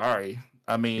know. Sorry.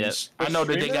 I mean, Yep. I know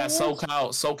that they Streamer got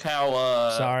Awards?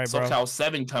 Sorry, bro. SoCal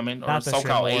 7 coming, or Not the Stream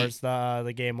SoCal 8. Awards,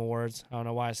 the Game Awards. I don't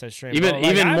know why I said Stream. Even Bro,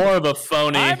 like, even I'm- more of a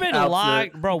phony. I've been outfit.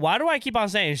 locked, bro. Why do I keep on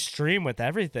saying stream with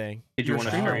everything? Did you You're a want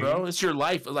to streamer, stream? bro. It's your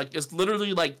life. Like, it's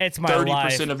literally like It's my 30%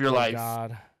 life. of your Oh, life.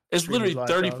 God. It's literally Streamer's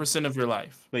life, 30% of your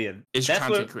life. But yeah, It's that's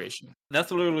content what, creation.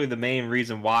 that's literally the main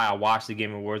reason why I watched the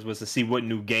Game Awards was to see what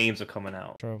new games are coming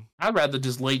out. True. I'd rather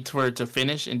just wait for it to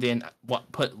finish and then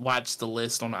watch the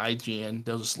list on IGN.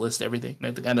 They'll just list everything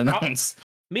that they got announced.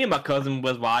 Me and my cousin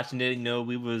was watching it. You know,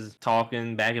 we was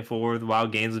talking back and forth while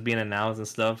games was being announced and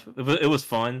stuff. It was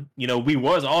fun. You know, we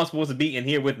was all supposed to be in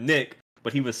here with Nick,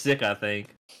 but he was sick, I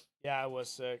think. Yeah, I was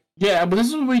sick. Yeah, but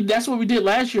that's what we did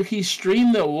last year. He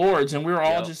streamed the awards, and we were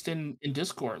all Yep. just in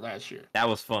Discord last year. That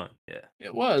was fun. Yeah.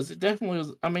 It was. It definitely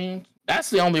was. I mean,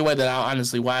 that's the only way that I'll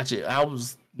honestly watch it. I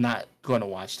was not going to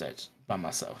watch that by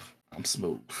myself. I'm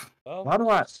smooth. Well, Why do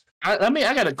I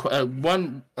got a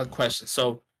question.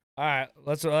 So all right,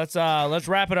 let's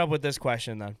wrap it up with this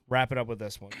question then. Wrap it up with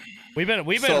this one. We've been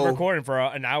So- recording for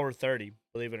an hour 30.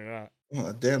 Believe it or not.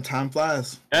 Oh, damn, time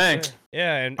flies. Hey,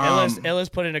 Yeah, and Um, Illis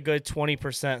put in a good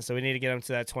 20%, so we need to get him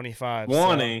to that 25. so-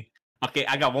 warning. Okay,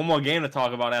 I got one more game to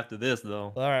talk about after this,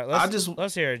 though. All right,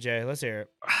 let's hear it, Jay. Let's hear it.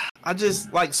 I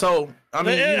just like so. I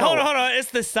mean, Hold on. It's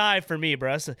the sigh for me,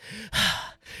 bro. It's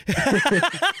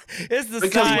the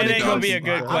Because sigh. when It it ain't gonna comes- be a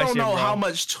good I question, don't know bro. how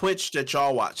much Twitch that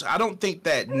y'all watch. I don't think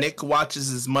that Nick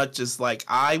watches as much as like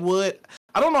I would.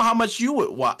 I don't know how much you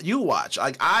would watch.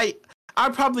 Like I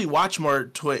probably watch more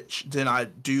Twitch than I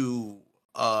do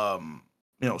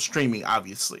streaming,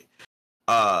 obviously.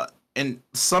 And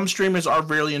some streamers are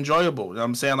really enjoyable. You know what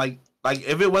I'm saying? Like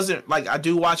if it wasn't like I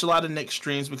do watch a lot of Nick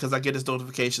streams because I get his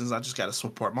notifications. I just gotta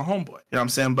support my homeboy. You know what I'm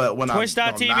saying? But when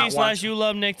Twitch.tv/ you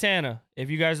love Nick Tana. If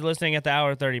you guys are listening at the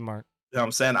hour 30 mark. You know what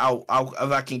I'm saying? I'll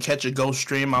if I can catch a ghost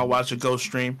stream, I'll watch a ghost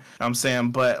stream. You know what I'm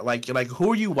saying? But like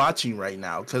who are you watching right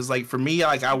now? Because like for me,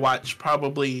 like I watch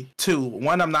probably two.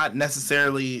 One, I'm not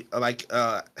necessarily like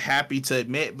happy to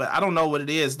admit, but I don't know what it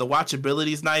is. The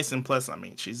watchability is nice, and plus, I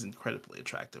mean, she's incredibly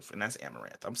attractive, and that's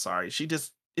Amaranth. I'm sorry,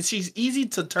 she's easy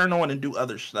to turn on and do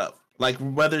other stuff. Like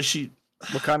whether she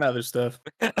What kind of other stuff?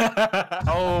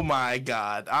 oh my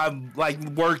god, I'm like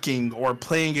working or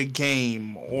playing a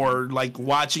game or like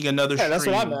watching another Yeah, that's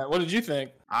stream. what I meant. What did you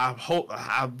think? I hope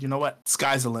you know what?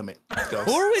 Sky's the limit. Ghost.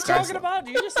 Who are we Sky's talking the about?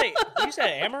 Did you just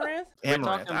say Amaranth? We're Amaranth.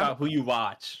 talking about who you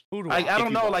watch. Who do Like I If don't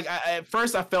you know. watch. Like at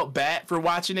first I felt bad for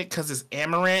watching it because it's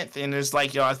Amaranth and it's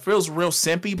like it feels real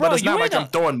simpy, Bro, but it's you not like ain't I'm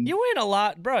throwing. You ain't a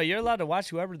lot, bro. You're allowed to watch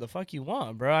whoever the fuck you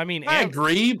want, bro. I mean, I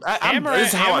agree. This Amaranth,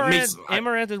 is how it makes.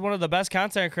 Amaranth is one of the best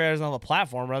content creators on the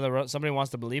platform, whether somebody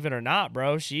wants to believe it or not,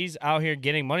 bro. She's out here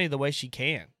getting money the way she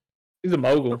can. She's a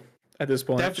mogul at this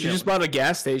point. Definitely. She just bought a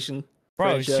gas station.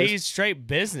 Bro, franchise. she's straight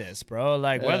business, bro.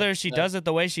 Like Yeah, whether she yeah. does it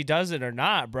the way she does it or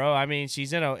not, bro. I mean,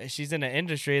 she's in an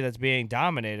industry that's being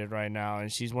dominated right now,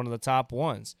 and she's one of the top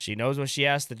ones. She knows what she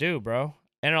has to do, bro.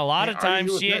 And a lot Can't of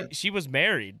times argue with that. she was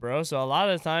married, bro. So a lot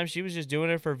of the times she was just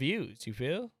doing it for views. You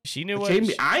feel? She knew what.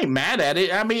 Jamie, I ain't mad at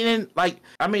it. I mean, I guess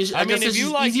I mean, it's if you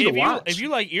just like, easy to watch. if you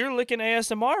like ear licking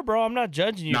ASMR, bro, I'm not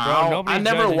judging you, bro. No, Nobody's I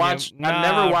never judging you. watched. I Nah,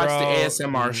 never watched bro. the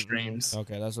ASMR streams.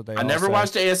 Okay, that's what they. I all never say.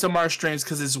 watched the ASMR streams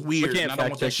because it's weird. can't And I don't fact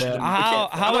want that check shit. that. in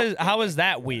my- How is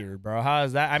that weird, bro? How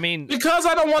is that? I mean, Because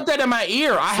I don't want that in my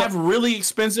ear. I have really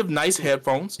expensive, nice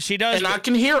headphones, she does. and I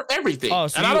can hear everything. Oh,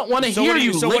 so and I you- don't want to so hear what do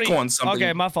you so what lick do on something.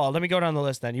 Okay, my fault. Let me go down the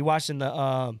list then. You watching the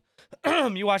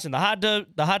you watching the hot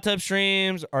tub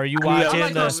streams? Or are you I watching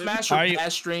like the her Smash or are you-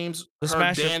 Pass streams. the Her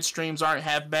Smash or- dance streams aren't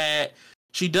half bad.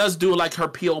 She does do like her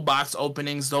PO box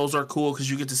openings. Those are cool because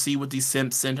you get to see what these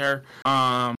simps send her.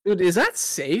 Dude, is that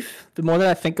safe? The more that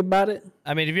I think about it,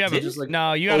 I mean, if you have They a just, like,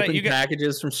 no, you open gotta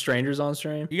packages from strangers on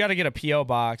stream. you gotta get a PO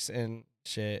box and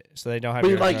shit, so they don't have But,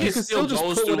 your like, address. It can still still just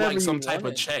goes put through whatever like some you type of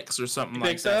want. checks or something You like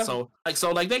think that. so?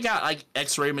 So they got like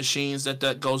X-ray machines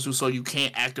that goes through, so you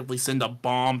can't actively send a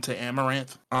bomb to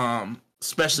Amaranth.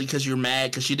 Especially because you're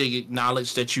mad because she didn't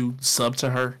acknowledge that you subbed to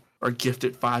her or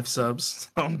gifted 5 subs.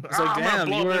 It's like,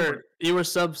 damn, you were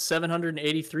sub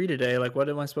 783 today. Like, what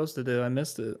am I supposed to do? I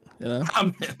missed it. You know,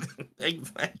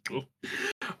 Exactly.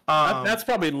 that's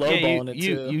probably lowballing it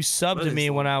you too. you subbed What to is me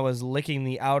that? when I was licking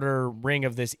the outer ring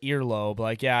of this earlobe.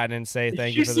 Like, yeah, I didn't say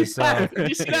thank you for see the sub. that?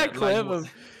 You see that Like, clip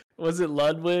of Was it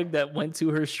Ludwig that went to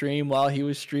her stream while he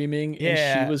was streaming, and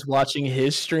Yeah. she was watching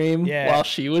his stream Yeah. while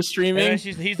she was And streaming? then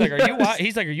he's like,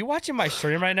 he's like, are you watching my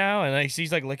stream right now? And like,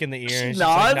 she's like licking the ear. And she's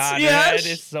Nods, like, nah, yeah. dude,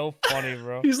 it's so funny,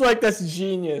 bro. He's like, that's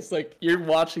genius. Like, you're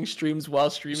watching streams while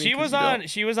streaming. She 'cause was you on don't-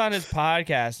 she was on his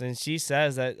podcast, and she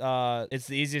says that it's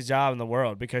the easiest job in the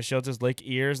world because she'll just lick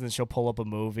ears and then she'll pull up a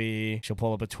movie, she'll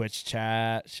pull up a Twitch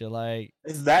chat, she'll like,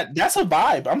 That's a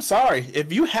vibe. I'm sorry.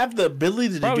 If you have the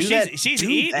ability to bro, do that, she's do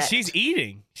eating, that.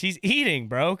 she's eating,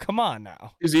 bro. Come on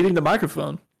now. He's eating the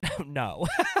microphone. No.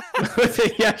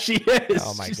 Yeah, she is.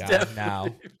 Oh my She's God, definitely- now.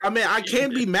 I mean, I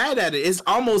can't be mad at it. It's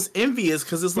almost envious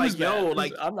because it's Who's like, yo, bad?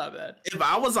 like I'm not bad. if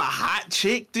I was a hot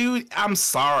chick, dude, I'm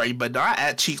sorry, but my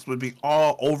at cheeks would be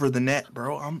all over the net,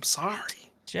 bro. I'm sorry.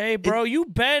 Jay, bro,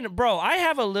 I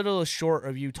have a little short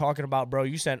of you talking about, bro,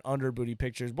 you sent under booty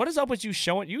pictures. What is up with you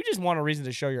showing? You just want a reason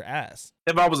to show your ass.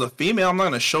 If I was a female, I'm not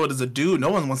gonna show it as a dude. No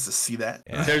one wants to see that.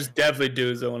 Yeah. There's definitely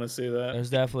dudes that want to see that. There's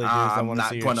definitely dudes that I'm want to not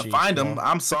see your going to cheeks, find bro. them.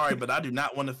 I'm sorry, but I do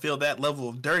not want to feel that level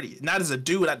of dirty. Not as a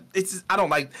dude. I don't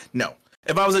like. No.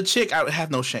 If I was a chick, I would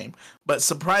have no shame. But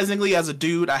surprisingly, as a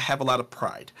dude, I have a lot of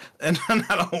pride, and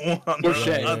I don't want Or to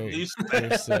shame. unleash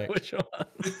You're sick. Which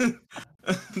one?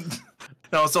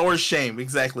 No, so or shame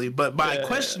exactly. But my Yeah.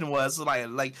 question was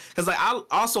like because I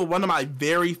also one of my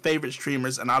very favorite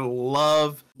streamers, and I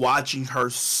love watching her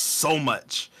so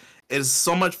much. It is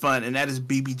so much fun, and that is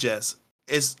BB Jess.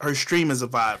 Her stream is a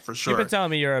vibe for You've sure. been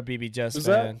telling me you're a BB Jess Who's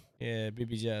that? fan. Yeah,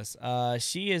 BB Jess.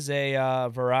 She is a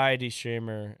variety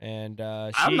streamer, and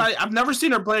I've never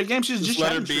seen her play a game. She's just let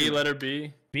her chatting be. stream. Let her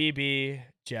be. BB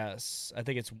Jess. I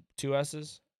think it's 2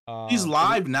 S's. She's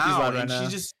live now, live right and now.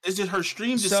 it's just her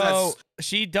stream just So says.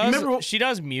 she does remember- she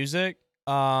does music.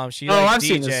 She Oh, like I've DJ.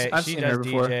 seen this. I've she seen does her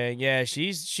before. DJing. Yeah,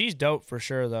 she's dope for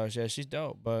sure though. Yeah, she's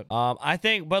dope. But I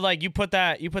think like you put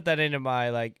that into my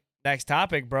like next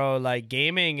topic, bro. Like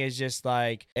gaming is just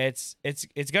like it's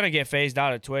gonna get phased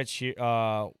out of Twitch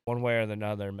one way or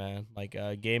another, man. Like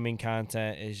gaming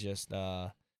content is just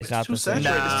it's not too the same.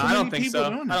 saturated. There's too I many don't think people so.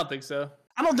 doing it. I don't think so.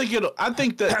 I don't think it'll. I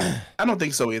think that. I don't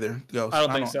think so either. Ghost. I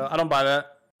don't think so. I don't buy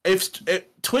that. If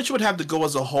Twitch would have to go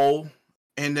as a whole,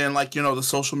 and then like the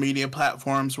social media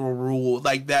platforms will rule.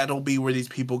 Like that'll be where these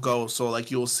people go. So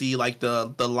like you'll see like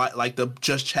the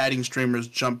just chatting streamers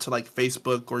jump to like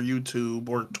Facebook or YouTube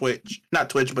or Twitch. Not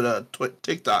Twitch, but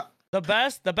TikTok. The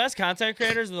best content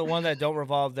creators are the ones that don't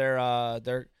revolve their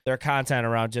content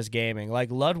around just gaming. Like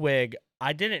Ludwig,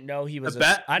 I didn't know he was.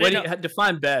 I didn't know.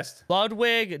 Define best.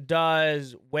 Ludwig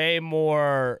does way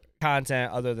more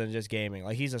content other than just gaming.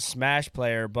 Like he's a Smash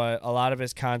player, but a lot of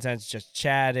his content's just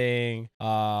chatting,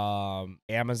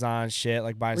 Amazon shit,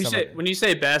 like buying stuff. When you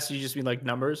say best, you just mean like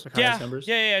numbers, like highest numbers.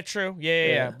 Yeah, true. Yeah.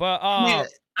 Yeah. But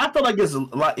I feel like it's a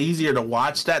lot easier to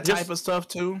watch that type of stuff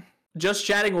too. Just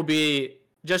chatting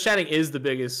is the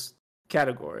biggest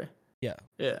category. Yeah.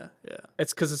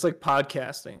 It's because it's like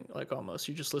podcasting, like almost.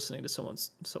 You're just listening to someone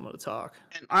to talk,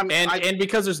 And and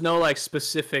because there's no like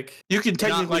specific. you can Not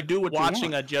technically like do what watching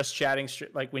you want. a just chatting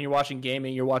like when you're watching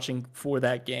gaming, you're watching for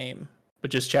that game. But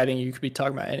just chatting, you could be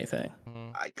talking about anything.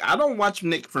 I don't watch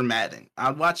Nick for Madden. I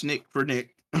watch Nick for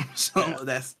Nick. So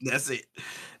that's it.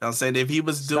 I'm saying if he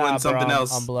was doing something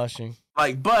else, I'm blushing.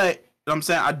 but I'm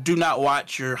saying I do not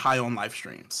watch your High on Life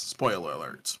streams. Spoiler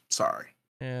alerts. Sorry.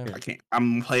 Yeah. I can't.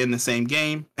 I'm playing the same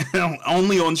game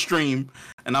only on stream,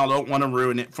 and I don't want to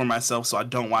ruin it for myself, so I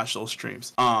don't watch those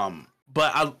streams. But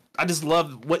I just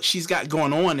love what she's got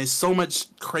going on. There's so much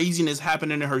craziness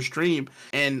happening in her stream,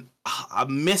 and I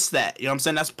miss that. You know what I'm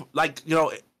saying? That's like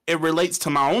it relates to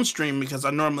my own stream because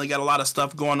I normally got a lot of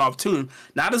stuff going off too.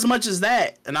 Not as much as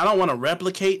that, and I don't want to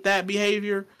replicate that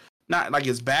behavior. Not like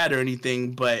it's bad or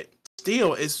anything, but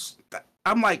still,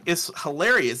 I'm like, it's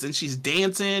hilarious, and she's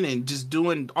dancing and just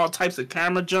doing all types of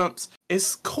camera jumps.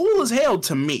 It's cool as hell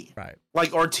to me. Right.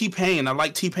 Like, or T-Pain. I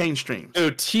like T-Pain streams.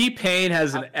 Dude, T-Pain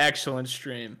has an excellent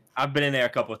stream. I've been in there a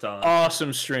couple of times.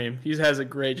 Awesome stream. He has a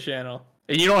great channel.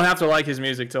 And you don't have to like his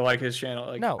music to like his channel.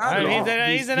 Like, No, I mean,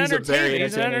 he's an a entertainer. very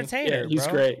He's an entertaining- entertainer. Yeah, he's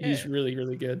bro. great. Yeah. He's really,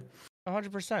 really good.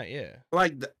 100%. Yeah.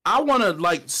 Like, I want to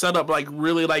like set up like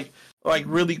really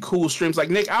really cool streams. Like,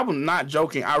 Nick, I'm not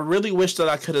joking. I really wish that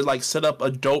I could have like set up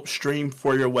a dope stream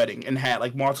for your wedding and had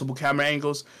like multiple camera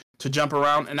angles to jump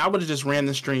around, and I would have just ran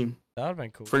the stream That would have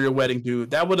been cool. for your wedding, dude.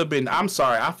 That would have been. I'm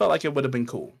sorry. I felt like it would have been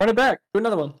cool. Run it back. Do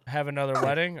another one. Have another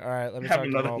wedding? All right, let me Have talk to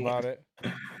another them one. about it.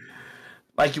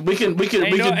 Like we can do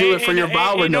it for your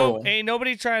vow renewal. Ain't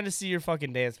nobody trying to see your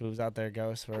fucking dance moves out there,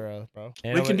 Ghost, bro.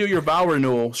 We can do your vow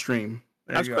renewal stream.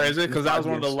 There That's you go. crazy because that was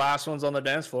one of the 5 years. last ones on the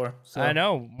dance floor. So. I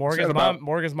know. Morgan's Said mom. about-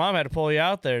 Morgan's mom had to pull you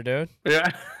out there, dude. Yeah.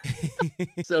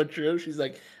 So true. She's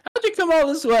like, how'd you come all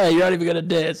this way. You're not even gonna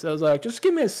dance. I was like, just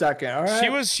give me a second, all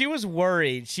right? She was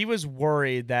worried. She was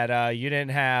worried that you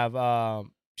didn't have.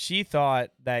 She thought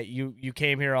that you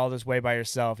came here all this way by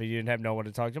yourself and you didn't have no one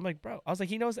to talk to. I'm like, bro. I was like,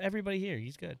 he knows everybody here.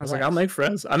 He's good. I was like, I'll make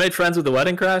friends. I made friends with the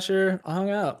Wedding Crasher. I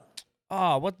hung out.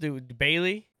 Oh, what dude?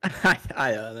 Bailey? I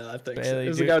don't know. I think so. Bailey, It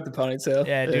was dude. the guy with the ponytail.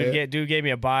 Yeah, dude gave me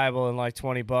a Bible and like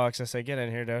 $20. I said, get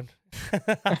in here, dude.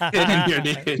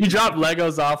 You dropped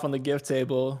Legos off on the gift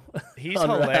table. He's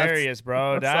Unwrapped. hilarious,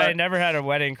 bro. What's I that? never had a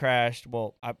wedding crash.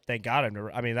 Well, thank God I've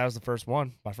never. I mean, that was the first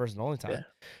one, my first and only time. Yeah.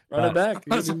 Run it back.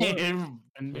 I was been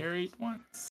married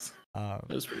once.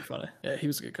 It was pretty funny. Yeah, he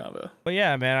was a good combo. But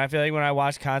yeah, man, I feel like when I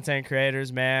watch content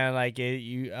creators, man, like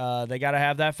they gotta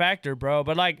have that factor, bro.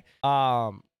 But like,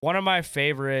 one of my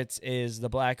favorites is the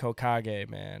Black Hokage,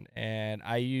 man. And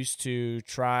I used to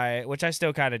try, which I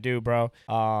still kind of do, bro.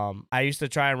 I used to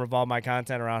try and revolve my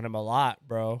content around him a lot,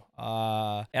 bro.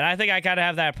 And I think I kind of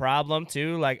have that problem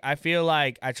too. Like, I feel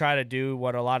like I try to do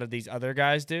what a lot of these other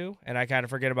guys do, and I kind of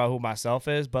forget about who myself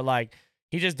is. But like,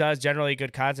 he just does generally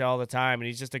good content all the time, and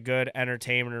he's just a good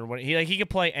entertainer. When he could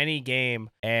play any game,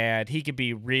 and he could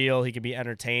be real, he could be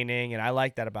entertaining, and I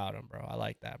like that about him, bro. I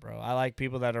like that, bro. I like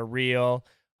people that are real.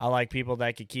 I like people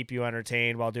that could keep you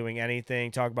entertained while doing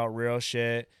anything, talk about real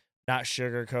shit, not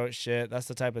sugarcoat shit. That's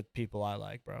the type of people I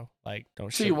like, bro. Like,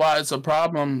 don't See why it's a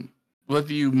problem with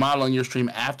you modeling your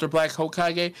stream after Black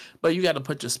Hokage, but you got to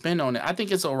put your spin on it. I think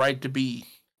it's all right to be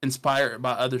inspired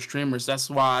by other streamers. That's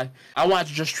why I watch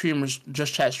just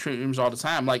chat streamers all the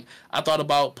time. Like, I thought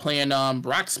about playing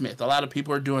Rocksmith. A lot of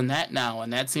people are doing that now,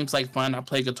 and that seems like fun. I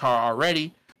play guitar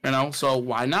already, so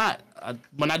why not?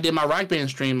 When I did my Rock Band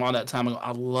stream all that time ago,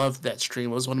 I loved that stream.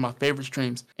 It was one of my favorite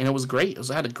streams, and it was great.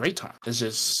 I had a great time. It's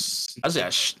just,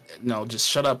 just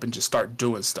shut up and just start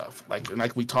doing stuff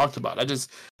like we talked about. I just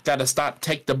gotta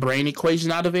take the brain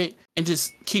equation out of it and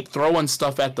just keep throwing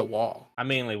stuff at the wall. I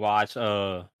mainly watch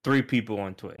 3 people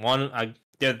on Twitch.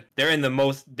 They're in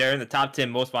the top 10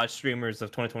 most watched streamers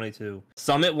of 2022.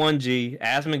 Summit1G,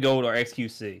 Asmongold, or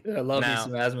XQC. Yeah, I love me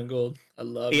some Asmongold. I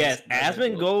love. Yes,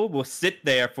 Asmongold will sit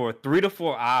there for 3 to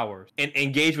 4 hours and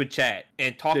engage with chat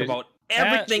and talk about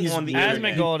everything on the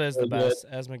internet. Asmongold is the best.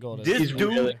 Asmongold is. This He's dude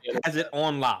really good. has it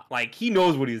on lock. Like, he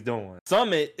knows what he's doing.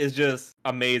 Summit is just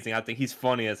amazing. I think he's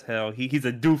funny as hell. He's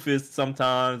a doofus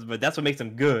sometimes, but that's what makes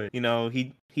him good.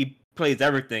 He plays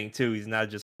everything too. He's not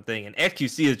just one thing. And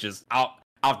XQC is just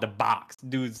out the box.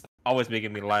 Dude's always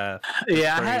making me laugh.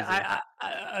 Yeah,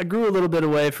 I grew a little bit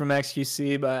away from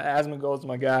XQC, but Asmongold's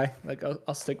my guy. Like,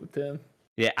 I'll stick with him.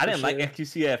 Yeah, I didn't like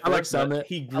XQC at first. I like Summit.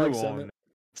 He grew on Summit. me.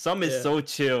 Summit's so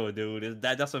chill, dude.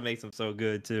 That's what makes him so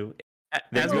good too.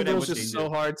 They're good at Asmongold's what they just do. so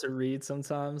hard to read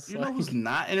sometimes. You know who's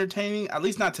not entertaining? At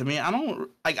least not to me. I don't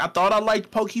like. I thought I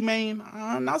liked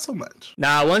Pokimane. Not so much.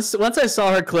 Nah, once I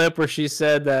saw her clip where she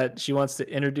said that she wants to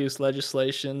introduce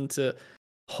legislation to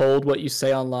hold what you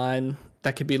say online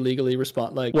that could be legally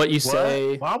like what you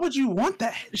say. Why would you want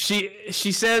that? She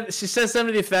said something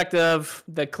to the effect of,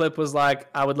 the clip was like,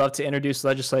 I would love to introduce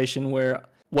legislation where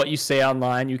what you say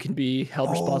online you can be held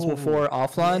responsible for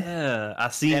offline. Yeah, I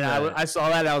see And that. I saw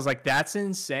that and I was like, that's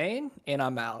insane, and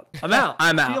I'm out. I'm out.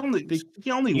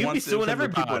 He only be wants suing it because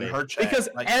of people everybody. in her chat. Because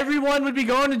everyone would be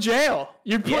going to jail.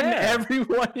 You're putting Yeah.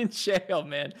 everyone in jail,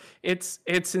 man. It's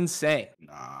insane.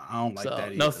 Nah, I don't like So,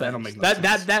 that. no either. That don't thanks. make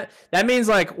no sense. That means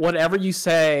like whatever you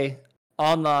say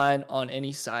online on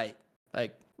any site,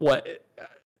 like what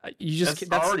you just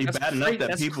That's already bad enough that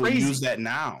that's people crazy. use that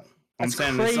now. That's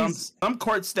I'm saying crazy. some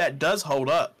courts that does hold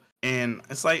up, and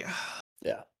it's like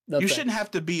Yeah, no you thanks. shouldn't have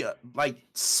to be like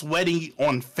sweating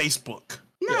on Facebook.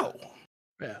 No.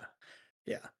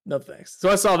 Yeah, no thanks. So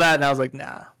I saw that and I was like,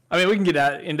 nah. I mean, we can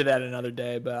get into that another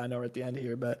day, but I know we're at the end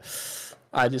here. But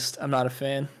I'm not a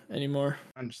fan anymore.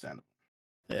 Understandable.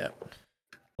 Yeah.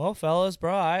 Well, fellas,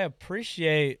 bro, I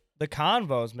appreciate the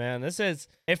convos, man.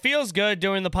 It feels good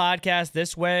doing the podcast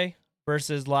this way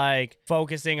versus like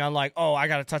focusing on like, oh, I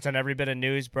got to touch on every bit of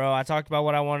news, bro. I talked about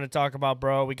what I wanted to talk about,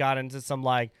 bro. We got into some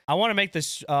like, I want to make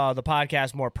this, the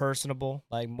podcast more personable,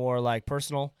 like more like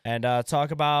personal, and talk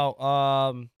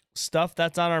about, stuff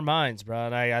that's on our minds, bro.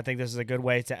 And I think this is a good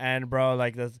way to end, bro.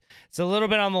 Like, it's a little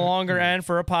bit on the longer end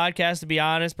for a podcast, to be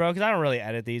honest, bro, because I don't really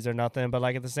edit these or nothing. But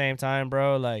like at the same time,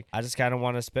 bro, like I just kind of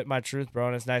want to spit my truth, bro.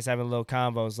 And it's nice having little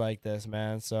combos like this,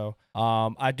 man. So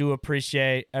I do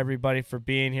appreciate everybody for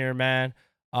being here, man.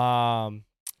 Thank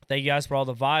you guys for all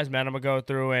the vibes, man. I'm gonna go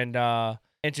through and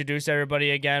introduce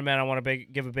everybody again, man. I want to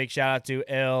give a big shout out to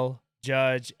Ill,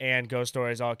 Judge, and Ghost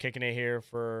Stories all kicking it here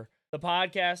for the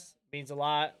podcast. Means a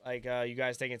lot, like you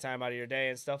guys taking time out of your day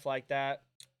and stuff like that.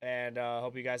 And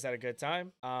hope you guys had a good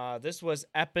time. This was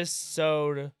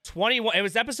episode 21. It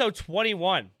was episode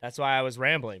 21. That's why I was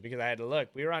rambling, because I had to look.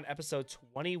 We were on episode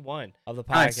 21 of the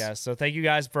podcast. Nice. So thank you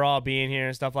guys for all being here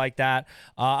and stuff like that.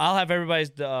 I'll have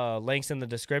everybody's links in the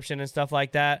description and stuff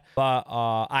like that. But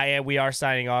we are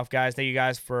signing off, guys. Thank you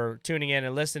guys for tuning in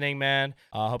and listening, man.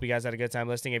 Hope you guys had a good time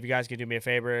listening. If you guys could do me a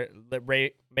favor,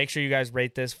 make sure you guys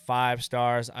rate this 5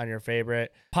 stars on your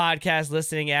favorite podcast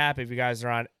listening app. If you guys are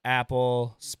on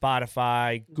Apple,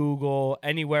 Spotify, Google,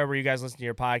 anywhere where you guys listen to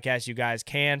your podcast, you guys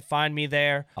can find me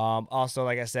there. Also,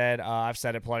 like I said, I've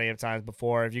said it plenty of times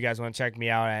before. If you guys want to check me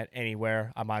out at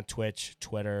anywhere, I'm on Twitch,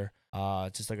 Twitter.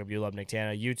 Just look up You Love Nick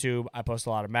Tana. YouTube, I post a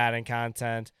lot of Madden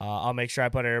content. I'll make sure I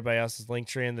put everybody else's link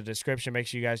tree in the description. Make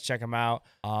sure you guys check them out.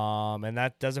 And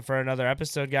that does it for another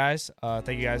episode, guys.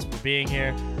 Thank you guys for being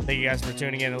here. Thank you guys for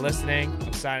tuning in and listening.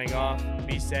 I'm signing off.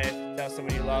 Be safe. Tell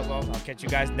somebody you love them. I'll catch you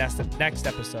guys next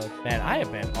episode. Man, I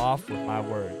have been off with my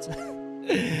words.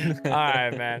 All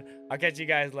right, man. I'll catch you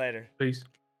guys later. Peace.